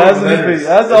letters. fake. It has to be letters. fake.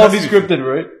 It has to all be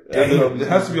scripted, right? It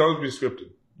has to be always be scripted.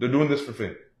 They're doing this for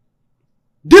fame.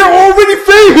 They're already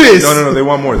famous! No, they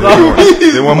want more. They want more.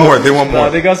 They want more. They want Nah, more.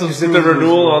 they got some Is it screws the loose,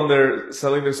 renewal bro. on their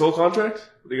selling their soul contract?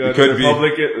 They got It could the be.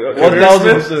 public.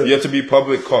 1000%. You have to be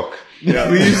public cock. Yeah.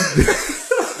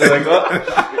 They're like,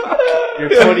 oh, your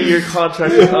 20-year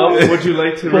contract is up. Would you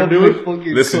like to renew it?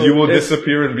 Fucking Listen, you will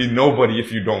disappear and be nobody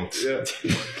if you don't. Yeah.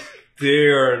 They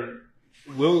are,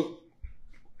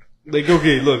 like,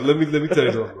 okay, look, let me tell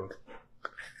you something, bro.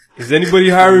 Is anybody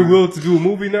hiring Will to do a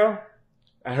movie now?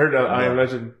 I heard I Am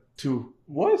Legend 2.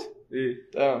 What? Yeah.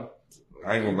 Damn.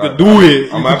 I ain't gonna You lie. could do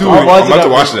it. I'm You about could to do it. watch that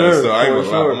that. for sure, So I ain't for gonna lie.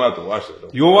 sure. I'm about to watch that. Though.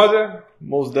 You gonna watch that?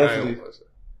 Most I ain't definitely. gonna watch that.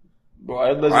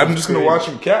 Bro, I'm just gonna watch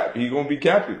him cap. He gonna be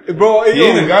capping. Bro, He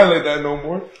ain't a guy like that no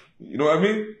more. You know what I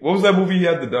mean? What was that movie he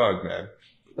had the dog, man?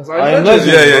 That's I Am Legend.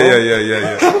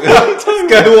 Yeah.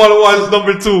 This guy who wanna watch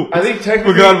number 2. I think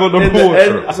technically Forgot about number in the one.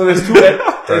 end, so there's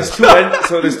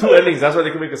two endings. That's why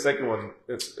they can make a second one.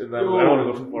 I don't want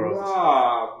to go too far off.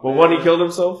 Nah, But one, he killed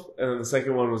himself, and then the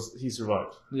second one was he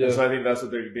survived. Yeah. And so I think that's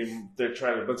what they're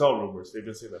trying to. But it's all rumors. They've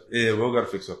been saying that. Yeah, Will gotta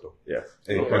fix up though. Yeah.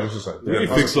 Hey, producer side. He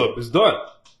fix up. It's done.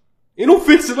 Ain't no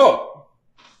fix it up.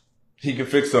 He can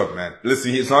fix up, man.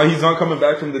 Listen, he's not coming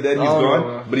back from the dead. He's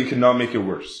gone, but he could not make it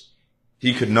worse.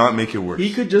 He could not make it worse.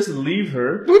 He could just leave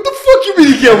her. What the fuck you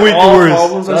mean he can't make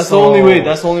it worse? That's the only way.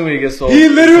 That's the only way it gets solved. He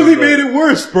literally made it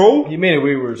worse, bro. He made it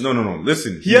way worse. No.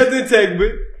 Listen. He had the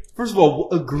entanglement. First of all,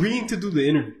 agreeing to do the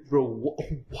interview, bro.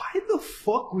 Why the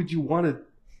fuck would you want to?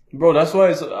 Bro, that's why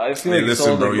I feel like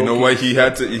listen, bro. You know why he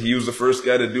had to? He was the first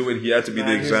guy to do it. He had to be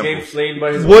the example. He was getting flamed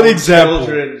by his What own example?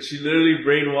 children. She literally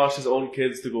brainwashed his own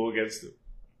kids to go against him.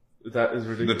 That is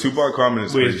ridiculous. The Tupac comment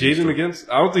is Wait, is crazy. Jaden against?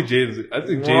 I don't think Jaden's. I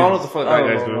think Well, I don't know what Jaden's. the fuck that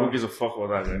guy's doing. Who gives a fuck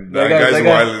about that guy? That guy's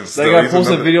wild. That guy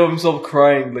posted a video of himself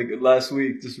crying like last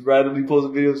week. Just randomly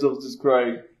posted a video of himself just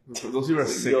crying. Those people are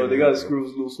sick. Yo, they got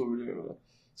screws loose over there, man.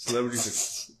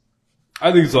 Celebrities.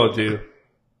 I think it's all Jada.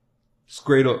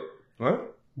 Straight up.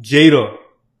 What? Jada.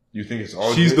 You think it's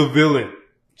all? She's Jada? the villain.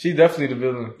 She's definitely the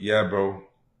villain. Yeah, bro.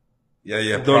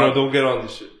 Yeah. Don't get on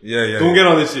this shit. Yeah. Don't get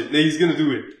on this shit. He's gonna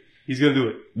do it. He's gonna do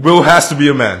it. Will has to be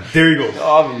a man. There he goes.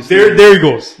 Obviously. There he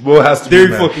goes. Will has to There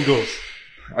be a he man. fucking goes.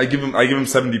 I give him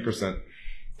 70%.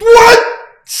 What?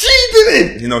 She did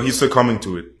it! You know, he's succumbing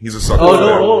to it. He's a sucker. Oh, for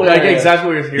that. no. I get exactly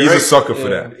what you're hearing. He's a sucker for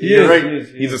that. You're right.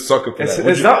 He's a sucker for that.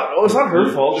 It's not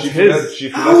her fault. It's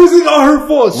his. How is it not her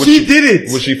fault? She did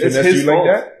it! Would she It's finesse his you like fault.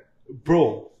 that?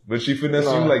 Bro. Would she finesse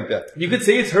you like that? You could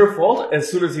say it's her fault as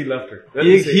soon as he left her.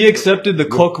 He accepted the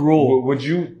cuck role. Would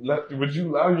you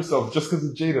allow yourself, just because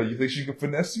of Jada, you think she could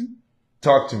finesse you?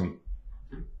 Talk to me.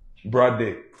 Broad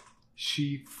day.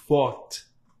 She fucked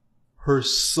her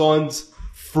son's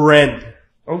friend.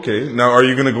 Okay, now are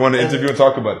you going to go on the interview and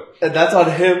talk about it? And that's on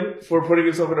him for putting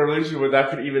himself in a relationship where that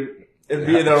could even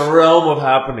be in the realm of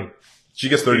happening. She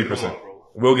gets 30%.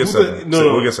 We'll get Who 70.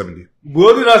 no. We'll get 70.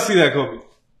 Will did not see that coming.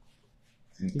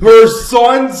 Her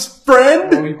son's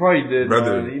friend? Oh, he probably did.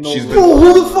 Brother, man. He knows she's what- Bro,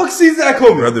 who the fuck sees that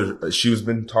coming? Brother, she's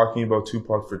been talking about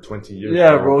Tupac for 20 years.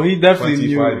 Yeah, bro, he definitely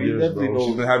 25 knew. He years, definitely bro. knows.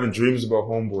 She's been having dreams about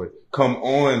Homeboy. Come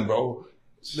on, bro.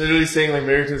 Literally saying like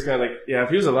married to this guy, like, yeah, if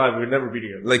he was alive, we would never be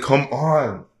together. Like, come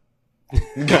on.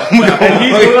 And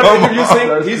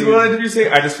he's going on interview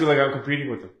saying, I just feel like I'm competing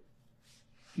with him.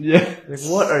 Yeah. Like,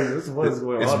 what is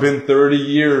going on? It's been 30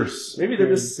 years. Maybe they're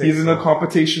just sick. He's in a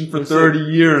competition for 30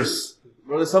 years.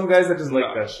 Bro, there's some guys that just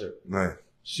like that shit. Nah,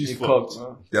 She's He fucked. cucked,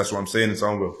 man. that's what I'm saying. It's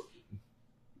on Will.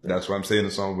 That's what I'm saying.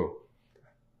 It's on Will.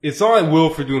 It's on Will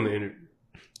for doing the interview.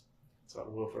 It's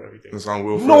not Will for everything. It's on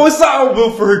Will. No, it's not on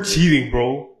Will for her cheating,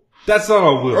 bro. That's not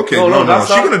on Will. Okay, No, no. that's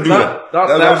She's not- gonna do that- that.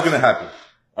 that- That was gonna happen.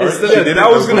 It's Alright, the- she did it.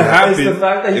 that was gonna happen. It's the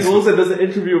fact that he It's- goes and does an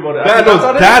interview about it. That, no,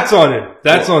 that's on him.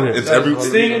 That's on him. It's every.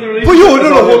 Staying in the But relationship. yo, that's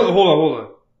no, all hold on.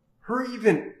 Her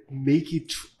even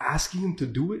asking him to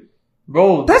do it?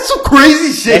 Bro, That's some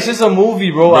crazy shit. that's just a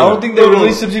movie, bro. I don't think their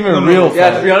relationship's even real.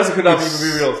 Yeah, fam. to be honest, it could not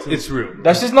even be real. Too. It's real.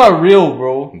 That's just not real,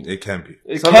 bro. It can be.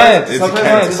 It Sometimes- can't. sometimes- It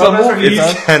can't. It's a sometimes movie,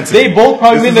 it's- man. can't They be. both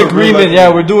probably This made is an a real agreement. life Yeah,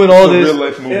 movie. we're doing all It's a this. real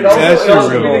life movie. It also, That's it also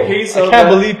true. could be the case I of can't that-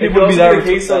 believe it people could be also that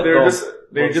the case of dumb.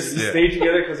 they're just Yeah. staying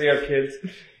together because they have kids.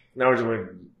 Now we're just going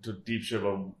to deep shit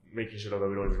about making shit up that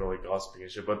we don't even know, like gossiping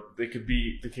and shit. But it could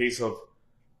be the case of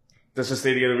let's just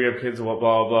stay together. We have kids and blah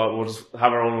blah blah. We'll just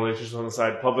have our own relationship on the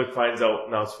side. Public finds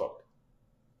out. Now it's fucked.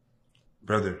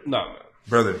 Brother, Nah, man.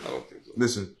 brother, I don't think so.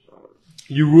 listen.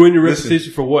 You ruin your Listen.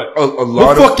 reputation for what? A What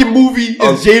lot of fucking movie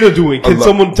is Jada doing? Can lot-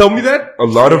 someone tell me that? a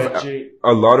lot Yeah, of Jay.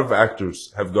 a lot of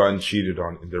actors have gotten cheated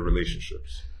on in their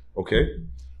relationships. Okay,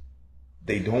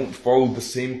 they don't follow the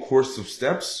same course of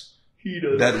steps He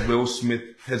does. that Will Smith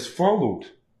has followed.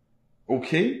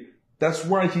 Okay, that's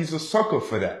why he's a sucker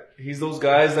for that. He's those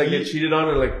guys that get cheated on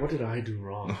and like, what did I do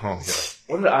wrong? Oh, yeah.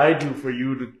 What did I do for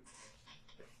you to?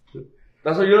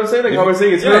 That's what you know what I'm saying. Like how we're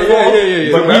saying it's Yeah, your yeah, fault,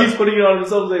 yeah. but But he's putting it on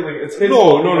himself, saying like it's his No,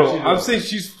 fault. no, he got no. cheated I'm on. saying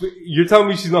you're telling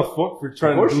me she's not fucked for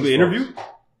trying to course do the she's interview?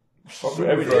 For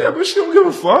everything. Yeah, but she don't give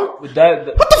a fuck. That,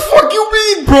 What the fuck you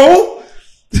mean, bro?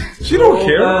 She don't Oh,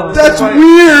 care. man. That's Right.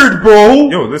 weird, bro.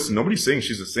 Yo, listen, nobody's saying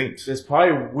she's a saint. There's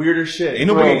probably weirder shit. Ain't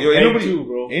nobody, Bro, ain't nobody, too,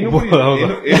 bro. ain't nobody, Well, ain't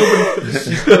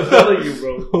nobody, I'm telling you,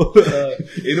 bro.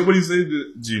 ain't nobody saying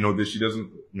that. Do you know that she doesn't,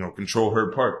 control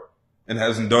her part and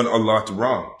hasn't done a lot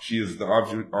wrong? She is the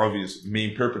obvious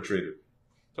main perpetrator.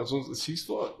 That's what she's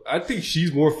fucked. I think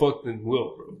she's more fucked than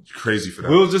Will, bro. It's crazy for that.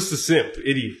 Will's just a simp,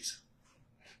 idiot,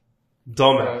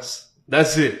 dumbass.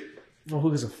 That's it. No,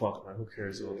 who gives a fuck, man? Who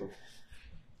cares about them?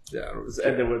 Yeah, I don't Let's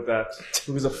end it with that.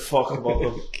 Who gives a fuck about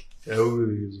them? Yeah, who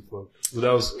really gives a fuck? But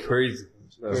that was crazy.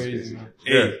 That's Crazy.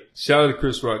 Yeah. Hey, shout out to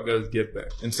Chris Rock, guys. Get back.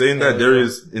 In saying that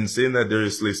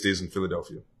Darius Slay stays in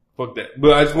Philadelphia. Fuck that.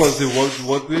 But I just want to say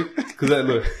one thing, because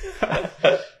look,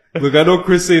 I know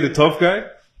Chris say the tough guy,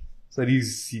 so he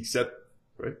accept,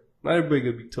 right? Not everybody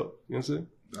gonna be tough. You know what I'm saying?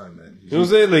 Nah, man. You know what I'm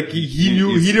saying? Like he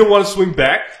knew he didn't want to swing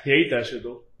back. He ate that shit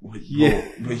though. Yeah,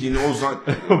 but he knows not.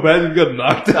 imagine you got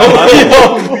knocked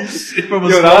out. Holy shit. From a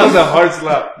Yo, that was a hard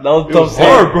slap. That was It tough was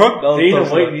hard, bro. That was Dana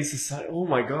tough White slap. needs to sign. Oh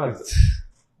my god.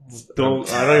 I don't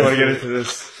even want to get into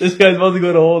this. This guy's about to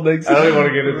go to whole next. I don't even want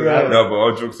to get into that. No, but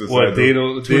all jokes aside, What though,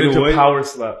 Dana Tune into White power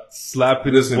slap.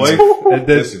 slapping his Listen, wife and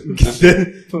then listen.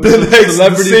 the next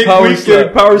Celebrity same power week slap,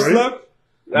 getting power right? slap.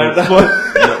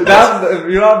 That's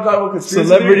you know I'm talking about conspiracy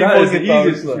Celebrity theory? That is the fucking power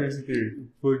easiest slap. conspiracy theory.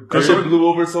 Chris Chris It Rock, blew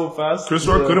over so fast. Chris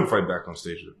Rock couldn't fight back on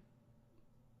stage.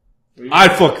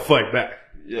 I'd fucking fight back.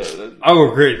 Yeah, that's I'll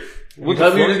go great. What Tell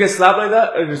the me you fuck? just get slapped like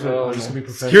that? Or just, Oh, just be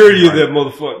professional. Security of that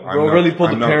motherfucker. I'm Bro, not- really pulled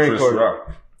I'm the not parent Chris card.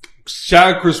 Rock.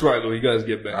 Shout out Chris Rock though. You guys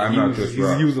get back. I'm he not was, Chris he,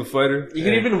 Rock. he was a fighter. You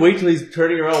can even wait till he's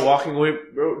turning around, walking away,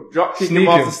 bro. Drop kick him Sneak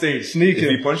off him. the stage. Sneak If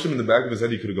him. he punched him in the back of his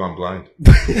head, he could have gone blind.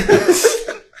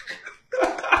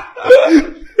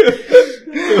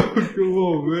 Come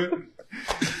on, man.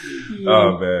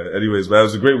 Oh man. Anyways, man, it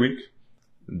was a great week.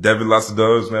 Devin lots of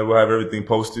dubs, man. We'll have everything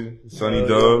posted. Sunny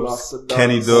Dubs, lots of dubs.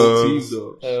 Kenny Whole team, Dubs,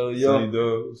 though. Hell Sunny yeah.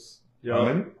 Dubs. Yeah. How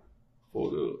many?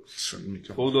 4 dubs. Let me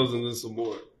count. 4 dubs and then some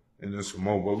more. And then some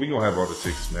more. But we gonna have all the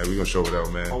tickets, man. We gonna show it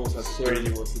out, man. Almost had to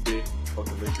crazy once a day.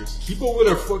 Fucking Lakers. Keep up with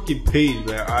our fucking page,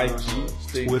 man. IG,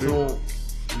 Stay Twitter. tuned.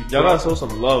 Y'all gotta show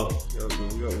some love.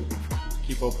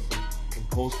 Keep up with them. And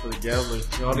post for the gambling.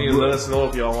 Y'all need to let us know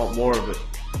if y'all want more of it.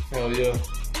 Hell yeah.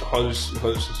 100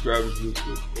 subscribers real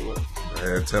quick.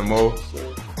 Yeah, 10 more.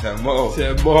 10 more.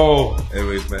 10 more.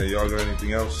 Anyways, man, y'all got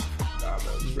anything else? Nah, man.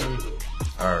 Just wrap it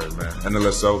up. All right, man.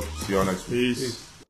 NLS out. See y'all next week. Peace.